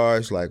you are,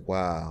 it's like,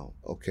 wow,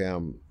 okay,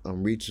 I'm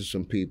reaching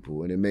some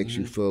people. And it makes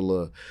mm-hmm. you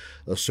feel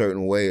a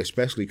certain way,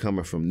 especially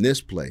coming from this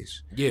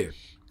place. Yeah.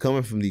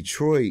 Coming from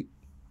Detroit,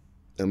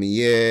 I mean,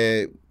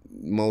 yeah,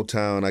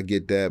 Motown, I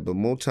get that, but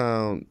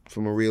Motown,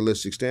 from a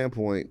realistic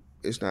standpoint,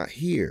 it's not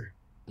here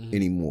mm-hmm.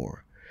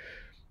 anymore.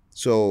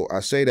 So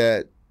I say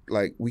that,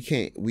 like, we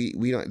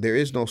don't, there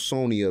is no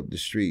Sony up the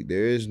street.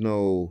 There is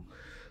no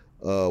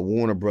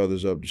Warner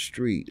Brothers up the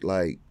street.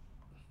 Like,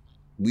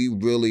 we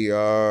really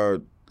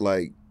are,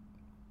 like,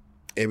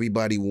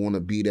 everybody want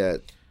to be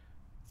that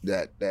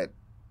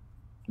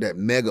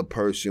mega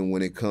person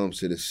when it comes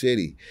to the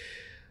city.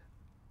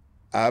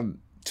 I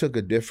took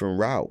a different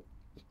route.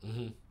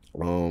 Mm-hmm.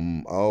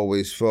 I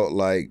always felt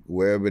like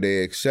wherever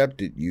they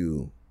accepted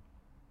you,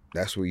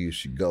 that's where you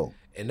should go.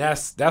 And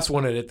that's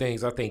one of the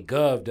things I think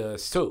Gov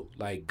does too.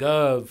 Like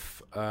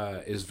Gov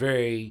is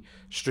very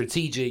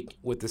strategic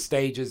with the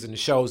stages and the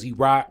shows he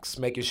rocks,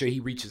 making sure he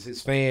reaches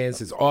his fans,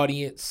 his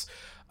audience,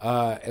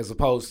 as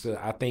opposed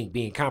to, I think,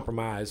 being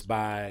compromised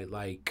by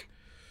like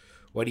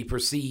what he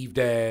perceived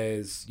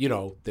as, you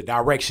know, the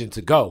direction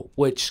to go,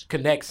 which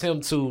connects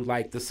him to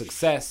like the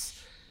success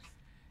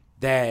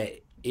that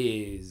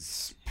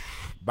is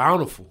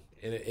bountiful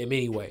in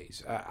many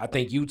ways. I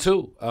think you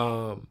too.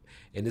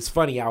 And it's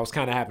funny, I was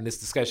kind of having this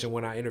discussion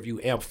when I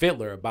interviewed Amp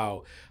Fiddler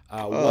about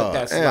what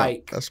that's Amp,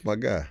 like. That's my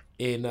guy.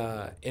 In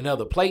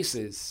other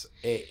places,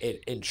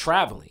 in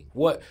traveling.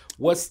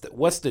 What's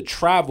the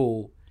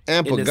travel?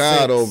 Amp a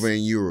god over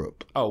in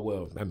Europe. Oh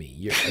well, I mean,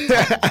 you're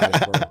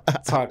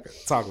talk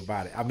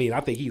about it. I mean, I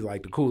think he's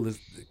like the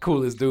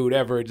coolest dude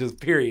ever. Just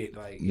period.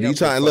 Like you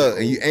talking look,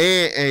 cool.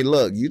 and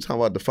look, you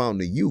talking about the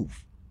fountain of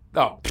youth.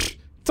 Oh,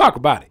 talk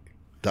about it,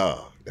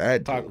 dog.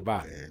 That talk dude,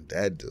 about man, it.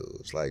 That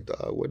dude's like,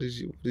 dog, what did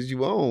you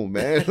own,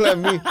 man? Let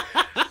me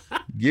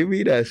give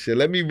me that shit.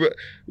 Let me put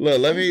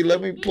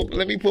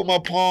my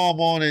palm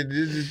on it.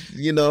 Just,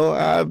 you know,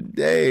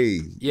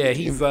 hey. Yeah,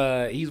 he's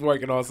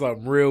working on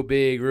something real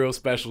big, real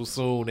special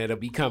soon. That'll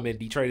be coming.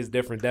 Detroit is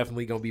different.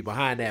 Definitely gonna be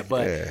behind that.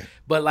 But yeah.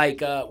 But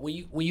like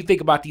when you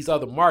think about these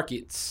other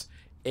markets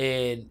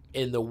and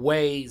in the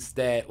ways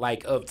that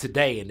like of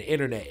today and the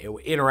internet and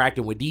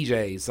interacting with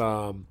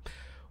DJs,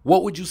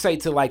 what would you say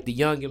to like the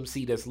young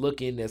MC that's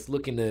looking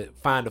to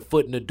find a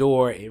foot in the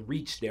door and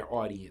reach their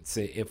audience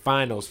and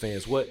find those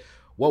fans? What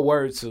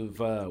words of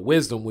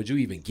wisdom would you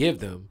even give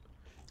them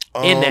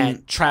in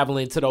that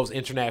traveling to those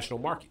international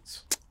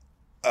markets?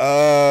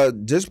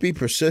 Just be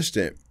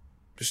persistent.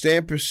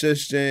 Staying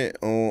persistent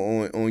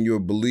on your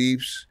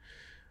beliefs.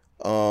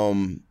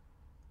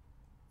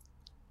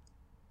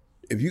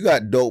 If you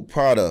got dope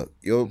product,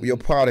 your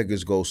product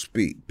is gonna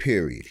speak,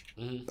 period.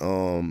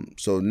 Mm-hmm.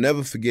 So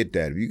never forget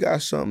that. If you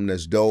got something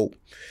that's dope,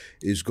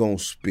 it's gonna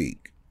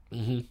speak.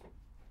 Mm-hmm.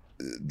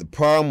 The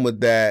problem with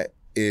that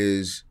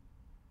is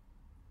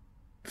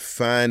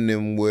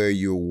finding where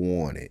you're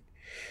wanted.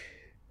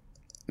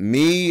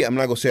 me, I'm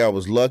not gonna say I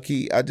was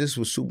lucky. I just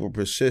was super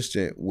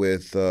persistent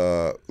with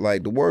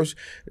like the worst.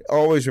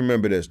 Always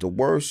remember this: the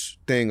worst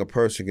thing a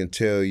person can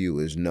tell you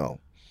is no.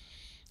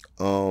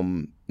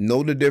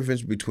 Know the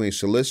difference between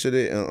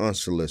solicited and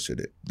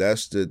unsolicited.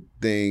 That's the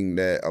thing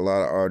that a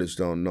lot of artists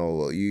don't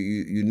know.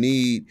 You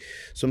need,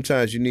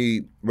 sometimes you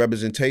need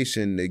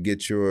representation to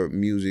get your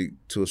music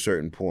to a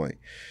certain point.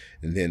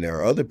 And then there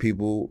are other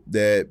people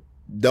that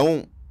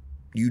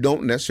you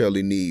don't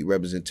necessarily need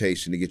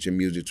representation to get your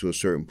music to a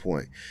certain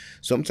point.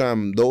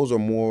 Sometimes those are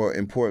more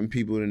important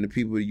people than the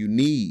people you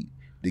need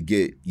to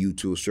get you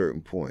to a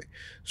certain point.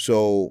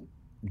 So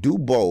do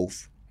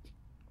both.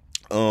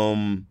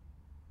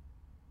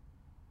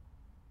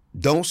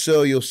 Don't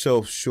sell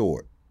yourself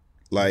short.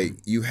 Like,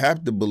 you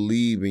have to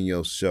believe in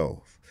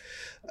yourself.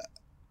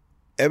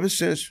 Ever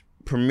since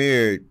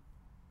Premier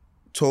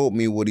told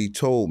me what he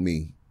told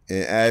me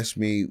and asked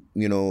me,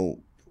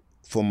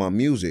 for my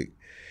music,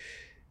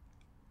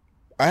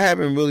 I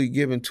haven't really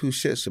given two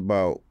shits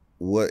about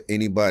what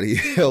anybody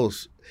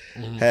else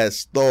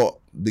has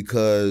thought,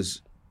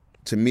 because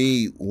to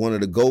me, one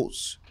of the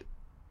GOATs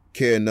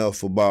care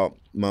enough about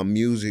my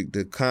music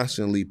to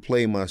constantly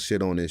play my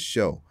shit on his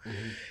show.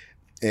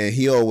 And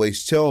he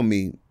always tell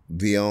me,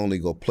 V, I only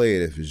go play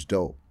it if it's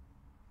dope.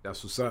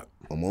 That's what's up.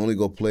 I'm only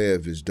gonna play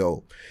it if it's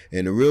dope.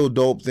 And the real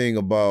dope thing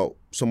about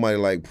somebody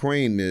like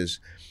Preem is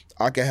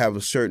I can have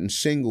a certain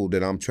single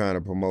that I'm trying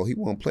to promote. He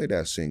won't play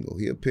that single.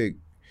 He'll pick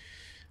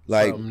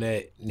like something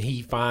that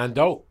he find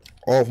dope.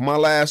 Off my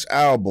last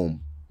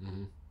album,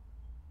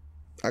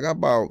 I got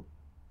about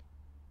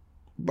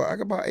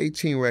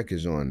 18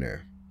 records on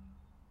there.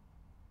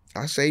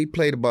 I say he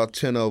played about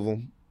 10 of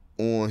them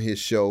on his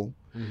show.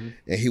 And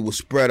he will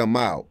spread them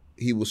out.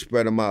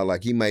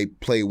 Like, he might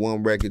play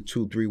one record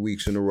 2-3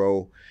 weeks in a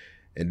row,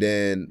 and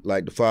then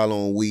like the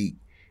following week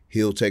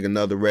he'll take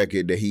another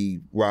record that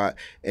he write,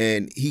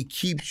 and he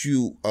keeps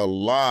you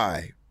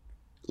alive.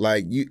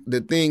 Like,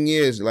 the thing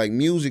is, like,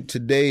 music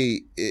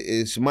today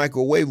is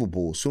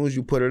microwavable. As soon as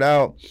you put it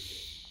out,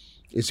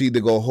 it's either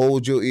gonna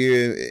hold your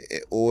ear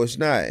or it's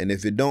not. And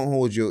if it don't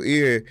hold your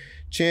ear,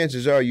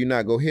 chances are you're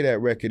not gonna hear that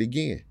record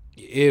again.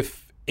 If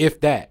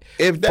that.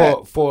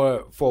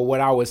 For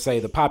what I would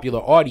say, the popular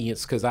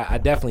audience, because I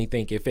definitely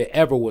think if it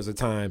ever was a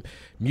time,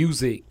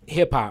 music,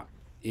 hip hop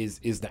is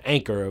the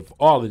anchor of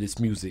all of this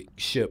music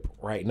ship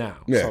right now.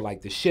 Yeah. So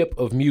like the ship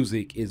of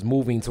music is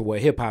moving to where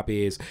hip hop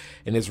is,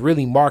 and it's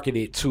really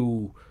marketed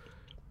to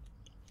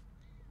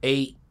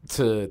 8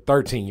 to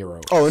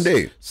 13-year-olds. Oh,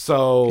 indeed.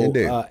 So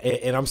indeed.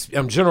 And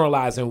I'm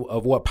generalizing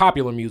of what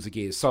popular music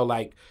is. So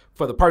like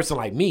for the person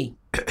like me,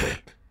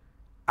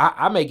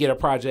 I may get a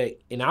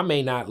project and I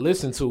may not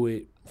listen to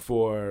it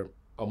for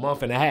a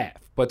month and a half,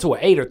 but to an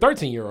 8 or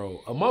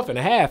 13-year-old, a month and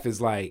a half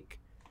is like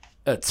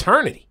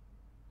eternity,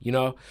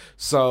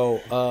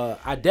 So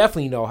I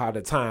definitely know how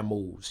the time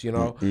moves,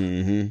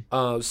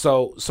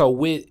 So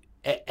with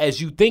as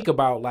you think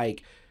about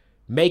like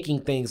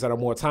making things that are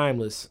more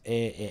timeless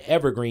and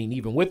evergreen,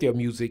 even with your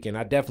music, and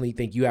I definitely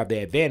think you have the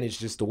advantage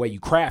just the way you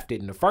craft it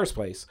in the first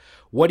place.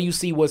 What do you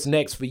see what's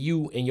next for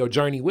you in your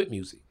journey with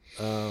music?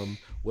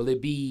 Will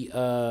it be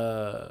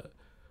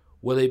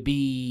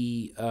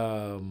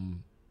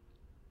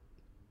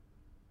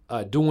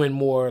doing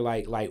more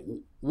like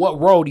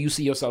what role do you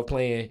see yourself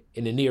playing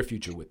in the near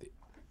future with it?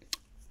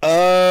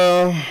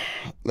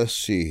 Let's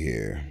see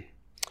here.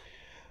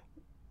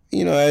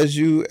 As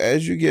you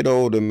get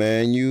older,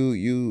 man,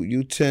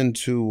 you tend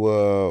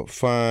to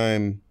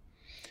find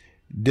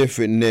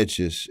different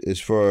niches as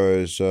far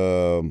as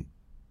what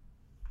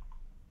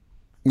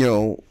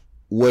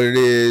it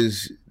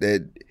is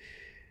that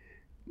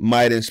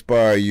might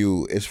inspire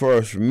you. As far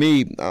as for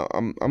me,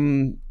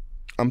 I'm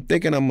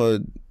thinking I'm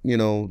a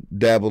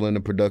dabble in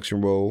the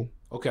production role.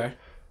 Okay.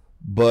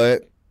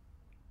 But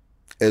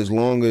as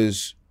long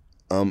as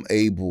I'm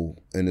able,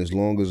 and as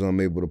long as I'm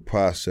able to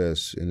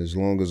process, and as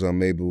long as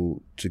I'm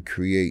able to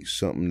create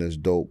something that's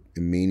dope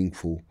and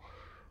meaningful,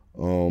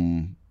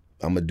 I'm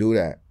gonna do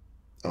that.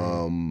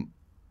 I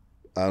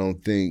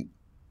don't think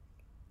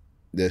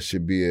there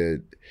should be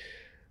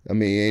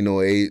ain't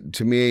no age,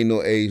 to me ain't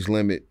no age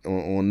limit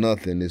on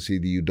nothing. It's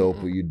either you dope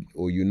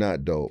or you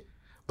not dope.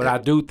 But I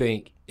do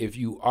think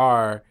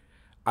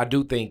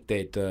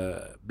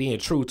that being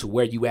true to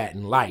where you at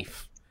in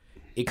life,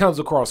 it comes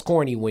across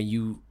corny when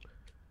you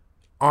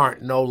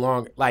aren't no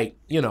longer like,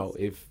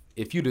 if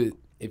you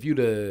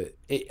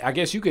I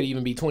guess you could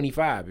even be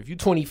 25. If you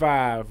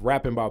 25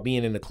 rapping about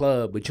being in the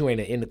club, but you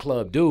ain't an in the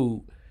club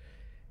dude,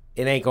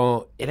 it ain't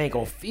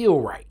gonna feel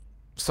right.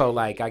 So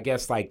like, I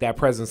guess like that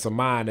presence of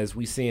mind as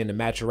we see in the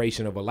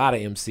maturation of a lot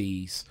of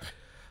MCs,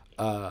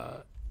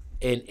 and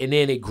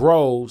then it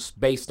grows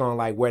based on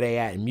like where they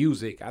at in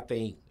music. I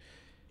think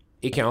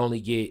it can only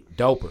get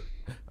doper.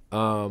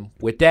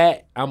 With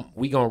that,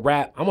 we gonna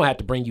wrap. I'm gonna have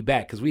to bring you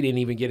back because we didn't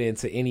even get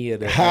into any of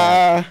the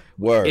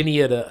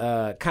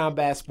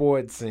combat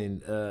sports,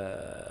 and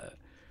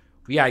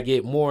we gotta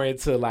get more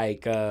into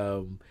like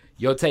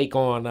your take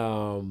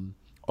on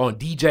on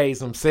DJs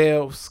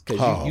themselves?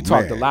 Because you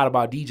talked a lot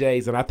about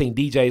DJs, and I think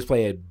DJs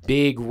play a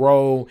big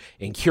role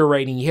in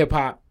curating hip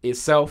hop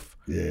itself.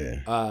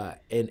 Yeah.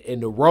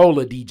 And the role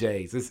of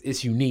DJs,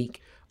 it's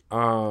unique.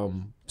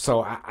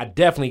 So I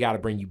definitely got to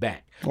bring you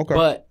back. Okay.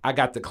 But I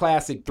got the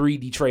classic 3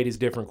 Detroit is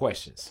different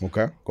questions.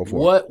 Okay, go for it.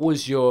 What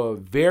was your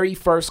very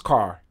first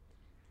car?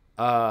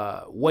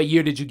 What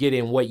year did you get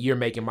in? What year,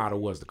 make, and model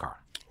was the car?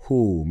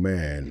 Oh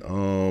man.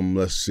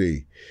 Let's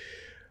see.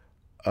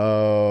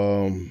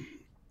 Man,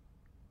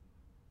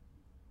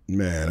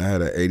 I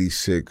had an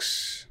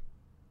 86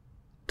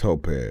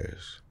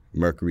 Topaz,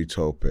 Mercury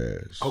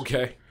Topaz.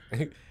 Okay.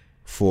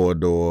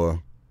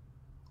 4-door.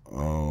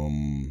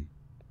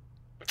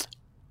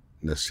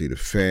 Let's see, the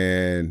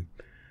fan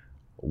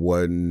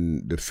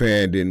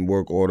didn't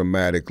work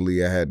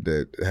automatically. I had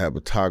to have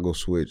a toggle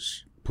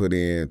switch put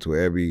in to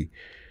every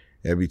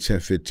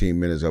 10-15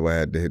 minutes. I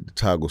had to hit the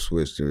toggle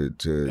switch to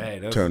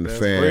turn the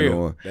fan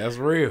on. That's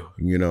real.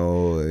 You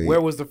know.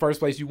 Where was the first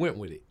place you went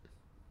with it?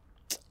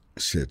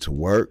 Shit, to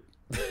work.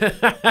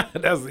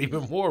 That's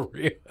even more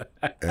real.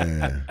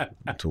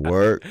 To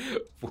work.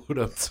 Put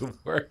up to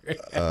work.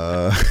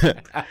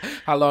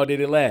 How long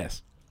did it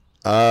last?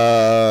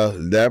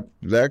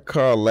 That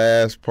car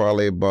lasts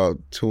probably about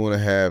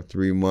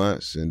 2.5-3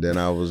 months, and then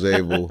I was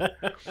able.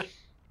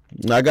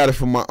 I got it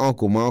from my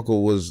uncle. My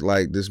uncle was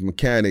like this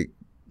mechanic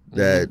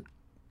that,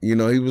 you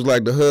know, he was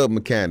like the hub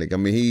mechanic. I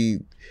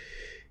mean,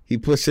 he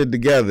put shit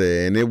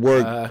together, and it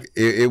worked.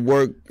 It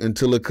worked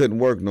until it couldn't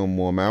work no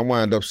more, man. I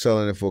wound up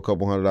selling it for a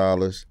couple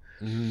 $100.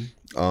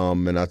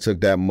 And I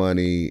took that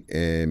money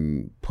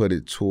and put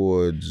it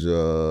towards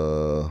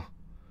a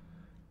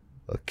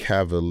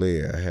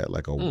Cavalier. I had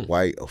like a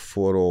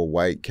 4-door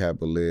white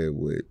Cavalier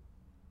with,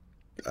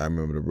 I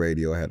remember the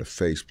radio had a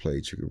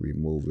faceplate. You could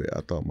remove it.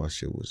 I thought my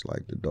shit was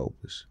like the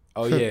dopest.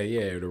 Oh,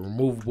 yeah. The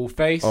removable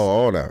face. Oh,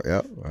 all that,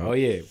 yep. Oh,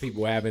 yeah.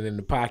 People have it in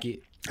the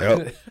pocket.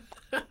 Yep.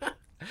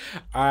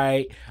 All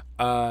right.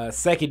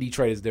 Second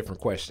Detroit is a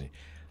different question.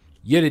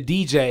 You're the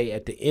DJ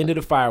at the end of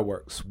the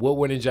fireworks,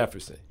 Woodward and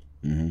Jefferson.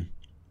 The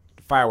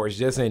fireworks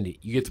just ended.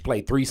 You get to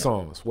play 3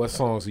 songs. What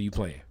songs are you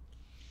playing?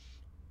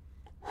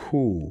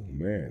 Whew,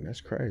 man,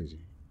 that's crazy.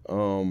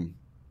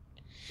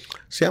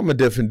 See, I'm a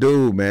different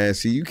dude, man.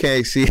 See, you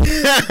can't see.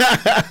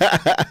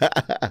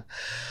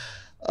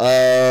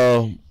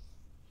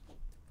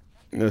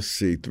 Let's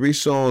see. 3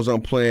 songs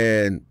I'm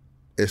playing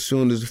as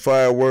soon as the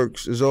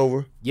fireworks is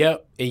over.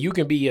 Yep, and you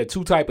can be a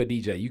 2 type of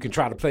DJ. You can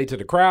try to play to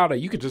the crowd, or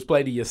you can just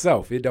play to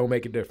yourself. It don't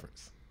make a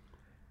difference.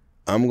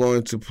 I'm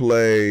going to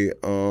play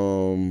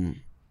Don't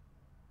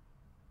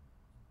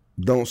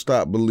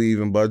Stop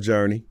Believing by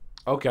Journey.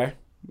 Okay.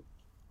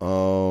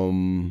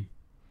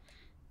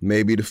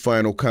 Maybe The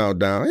Final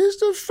Countdown. It's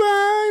the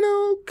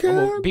final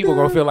countdown. People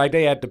gonna feel like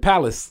they at the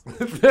palace.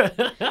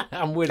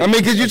 I'm with it. I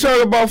mean, cause you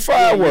talk about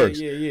fireworks.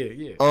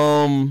 Yeah.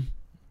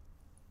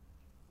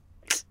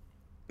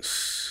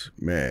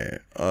 Man.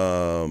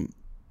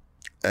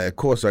 Of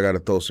course I gotta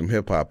throw some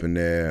hip hop in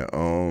there.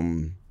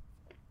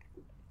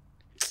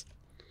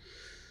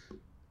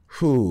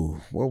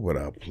 What would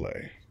I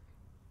play?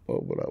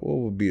 What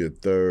would be a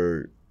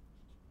third?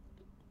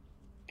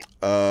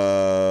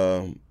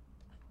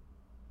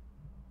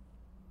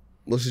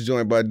 What's the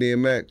joint by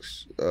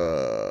DMX?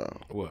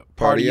 What?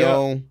 Party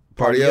On?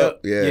 Party Up?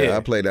 Yeah, I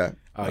play that.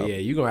 Oh, yeah,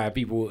 you're going to have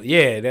people.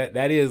 Yeah,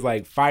 that is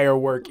like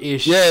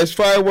firework-ish. Yeah, it's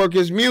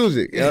firework-ish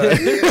music.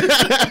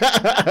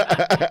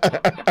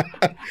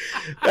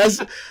 That's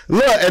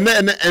look, and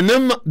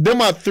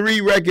them are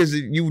 3 records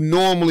that you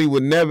normally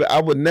would never.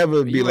 I would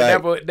never be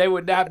like. They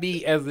would not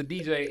be as a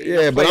DJ.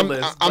 Yeah, but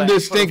I'm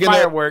just thinking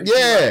fireworks.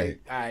 Yeah,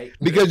 all right.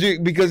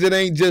 because it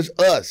ain't just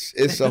us.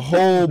 It's a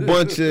whole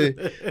bunch of.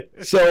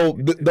 So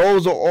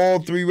those are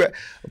all 3.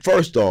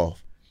 First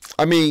off,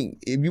 I mean,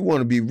 if you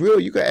want to be real,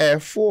 you can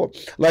add 4.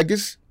 Like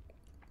it's.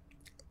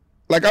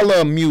 Like I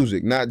love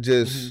music, not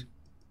just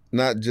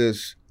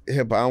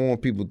hip hop. I don't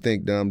want people to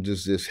think that I'm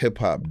just this hip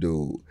hop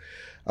dude.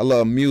 I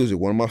love music.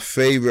 One of my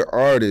favorite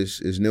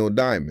artists is Neil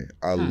Diamond.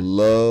 I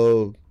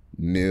love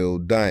Neil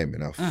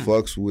Diamond. I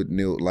fucks with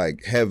Neil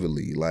like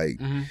heavily, like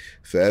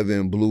Forever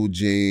in Blue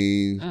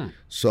Jeans,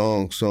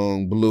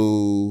 Song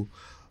Blue.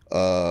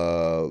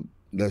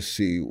 Let's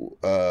see.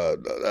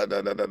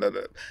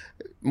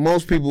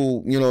 Most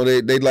people, you know,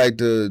 they like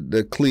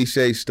the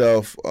cliche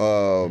stuff.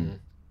 I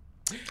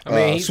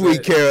mean,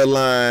 Sweet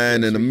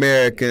Caroline and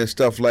American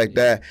stuff like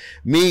that.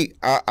 Me,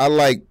 I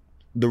like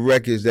the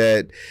records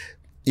that,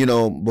 you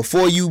know,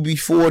 before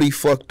UB40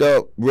 fucked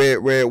up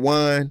Red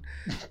Wine,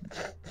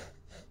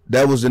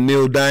 that was a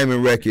Neil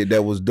Diamond record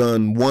that was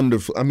done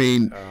wonderful. I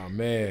mean, oh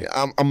man,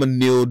 I'm a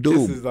Neil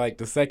dude. This is like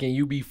the second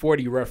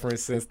UB40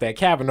 reference since that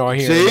Kavanaugh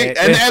hearing. See,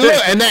 and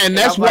look, and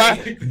that's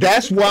why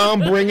that's why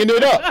I'm bringing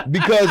it up,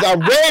 because I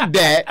read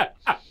that.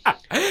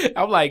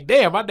 I'm like,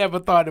 damn, I never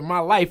thought in my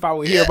life I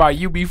would hear about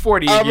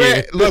UB40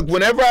 again. Look,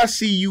 whenever I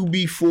see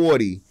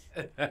UB40,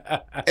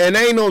 and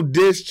ain't no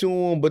diss to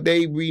them, but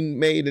they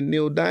remade a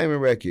Neil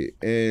Diamond record,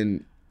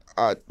 and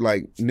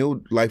like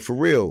Neil, like for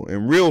real,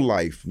 in real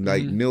life,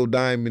 like Neil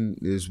Diamond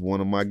is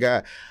one of my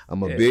guys.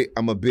 I'm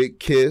a big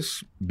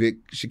Kiss, big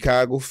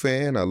Chicago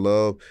fan. I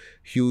love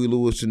Huey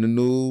Lewis and the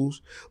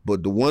News.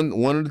 But one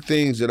of the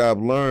things that I've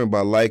learned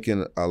by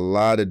liking a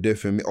lot of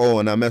different,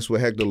 and I mess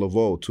with Hector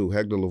Lavoe too.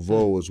 Hector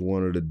Lavoe is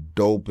one of the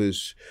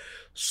dopest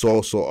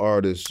salsa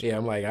artists. Yeah,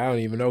 I'm like, I don't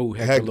even know who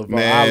Hector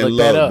Lavoe. I'll look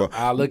that up. Bro.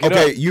 I'll look it up.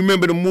 Okay, you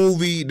remember the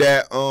movie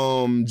that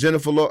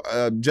Jennifer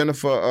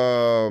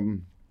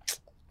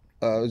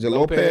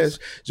Lopez?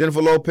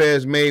 Jennifer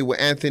Lopez made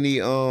with Anthony,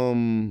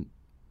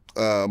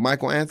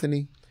 Michael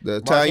Anthony, the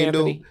Italian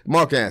dude,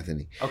 Mark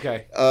Anthony.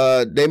 Okay.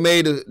 They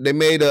made a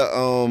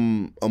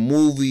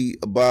movie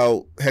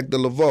about Hector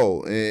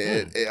Lavoe,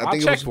 and I'll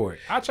check for it.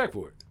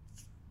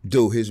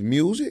 Dude, his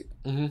music.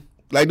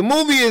 Like the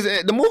movie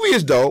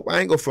is dope.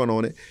 I ain't gonna front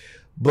on it,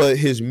 but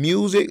his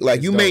music, like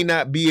it's you dope. May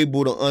not be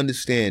able to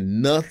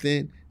understand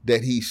nothing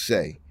that he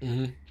say,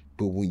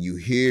 but when you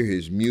hear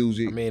his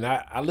music, I mean,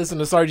 I listen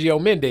to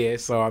Sergio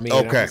Mendes, so I mean,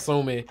 I'm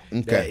assuming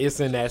that it's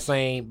in that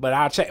same. But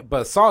I'll check.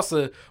 But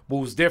salsa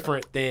moves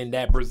different than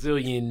that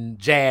Brazilian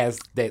jazz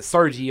that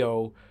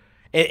Sergio.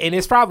 And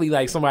it's probably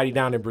like somebody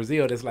down in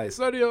Brazil that's like,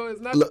 Sergio is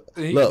not.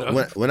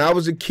 Look, when I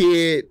was a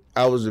kid,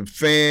 I was a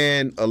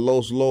fan of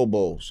Los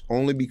Lobos,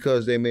 only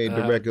because they made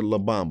the record La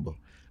Bamba.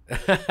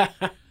 Okay.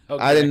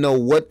 I didn't know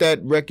what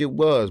that record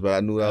was, but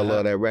I knew I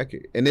loved that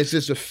record. And it's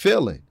just a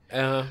feeling.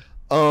 But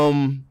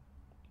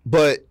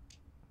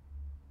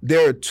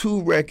there are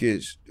two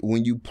records,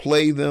 when you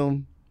play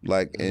them,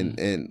 like,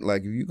 and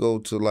like if you go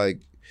to like,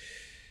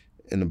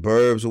 in the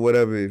burbs or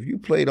whatever, if you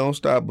play Don't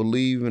Stop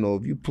Believing or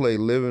if you play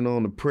Living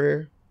on a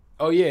Prayer.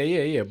 Oh,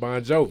 yeah,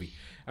 Bon Jovi.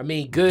 I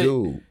mean, good.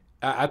 Dude.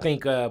 I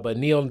think, but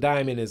Neil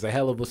Diamond is a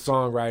hell of a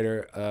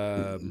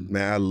songwriter.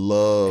 Man, I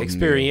love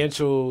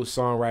experiential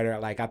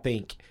Songwriter. Like, I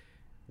think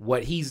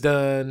what he's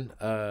done,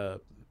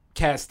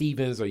 Cat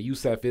Stevens or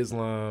Yusef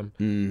Islam,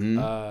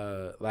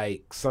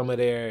 like some of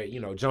their,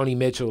 Joni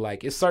Mitchell,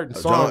 like it's certain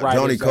songwriters.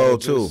 Joni Cole,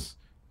 too.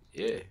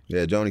 Yeah.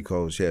 Yeah, Joni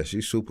Cole, yeah,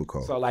 she's super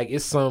cool. So, like,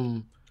 it's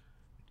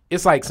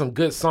like some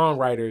good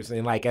songwriters,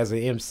 and like as an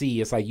MC,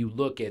 it's like you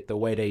look at the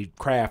way they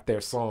craft their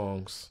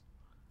songs.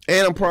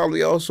 And I'm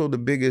probably also the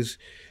biggest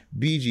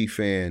BG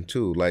fan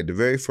too. Like the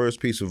very first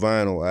piece of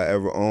vinyl I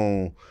ever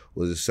owned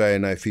was the Saturday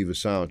Night Fever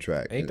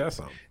soundtrack. Ain't that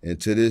something? And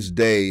to this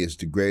day, it's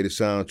the greatest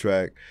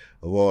soundtrack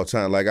of all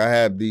time. Like I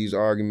have these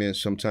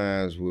arguments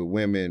sometimes with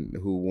women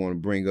who want to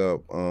bring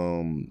up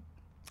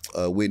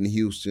Whitney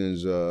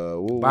Houston's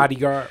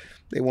Bodyguard.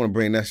 They want to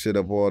bring that shit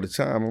up all the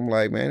time. I'm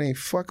like, man, it ain't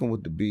fucking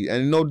with the beat.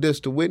 And no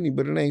diss to Whitney,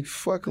 but it ain't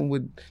fucking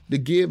with the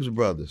Gibbs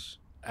brothers.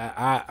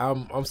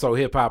 I'm so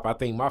hip hop. I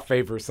think my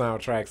favorite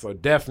soundtracks are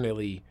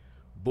definitely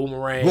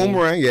Boomerang.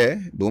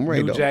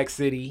 Boomerang. New Jack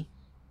City.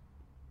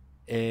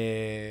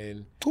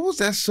 And what was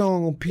that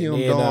song on PM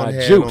Dawn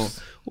had Juice.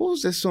 On? What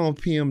was that song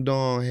PM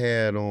Dawn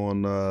had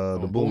on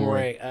the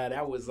Boomerang?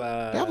 That was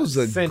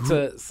a Sent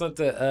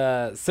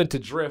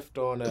Adrift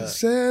on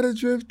Set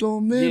Adrift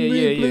on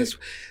Memory Bliss.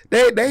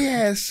 They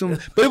had some,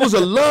 but it was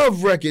a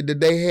love record that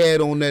they had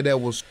on there that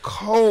was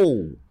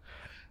cold.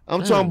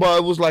 I'm talking about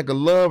it was like a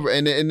love,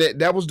 and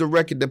that was the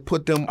record that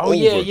put them over.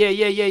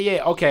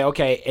 Yeah.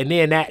 Okay. And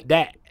then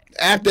that.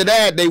 After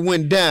that, they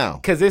went down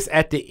because it's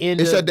at the end.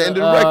 It's at the end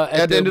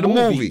of the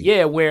movie.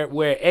 Yeah,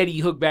 where Eddie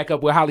hooked back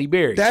up with Halle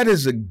Berry. That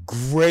is a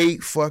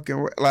great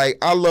fucking like.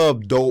 I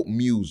love dope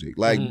music.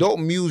 Like dope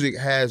music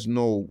has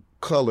no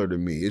color to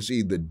me. It's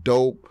either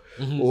dope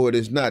or it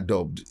is not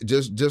dope.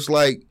 Just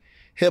like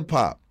hip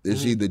hop,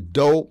 it's either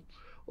dope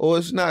or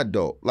it's not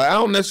dope. Like I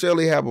don't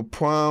necessarily have a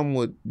problem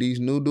with these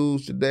new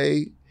dudes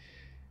today,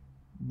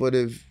 but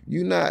if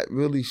you're not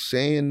really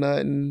saying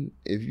nothing,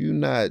 if you're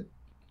not.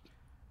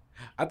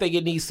 I think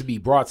it needs to be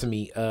brought to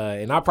me,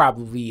 and I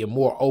probably am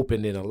more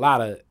open than a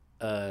lot of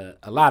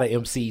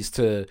MCs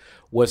to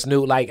what's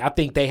new. Like I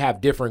think they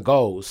have different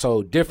goals,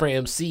 so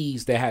different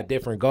MCs that have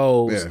different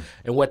goals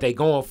and what they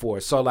going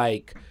for. So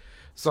like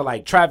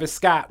Travis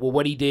Scott with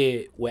what he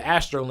did with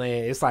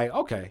Astroland, it's like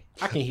okay,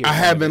 I can hear. I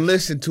haven't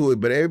listened to it,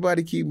 but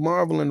everybody keep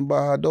marveling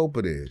about how dope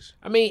it is.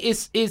 I mean,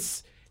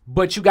 it's,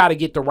 but you got to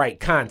get the right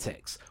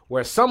context.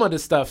 Where some of the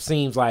stuff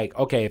seems like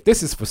okay, if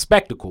this is for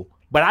spectacle.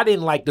 But I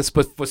didn't like the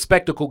for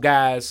spectacle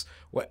guys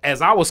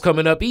as I was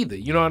coming up either.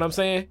 You know what I'm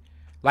saying?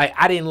 Like,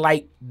 I didn't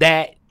like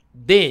that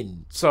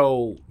then.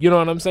 So, you know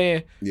what I'm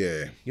saying?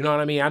 Yeah. You know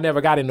what I mean? I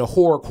never got into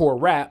horrorcore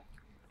rap,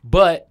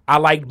 but I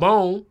liked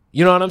Bone.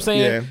 You know what I'm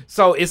saying? Yeah.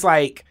 So, it's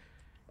like,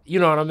 you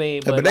know what I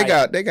mean? But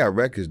they got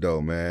records,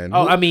 though, man.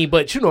 Oh, I mean,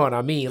 but you know what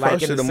I mean? Like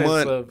First of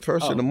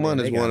the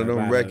Month is one of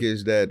them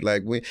records that,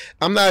 like,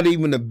 I'm not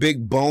even a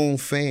big Bone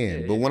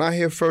fan, but when I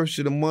hear First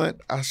of the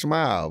Month, I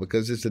smile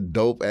because it's a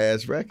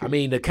dope-ass record. I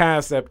mean, the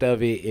concept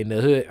of it in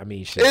the hood, I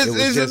mean, shit. It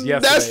was just yesterday.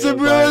 That's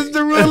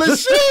the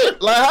realest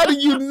shit. Like, how do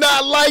you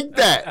not like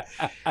that?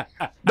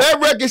 That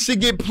record should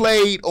get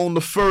played on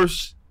the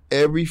first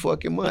every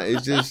fucking month.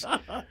 It's just,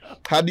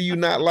 How do you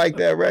not like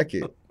that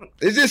record?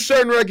 It's just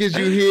certain records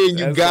you hear and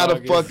you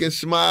gotta fucking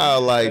smile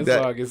like that.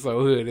 That song is so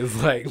hood.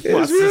 It's like It's my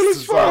real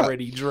sister's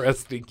already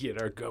dressed to get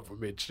her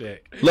government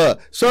check.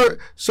 Look,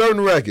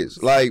 certain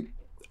records like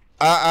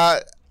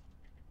I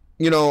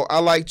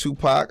like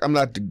Tupac. I'm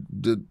not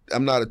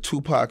I'm not a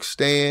Tupac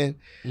stan,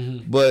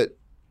 but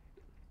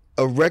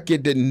a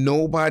record that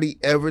nobody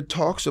ever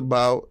talks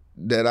about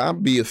that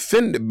I'd be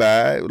offended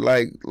by,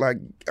 like,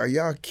 are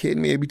y'all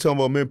kidding me? They be talking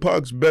about, man,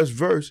 Pac's best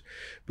verse.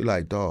 Be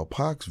like, dog,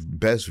 Pac's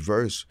best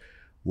verse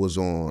was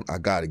on I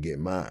Gotta Get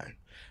Mine.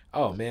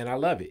 Oh man, I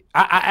love it.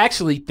 I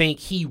actually think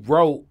he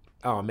wrote.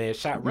 Oh man,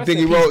 You think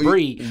he wrote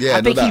Breed? Yeah,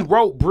 I think he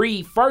wrote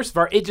Breed first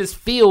verse. It just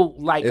feel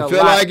like a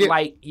lot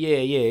like yeah.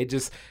 It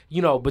just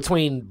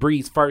between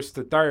Breed's first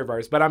to third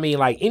verse. But I mean,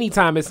 like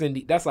anytime it's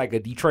that's like a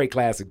Detroit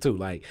classic too.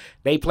 Like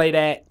they play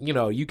that, the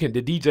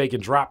DJ can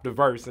drop the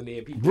verse and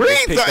then people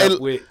pick up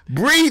with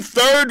Breed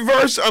third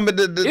verse. I mean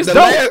it's the dope.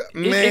 last,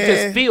 man,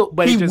 it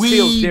just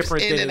feels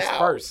different than his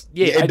first.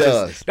 Yeah, it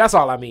does. That's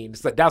all I mean.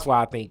 So that's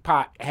why I think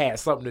Pac had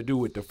something to do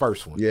with the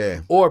first one.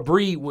 Yeah, or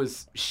Breed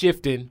was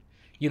shifting.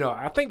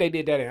 I think they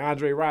did that in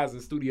Andre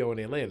Risen's studio in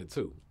Atlanta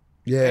too.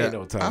 Yeah,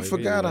 no time I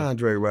forgot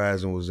Andre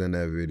Rison was in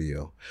that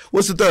video.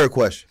 What's the third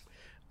question?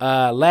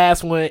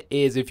 Last one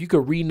is if you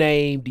could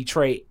rename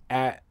Detroit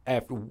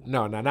after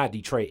not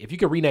Detroit. If you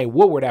could rename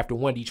Woodward after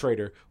one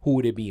Detroiter, who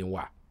would it be and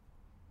why?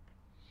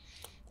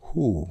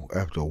 Who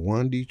after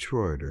one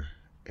Detroiter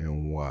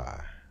and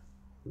why?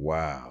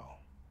 Wow,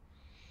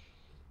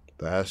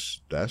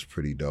 that's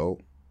pretty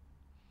dope.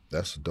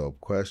 That's a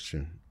dope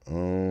question.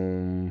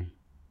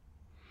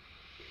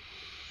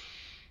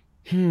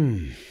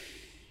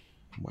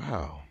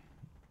 Wow.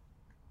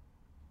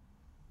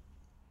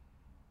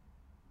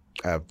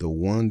 After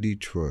one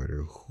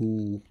Detroiter,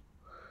 who?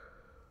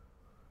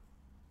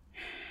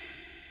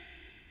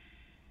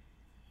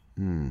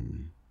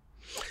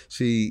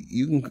 See,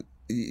 you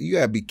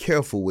gotta be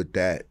careful with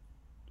that,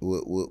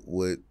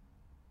 with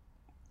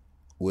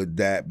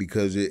that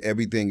because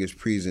everything is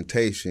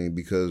presentation.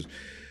 Because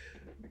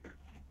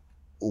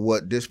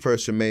what this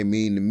person may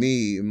mean to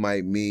me, it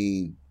might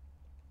mean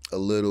a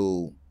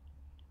little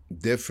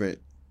different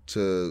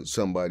to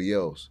somebody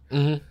else.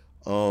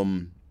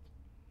 I'm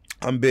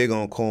big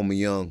on Coleman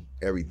Young,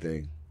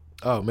 everything.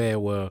 Oh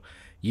man, well,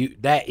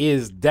 that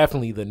is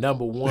definitely the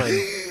number one.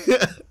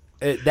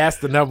 That's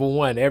the number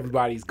one.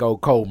 Everybody's go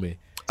Coleman.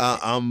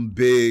 I'm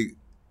big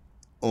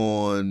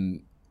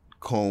on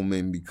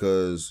Coleman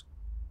because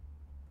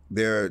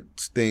there are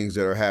things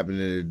that are happening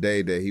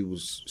today that he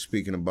was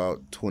speaking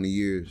about 20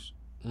 years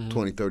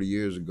 20, 30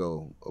 years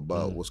ago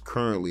about what's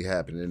currently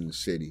happening in the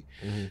city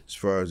as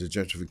far as the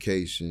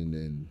gentrification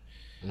and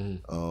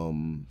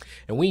and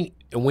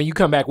when you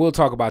come back, we'll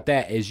talk about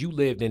that. As you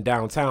lived in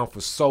downtown for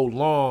so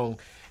long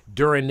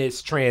during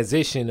this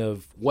transition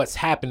of what's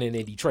happening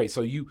in Detroit,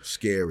 so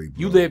scary,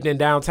 bro. You lived in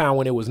downtown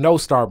when it was no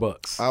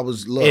Starbucks.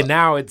 And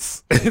now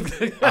it's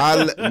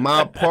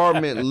my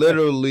apartment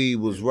literally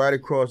was right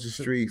across the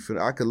street from.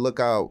 I could look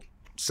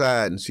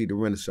outside and see the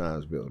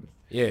Renaissance building.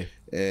 Yeah.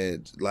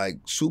 And like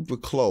super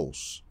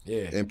close.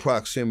 Yeah. In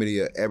proximity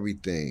of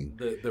everything.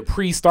 The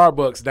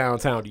pre-Starbucks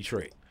downtown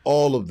Detroit.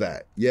 All of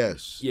that,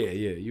 yes. Yeah.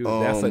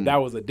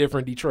 That was a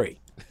different Detroit.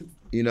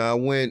 I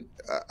went.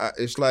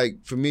 It's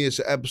like for me, it's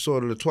an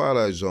episode of The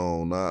Twilight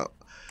Zone. I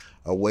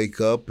wake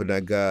up and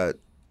I got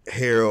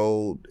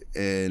Harold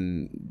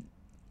and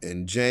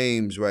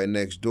James right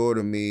next door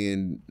to me,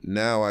 and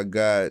now I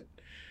got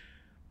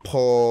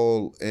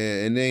Paul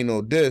and they ain't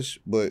no diss,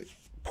 but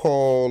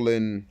Paul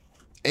and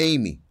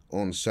Amy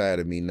on the side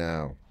of me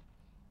now.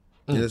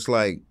 And it's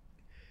like,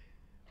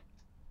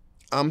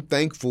 I'm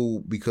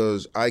thankful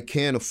because I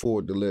can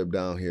afford to live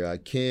down here. I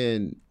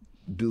can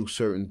do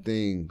certain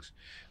things,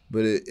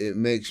 but it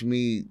makes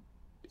me,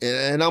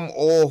 and I'm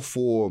all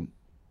for,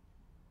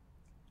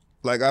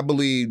 like, I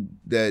believe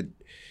that,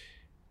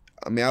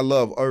 I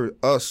love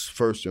us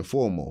first and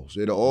foremost.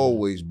 It'll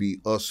always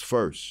be us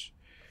first.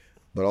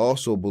 But I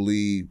also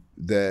believe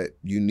that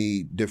you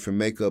need different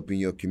makeup in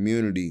your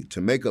community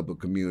to make up a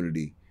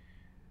community.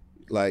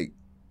 Like,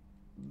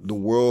 the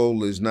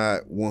world is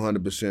not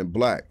 100%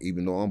 black,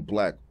 even though I'm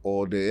black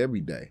all day,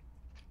 every day.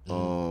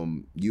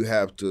 You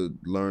have to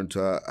learn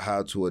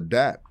how to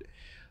adapt.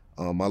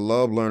 I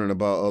love learning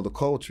about other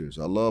cultures.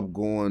 I love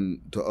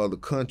going to other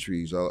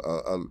countries.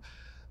 I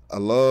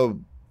love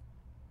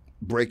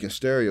breaking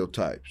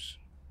stereotypes.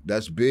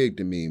 That's big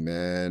to me,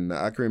 man.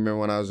 I can remember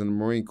when I was in the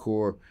Marine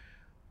Corps,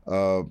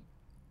 I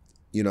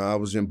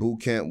was in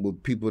boot camp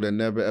with people that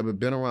never ever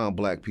been around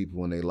black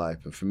people in their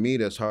life. And for me,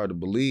 that's hard to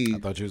believe. I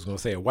thought you was going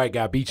to say a white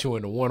guy beat you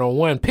in a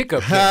one-on-one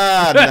pickup.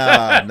 Nah.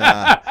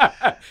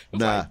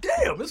 Like,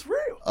 damn, it's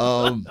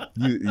real.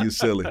 You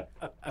silly.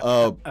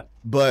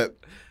 But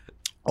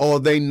all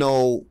they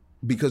know,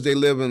 because they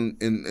live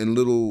in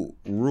little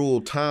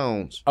rural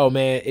towns. Oh,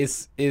 man,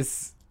 it's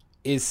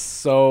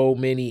so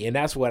many, and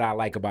that's what I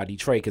like about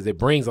Detroit, because it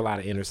brings a lot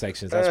of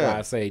intersections. That's why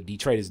I say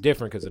Detroit is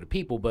different because of the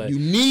people. But you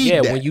need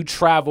that. When you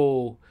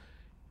travel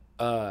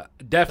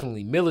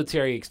definitely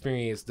military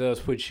experience does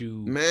put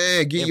you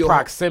in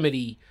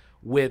proximity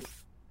with.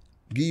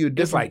 Give you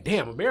it's like,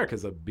 damn,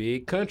 America's a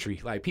big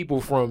country. Like people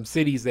from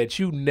cities that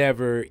you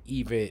never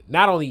even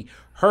not only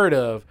heard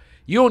of,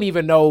 you don't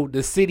even know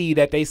the city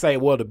that they say,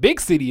 well, the big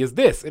city is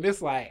this. And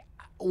it's like,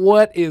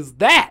 what is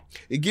that?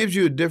 It gives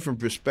you a different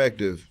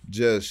perspective,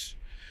 just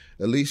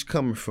at least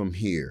coming from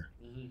here.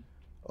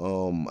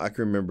 Mm-hmm. I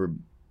can remember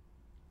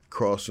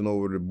crossing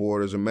over the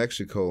borders of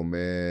Mexico,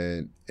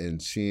 man,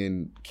 and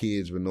seeing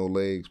kids with no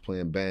legs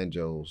playing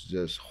banjos,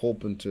 just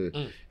hoping to,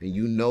 and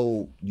you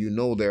know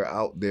they're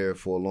out there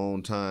for a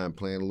long time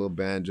playing a little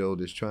banjo,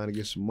 just trying to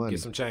get some money.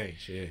 Get some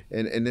change, yeah.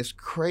 And it's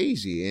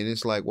crazy, and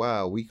it's like,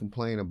 wow, we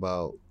complain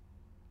about,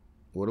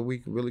 what are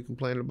we really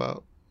complaining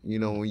about? You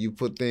know, when you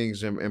put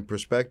things in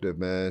perspective,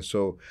 man.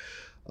 So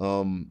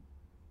I'm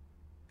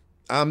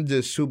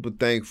just super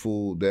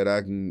thankful that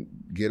I can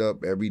get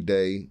up every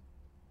day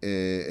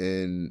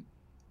and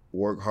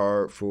work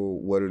hard for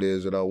what it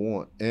is that I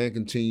want and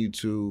continue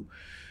to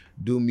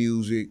do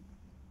music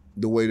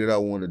the way that I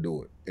want to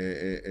do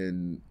it.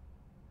 And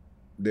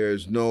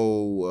there's no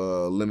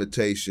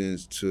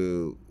limitations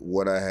to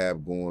what I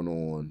have going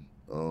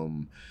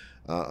on.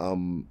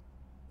 I'm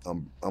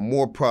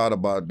more proud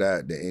about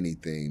that than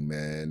anything,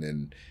 man.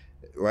 And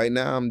right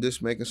now I'm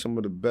just making some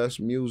of the best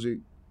music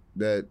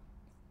that,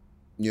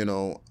 you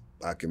know,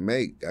 I can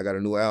make. I got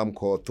a new album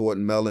called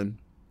Thornton Mellon.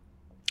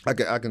 I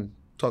can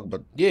talk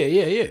about. Yeah.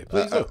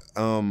 Please do.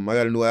 I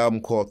got a new album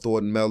called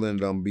Thornton Mellon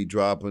that I'm gonna be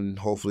dropping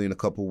hopefully in a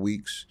couple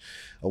weeks.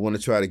 I want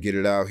to try to get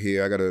it out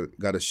here. I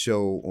got a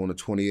show on the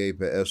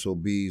 28th at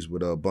SOBs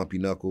with Bumpy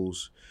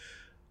Knuckles,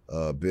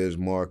 Biz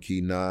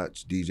Markie,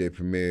 Notch, DJ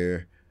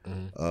Premier,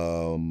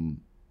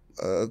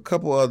 a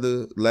couple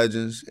other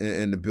legends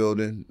in the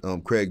building.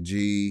 Craig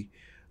G.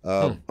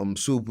 I'm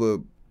super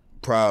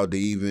proud to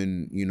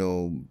even, you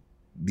know,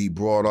 be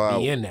brought out.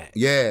 Be in that.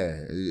 Yeah.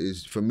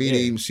 It's, for me to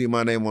even see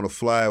my name on a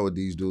flyer with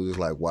these dudes, it's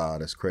like, wow,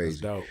 that's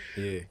crazy. That's dope.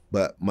 Yeah.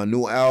 But my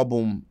new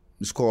album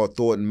is called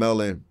Thornton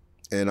Mellon,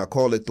 and I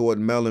call it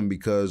Thornton Mellon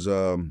because,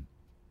 you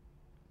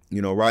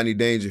know, Rodney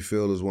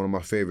Dangerfield is one of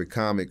my favorite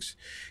comics.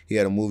 He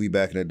had a movie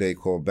back in the day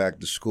called Back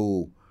to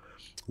School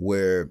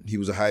where he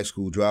was a high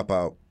school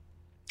dropout,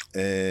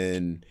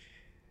 and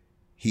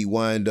he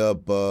wound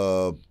up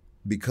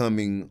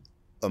becoming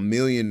a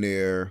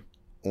millionaire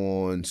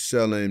on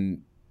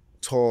selling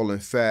tall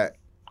and fat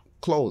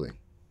clothing,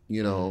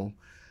 you know,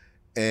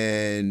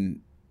 and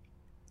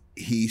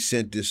he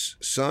sent his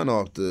son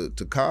off to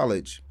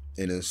college,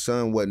 and his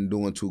son wasn't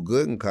doing too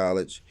good in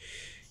college.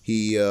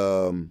 He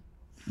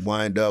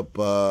wind up,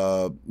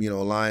 you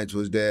know, lying to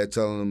his dad,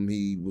 telling him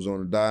he was on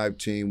a dive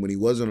team when he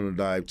wasn't on a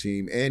dive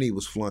team, and he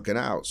was flunking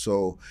out.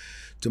 So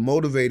to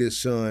motivate his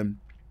son,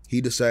 he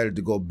decided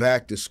to go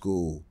back to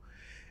school.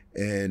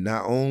 And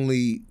not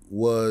only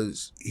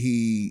was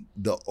he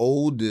the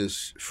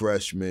oldest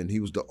freshman,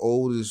 he was the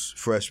oldest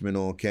freshman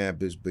on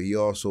campus, but he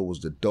also was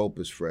the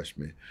dopest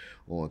freshman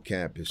on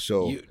campus.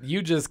 So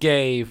you just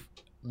gave,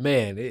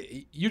 man,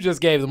 you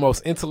just gave the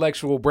most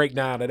intellectual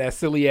breakdown of that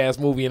silly ass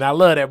movie, and I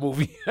love that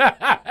movie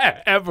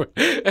ever.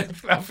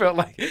 I felt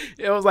like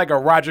it was like a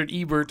Roger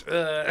Ebert.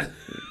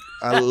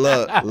 I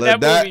love that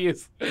movie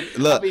is.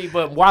 Look, I mean,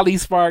 but Wally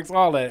Sparks,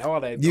 all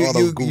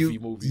those goofy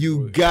movies.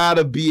 You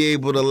gotta be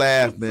able to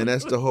laugh, man.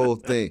 That's the whole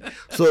thing.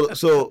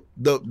 So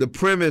the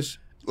premise,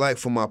 like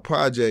for my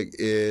project,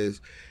 is,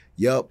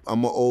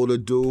 I'm an older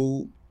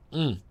dude.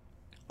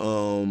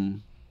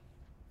 I'm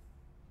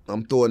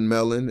Thornton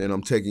Mellon, and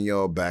I'm taking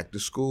y'all back to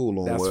school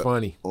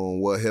on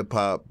what hip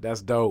hop.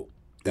 That's dope.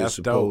 That's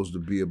supposed to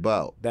be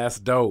about. That's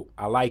dope.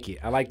 I like it.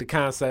 I like the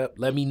concept.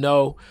 Let me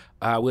know.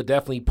 We'll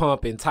definitely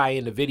pump and tie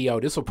in the video.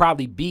 This will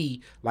probably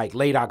be like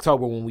late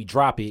October when we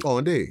drop it. Oh,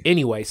 indeed.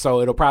 Anyway,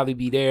 so it'll probably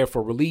be there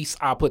for release.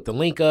 I'll put the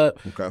link up.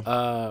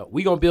 Okay.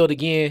 We gonna build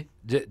again.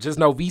 Just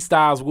know V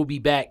Styles will be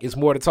back. It's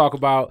more to talk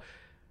about.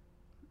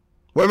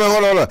 Wait a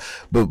minute, hold on.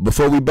 But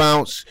before we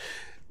bounce.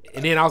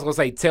 And then I was gonna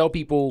say, tell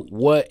people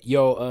what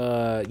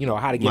your, you know,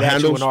 how to get at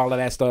handles? you and all of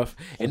that stuff.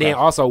 And then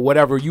also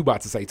whatever you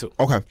about to say too.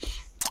 Okay.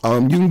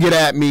 You can get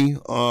at me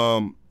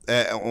on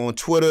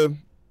Twitter.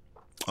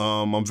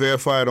 I'm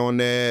verified on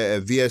there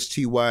at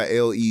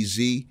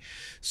VSTYLEZ.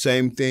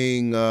 Same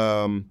thing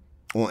on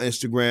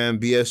Instagram,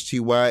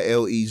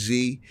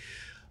 VSTYLEZ.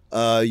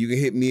 You can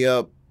hit me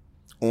up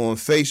on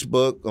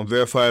Facebook. I'm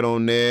verified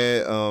on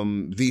there,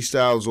 V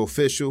Styles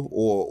Official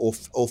or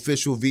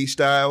Official V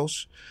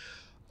Styles.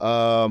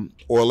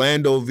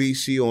 Orlando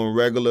VC on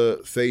regular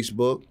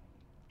Facebook.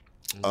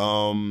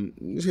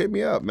 Just hit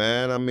me up,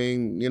 man. I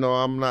mean, you know,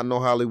 I'm not no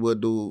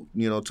Hollywood dude,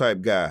 you know,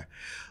 type guy.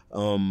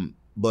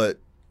 But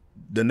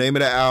the name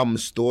of the album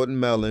is Thornton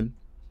Mellon.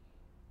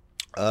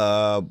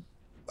 I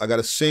got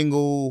a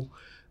single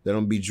that I'm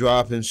gonna be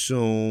dropping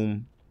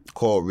soon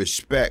called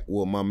Respect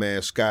with my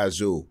man Sky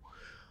Zoo.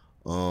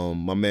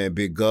 My man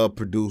Big Gub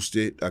produced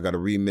it. I got a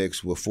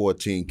remix with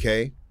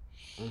 14K.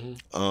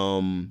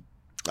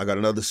 I got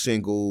another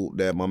single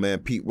that my man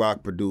Pete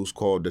Rock produced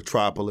called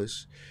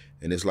Detropolis,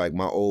 and it's like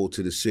my ode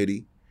to the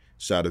city.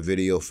 Shot a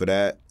video for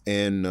that,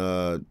 and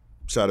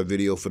shot a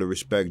video for the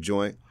Respect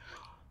joint.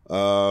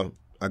 I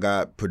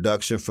got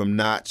production from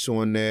Notch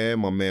on there,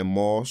 my man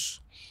Moss,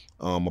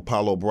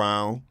 Apollo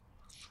Brown.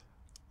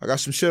 I got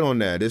some shit on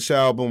that. This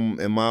album,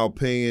 in my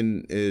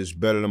opinion, is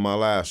better than my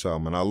last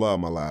album, and I love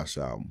my last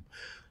album.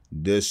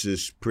 This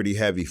is pretty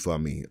heavy for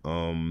me.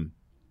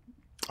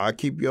 I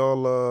keep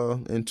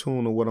y'all in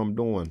tune to what I'm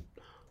doing.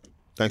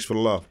 Thanks for the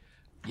love.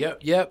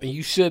 Yep. And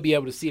you should be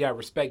able to see that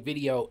Respect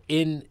video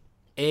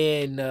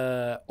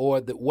or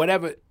the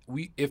whatever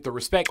if the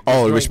Respect.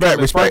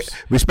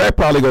 Respect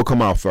probably gonna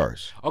come out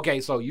first.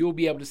 Okay, so you'll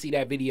be able to see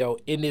that video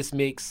in this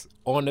mix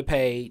on the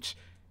page.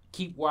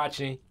 Keep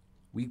watching.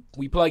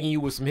 We plugging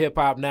you with some hip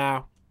hop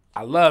now.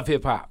 I love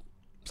hip hop,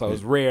 so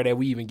it's rare that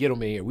we even get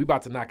them in here. We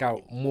about to knock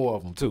out more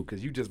of them too,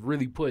 because you just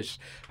really push.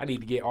 I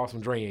need to get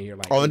Awesome Dre in here.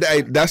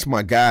 That's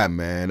my guy,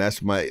 man.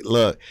 That's my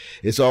look.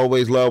 It's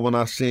always love when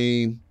I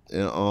see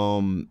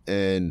him,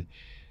 and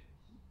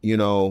you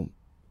know,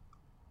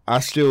 I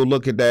still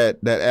look at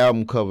that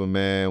album cover,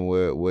 man,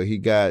 where he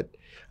got.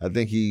 I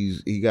think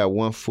he got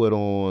one foot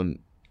on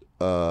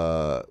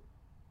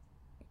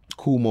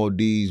Kool Moe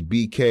Dee's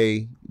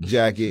BK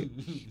jacket,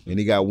 and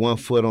he got one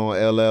foot on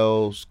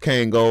LL's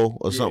Kango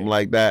or something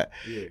like that.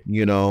 Yeah.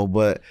 You know,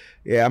 but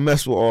yeah, I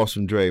mess with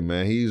Awesome Dre,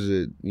 man.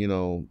 He's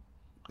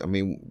I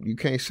mean, you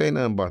can't say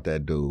nothing about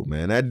that dude,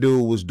 man. That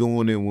dude was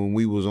doing it when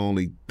we was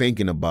only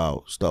thinking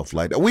about stuff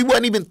like that. We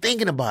wasn't even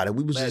thinking about it.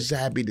 We was just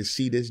happy to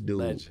see this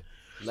dude.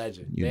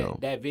 Legend.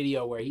 That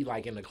video where he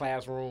like in the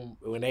classroom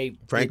when they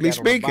Frankly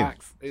Speaking.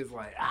 Box, it's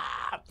like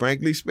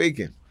Frankly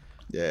Speaking.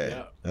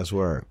 Yeah. That's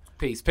word.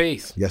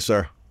 Peace. Yes,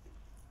 sir.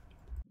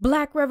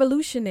 Black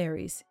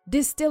revolutionaries,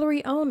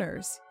 distillery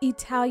owners,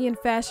 Italian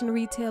fashion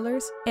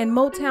retailers, and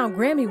Motown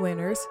Grammy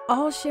winners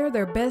all share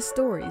their best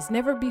stories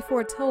never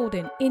before told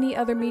in any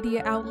other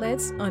media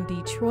outlets on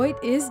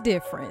Detroit is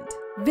Different.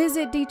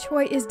 Visit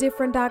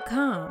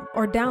DetroitisDifferent.com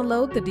or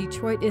download the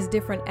Detroit is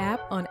Different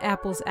app on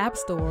Apple's App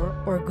Store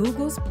or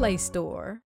Google's Play Store.